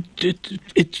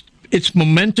 It's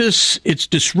momentous. It's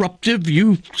disruptive.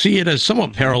 You see it as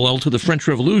somewhat parallel to the French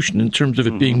Revolution in terms of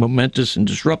it being momentous and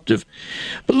disruptive.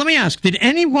 But let me ask: did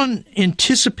anyone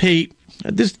anticipate?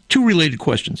 There's two related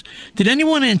questions. Did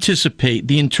anyone anticipate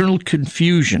the internal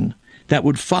confusion that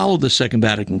would follow the Second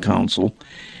Vatican Council,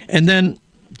 and then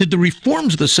did the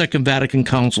reforms of the Second Vatican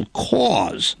Council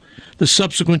cause the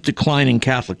subsequent decline in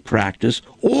Catholic practice,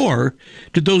 or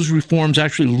did those reforms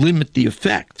actually limit the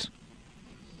effect?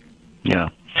 Yeah.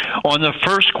 On the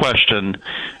first question,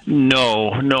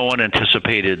 no one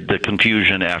anticipated the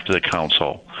confusion after the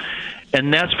council.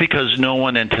 And that's because no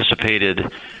one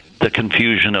anticipated the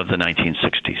confusion of the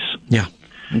 1960s. Yeah.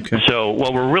 Okay. So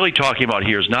what we're really talking about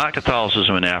here is not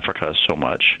Catholicism in Africa so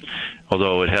much,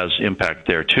 although it has impact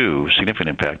there too, significant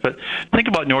impact. But think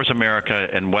about North America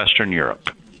and Western Europe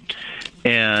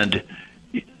and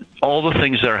all the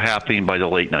things that are happening by the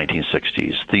late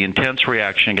 1960s, the intense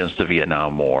reaction against the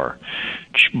Vietnam War,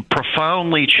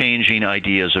 profoundly changing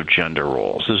ideas of gender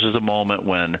roles. This is the moment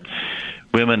when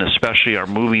women especially are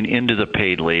moving into the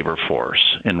paid labor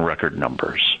force in record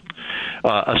numbers.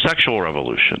 A sexual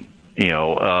revolution,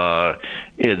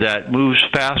 that moves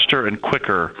faster and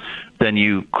quicker than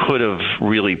you could have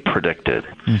really predicted.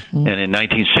 Mm-hmm. And in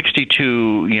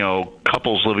 1962,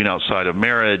 couples living outside of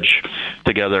marriage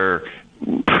together,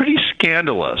 pretty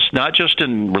scandalous, not just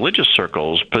in religious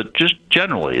circles, but just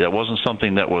generally. That wasn't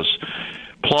something that was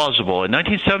plausible. In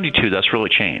 1972, that's really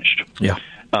changed. Yeah.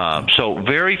 So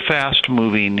very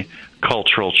fast-moving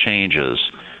cultural changes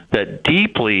that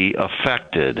deeply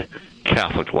affected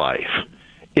Catholic life.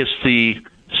 It's the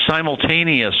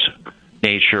simultaneous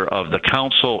nature of the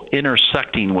council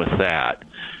intersecting with that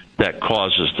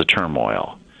causes the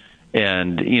turmoil.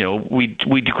 And, we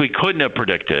couldn't have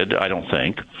predicted, I don't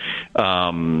think,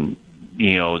 the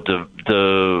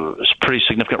pretty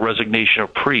significant resignation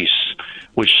of priests,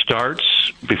 which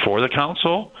starts before the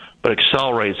council, but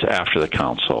accelerates after the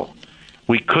council.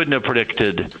 We couldn't have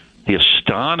predicted the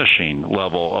astonishing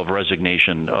level of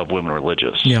resignation of women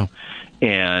religious. Yeah.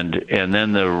 And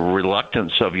then the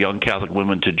reluctance of young Catholic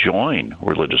women to join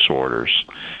religious orders.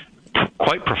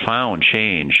 Quite profound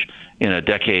change in a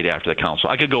decade after the council.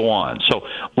 I could go on. So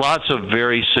lots of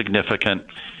very significant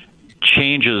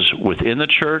changes within the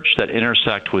church that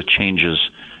intersect with changes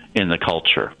in the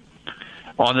culture.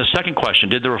 On the second question,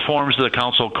 did the reforms of the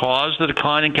council cause the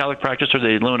decline in Catholic practice, or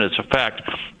did they limit its effect?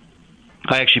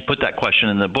 I actually put that question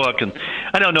in the book, and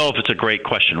I don't know if it's a great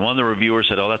question. One of the reviewers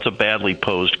said, that's a badly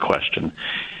posed question.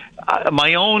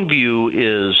 My own view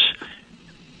is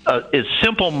it's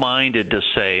simple-minded to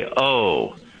say,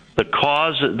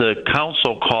 the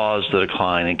council caused the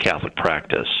decline in Catholic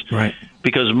practice. Right.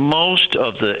 Because most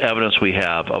of the evidence we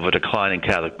have of a decline in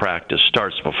Catholic practice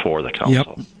starts before the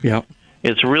council. Yep.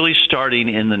 It's really starting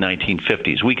in the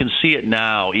 1950s. We can see it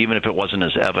now, even if it wasn't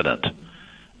as evident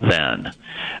then.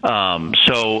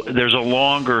 So there's a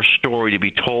longer story to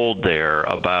be told there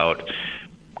about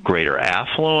greater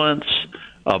affluence,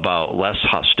 about less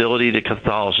hostility to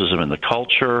Catholicism in the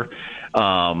culture,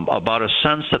 about a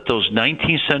sense that those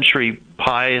 19th century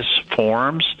pious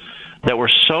forms that were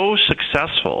so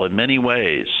successful in many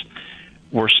ways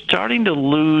were starting to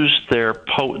lose their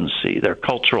potency, their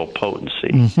cultural potency.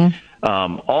 Mm-hmm.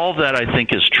 All that, I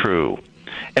think, is true.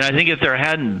 And I think if there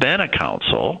hadn't been a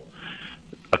council,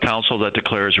 a council that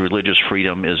declares religious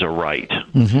freedom is a right,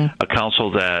 a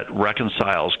council that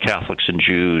reconciles Catholics and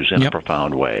Jews in a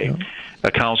profound way,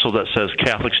 a council that says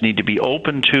Catholics need to be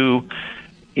open to,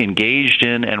 engaged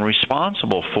in, and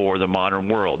responsible for the modern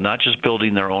world, not just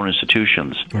building their own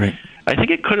institutions. Right. I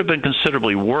think it could have been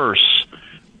considerably worse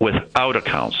without a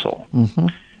council.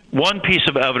 One piece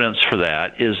of evidence for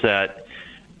that is that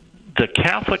the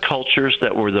Catholic cultures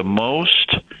that were the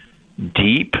most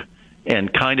deep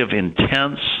and kind of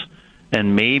intense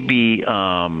and maybe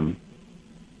I'm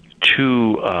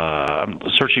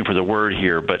searching for the word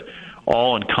here, but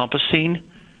all-encompassing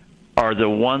are the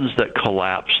ones that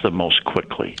collapse the most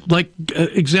quickly. Like,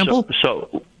 example?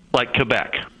 So, like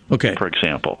Quebec, for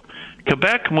example.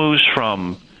 Quebec moves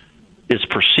from, it's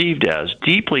perceived as,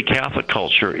 deeply Catholic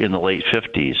culture in the late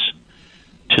 50s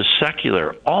to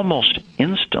secular almost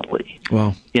instantly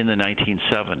in the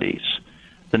 1970s.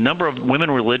 The number of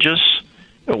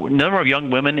number of young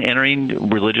women entering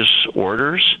religious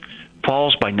orders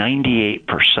falls by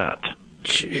 98%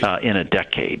 in a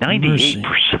decade.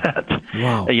 98%.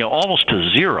 Wow. Almost to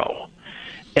zero.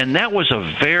 And that was a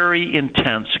very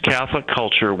intense Catholic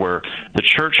culture where the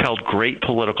church held great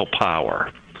political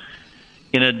power.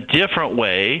 In a different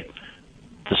way,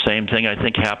 the same thing I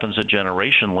think happens a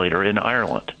generation later in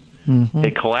Ireland.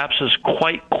 It collapses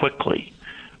quite quickly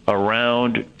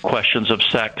around questions of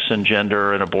sex and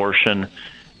gender and abortion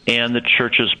and the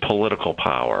church's political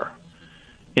power.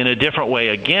 In a different way,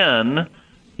 again,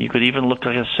 you could even look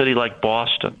at a city like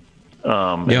Boston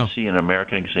and see an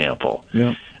American example.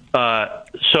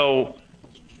 So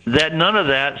that none of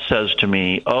that says to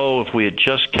me, if we had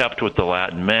just kept with the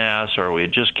Latin Mass or we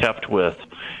had just kept with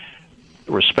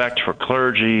respect for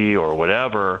clergy or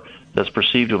whatever that's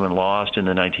perceived to have been lost in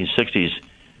the 1960s,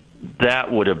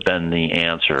 that would have been the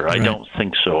answer. I don't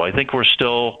think so. I think we're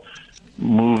still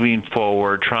moving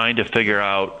forward, trying to figure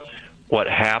out what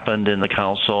happened in the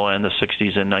council and the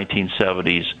 60s and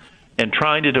 1970s, and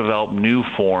trying to develop new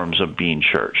forms of being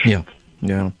church.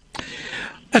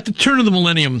 At the turn of the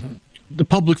millennium, the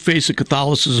public face of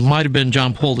Catholicism might have been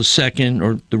John Paul II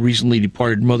or the recently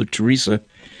departed Mother Teresa.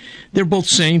 They're both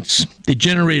saints. They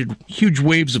generated huge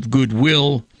waves of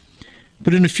goodwill.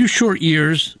 But in a few short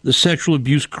years, the sexual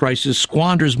abuse crisis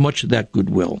squanders much of that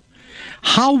goodwill.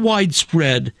 How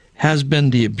widespread has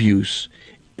been the abuse?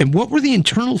 And what were the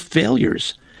internal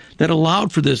failures that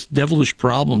allowed for this devilish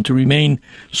problem to remain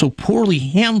so poorly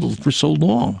handled for so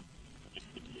long?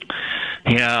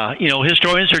 Yeah,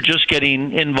 historians are just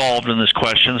getting involved in this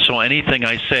question, so anything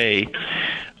I say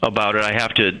about it, I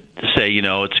have to say,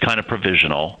 it's kind of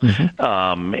provisional,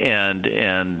 and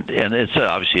it's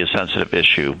obviously a sensitive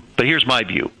issue. But here's my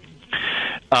view: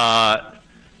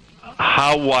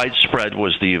 how widespread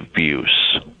was the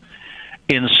abuse?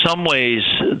 In some ways,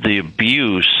 the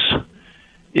abuse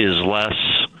is less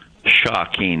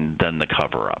shocking than the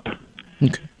cover-up.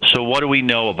 So what do we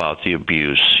know about the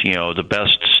abuse? The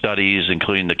best studies,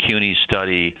 including the CUNY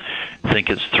study, think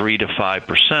it's 3 to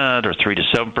 5% or 3 to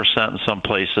 7% in some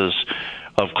places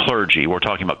of clergy. We're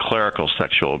talking about clerical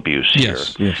sexual abuse here,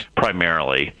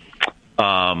 primarily,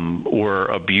 were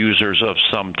abusers of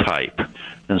some type.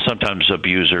 And sometimes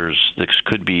abusers, this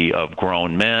could be of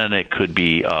grown men, it could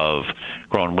be of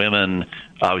grown women.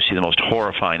 Obviously, the most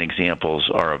horrifying examples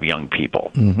are of young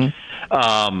people.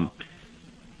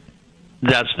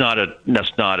 That's not a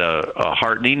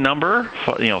heartening number,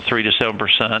 3 to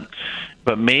 7%.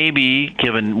 But maybe,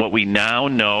 given what we now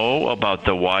know about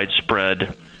the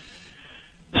widespread,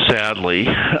 sadly,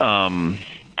 how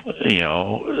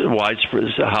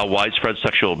widespread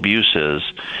sexual abuse is,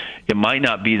 it might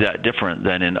not be that different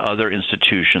than in other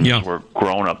institutions where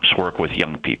grown-ups work with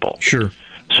young people.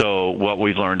 So what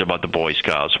we've learned about the Boy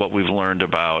Scouts, what we've learned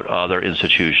about other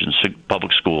institutions,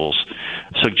 public schools,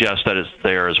 suggests that it's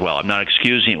there as well. I'm not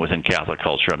excusing it within Catholic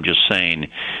culture. I'm just saying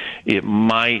it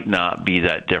might not be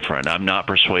that different. I'm not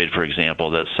persuaded, for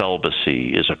example, that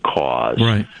celibacy is a cause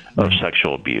of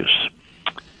sexual abuse.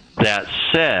 That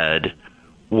said,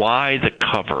 why the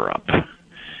cover-up?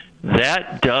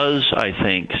 That does, I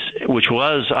think, which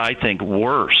was, I think,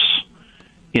 worse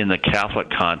in the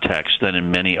Catholic context than in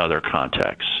many other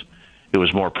contexts. It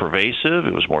was more pervasive,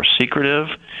 it was more secretive,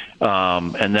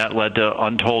 and that led to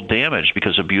untold damage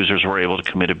because abusers were able to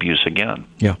commit abuse again.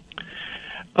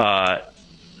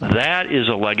 That is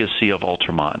a legacy of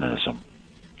ultramontanism,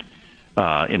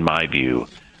 in my view.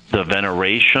 The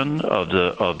veneration of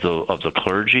the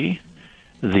clergy,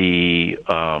 the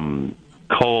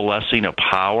coalescing of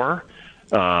power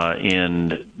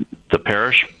in the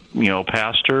parish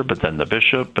pastor, but then the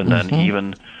bishop, and then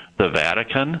even the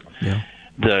Vatican.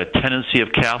 The tendency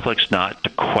of Catholics not to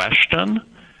question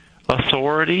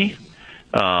authority.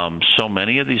 So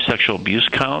many of these sexual abuse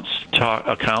accounts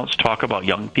talk about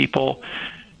young people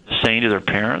saying to their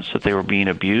parents that they were being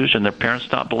abused and their parents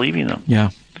not believing them. Yeah.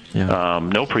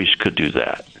 No priest could do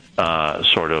that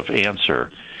sort of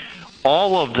answer.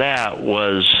 All of that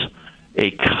was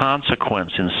a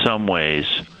consequence in some ways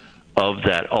of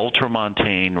that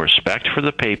ultramontane respect for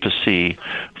the papacy,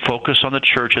 focus on the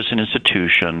church as an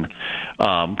institution,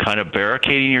 kind of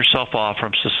barricading yourself off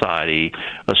from society,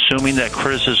 assuming that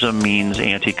criticism means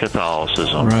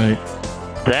anti-Catholicism. Right.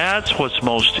 That's what's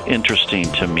most interesting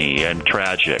to me and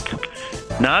tragic.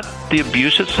 Not the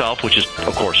abuse itself, which is,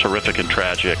 of course, horrific and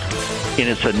tragic in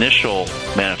its initial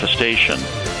manifestation,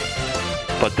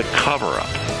 but the cover-up,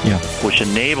 which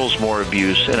enables more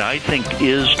abuse, and I think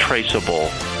is traceable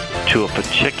to a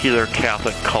particular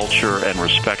Catholic culture and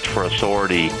respect for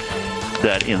authority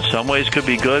that in some ways could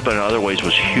be good, but in other ways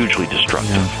was hugely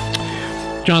destructive.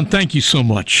 Yeah. John, thank you so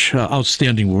much.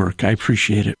 Outstanding work. I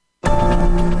appreciate it.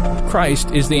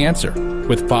 Christ is the answer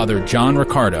with Father John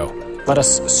Riccardo. Let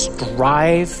us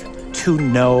strive to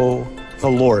know the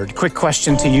Lord. Quick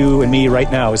question to you and me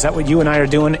right now. Is that what you and I are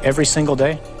doing every single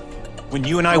day? When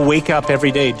you and I wake up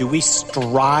every day, do we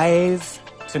strive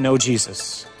to know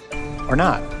Jesus or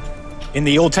not? In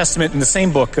the Old Testament, in the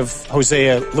same book of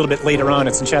Hosea, a little bit later on,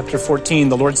 it's in chapter 14,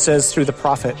 the Lord says through the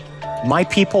prophet, "My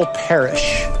people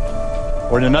perish."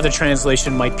 Or in another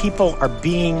translation, "My people are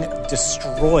being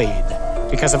destroyed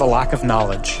because of a lack of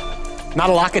knowledge." Not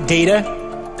a lack of data.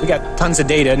 We got tons of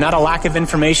data. Not a lack of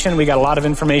information. We got a lot of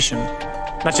information.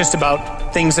 Not just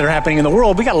about things that are happening in the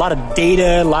world. We got a lot of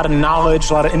data, a lot of knowledge,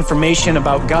 a lot of information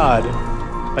about God,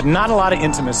 but not a lot of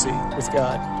intimacy with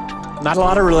God. Not a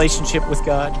lot of relationship with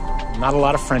God. Not a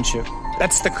lot of friendship.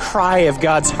 That's the cry of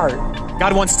God's heart.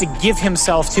 God wants to give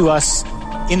himself to us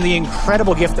in the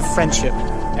incredible gift of friendship,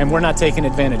 and we're not taking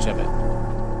advantage of it.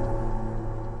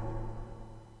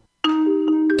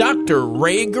 Dr.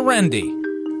 Ray Guarendi.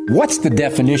 What's the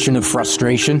definition of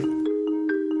frustration?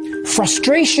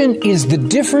 Frustration is the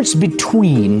difference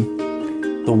between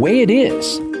the way it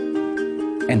is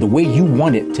and the way you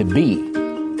want it to be.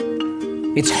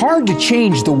 It's hard to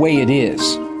change the way it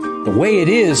is. The way it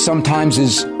is sometimes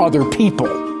is other people,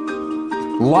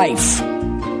 life,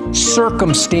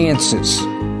 circumstances.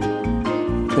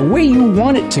 The way you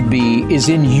want it to be is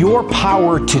in your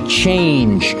power to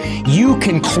change. You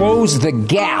can close the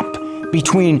gap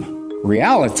between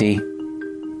reality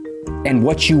and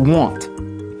what you want.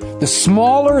 The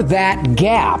smaller that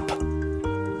gap,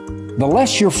 the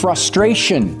less your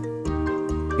frustration.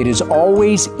 It is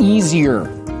always easier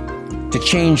to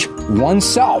change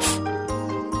oneself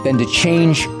than to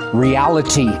change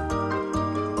reality.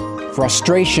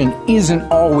 Frustration isn't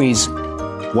always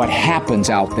what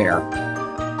happens out there.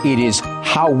 It is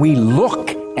how we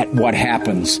look at what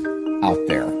happens out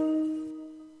there.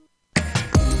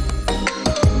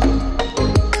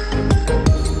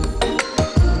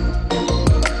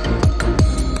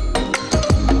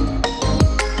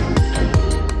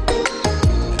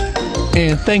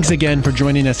 And thanks again for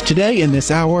joining us today in this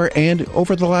hour and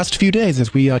over the last few days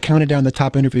as we counted down the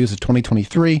top interviews of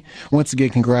 2023. Once again,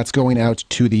 congrats going out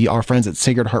to our friends at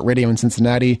Sacred Heart Radio in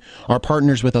Cincinnati, our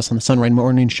partners with us on the Sunrise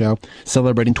Morning Show,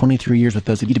 celebrating 23 years with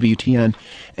us at EWTN.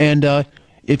 And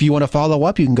if you want to follow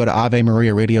up, you can go to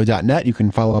AveMariaRadio.net. You can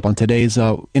follow up on today's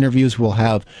interviews. We'll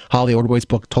have Holly Ordway's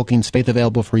book, Tolkien's Faith,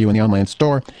 available for you in the online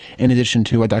store, in addition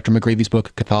to Dr. McGravy's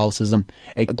book, Catholicism,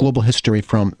 A Global History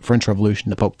from French Revolution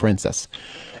to Pope Francis.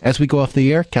 As we go off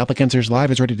the air, Catholic Answers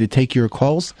Live is ready to take your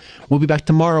calls. We'll be back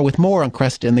tomorrow with more on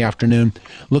Kresta in the afternoon,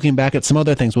 looking back at some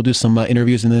other things. We'll do some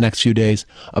interviews in the next few days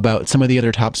about some of the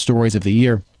other top stories of the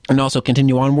year, and also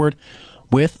continue onward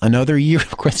with another year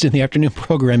of Kresta in the Afternoon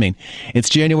programming. It's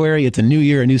January. It's a new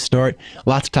year, a new start.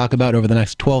 Lots to talk about over the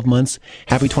next 12 months.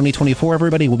 Happy 2024,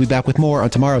 everybody. We'll be back with more on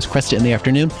tomorrow's Kresta in the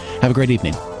Afternoon. Have a great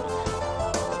evening.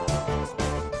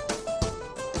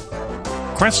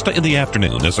 Kresta in the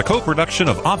Afternoon is a co-production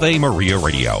of Ave Maria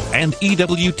Radio and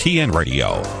EWTN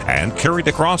Radio and carried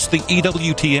across the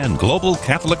EWTN Global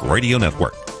Catholic Radio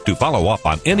Network. To follow up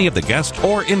on any of the guests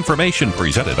or information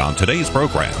presented on today's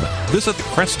program, visit the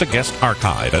Kresta Guest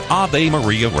Archive at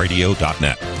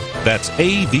AveMariaRadio.net. That's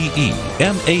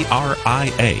AVEMARIA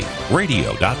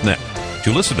Radio.net.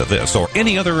 To listen to this or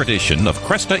any other edition of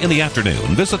Kresta in the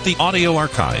Afternoon, visit the audio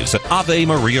archives at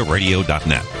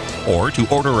AveMariaRadio.net. Or to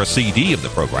order a CD of the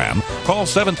program, call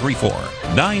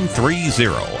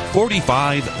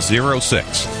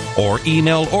 734-930-4506 or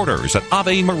email orders at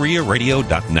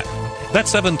AveMariaRadio.net.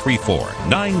 That's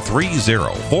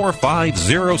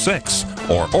 734-930-4506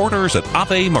 or orders at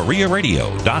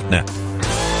AveMariaRadio.net.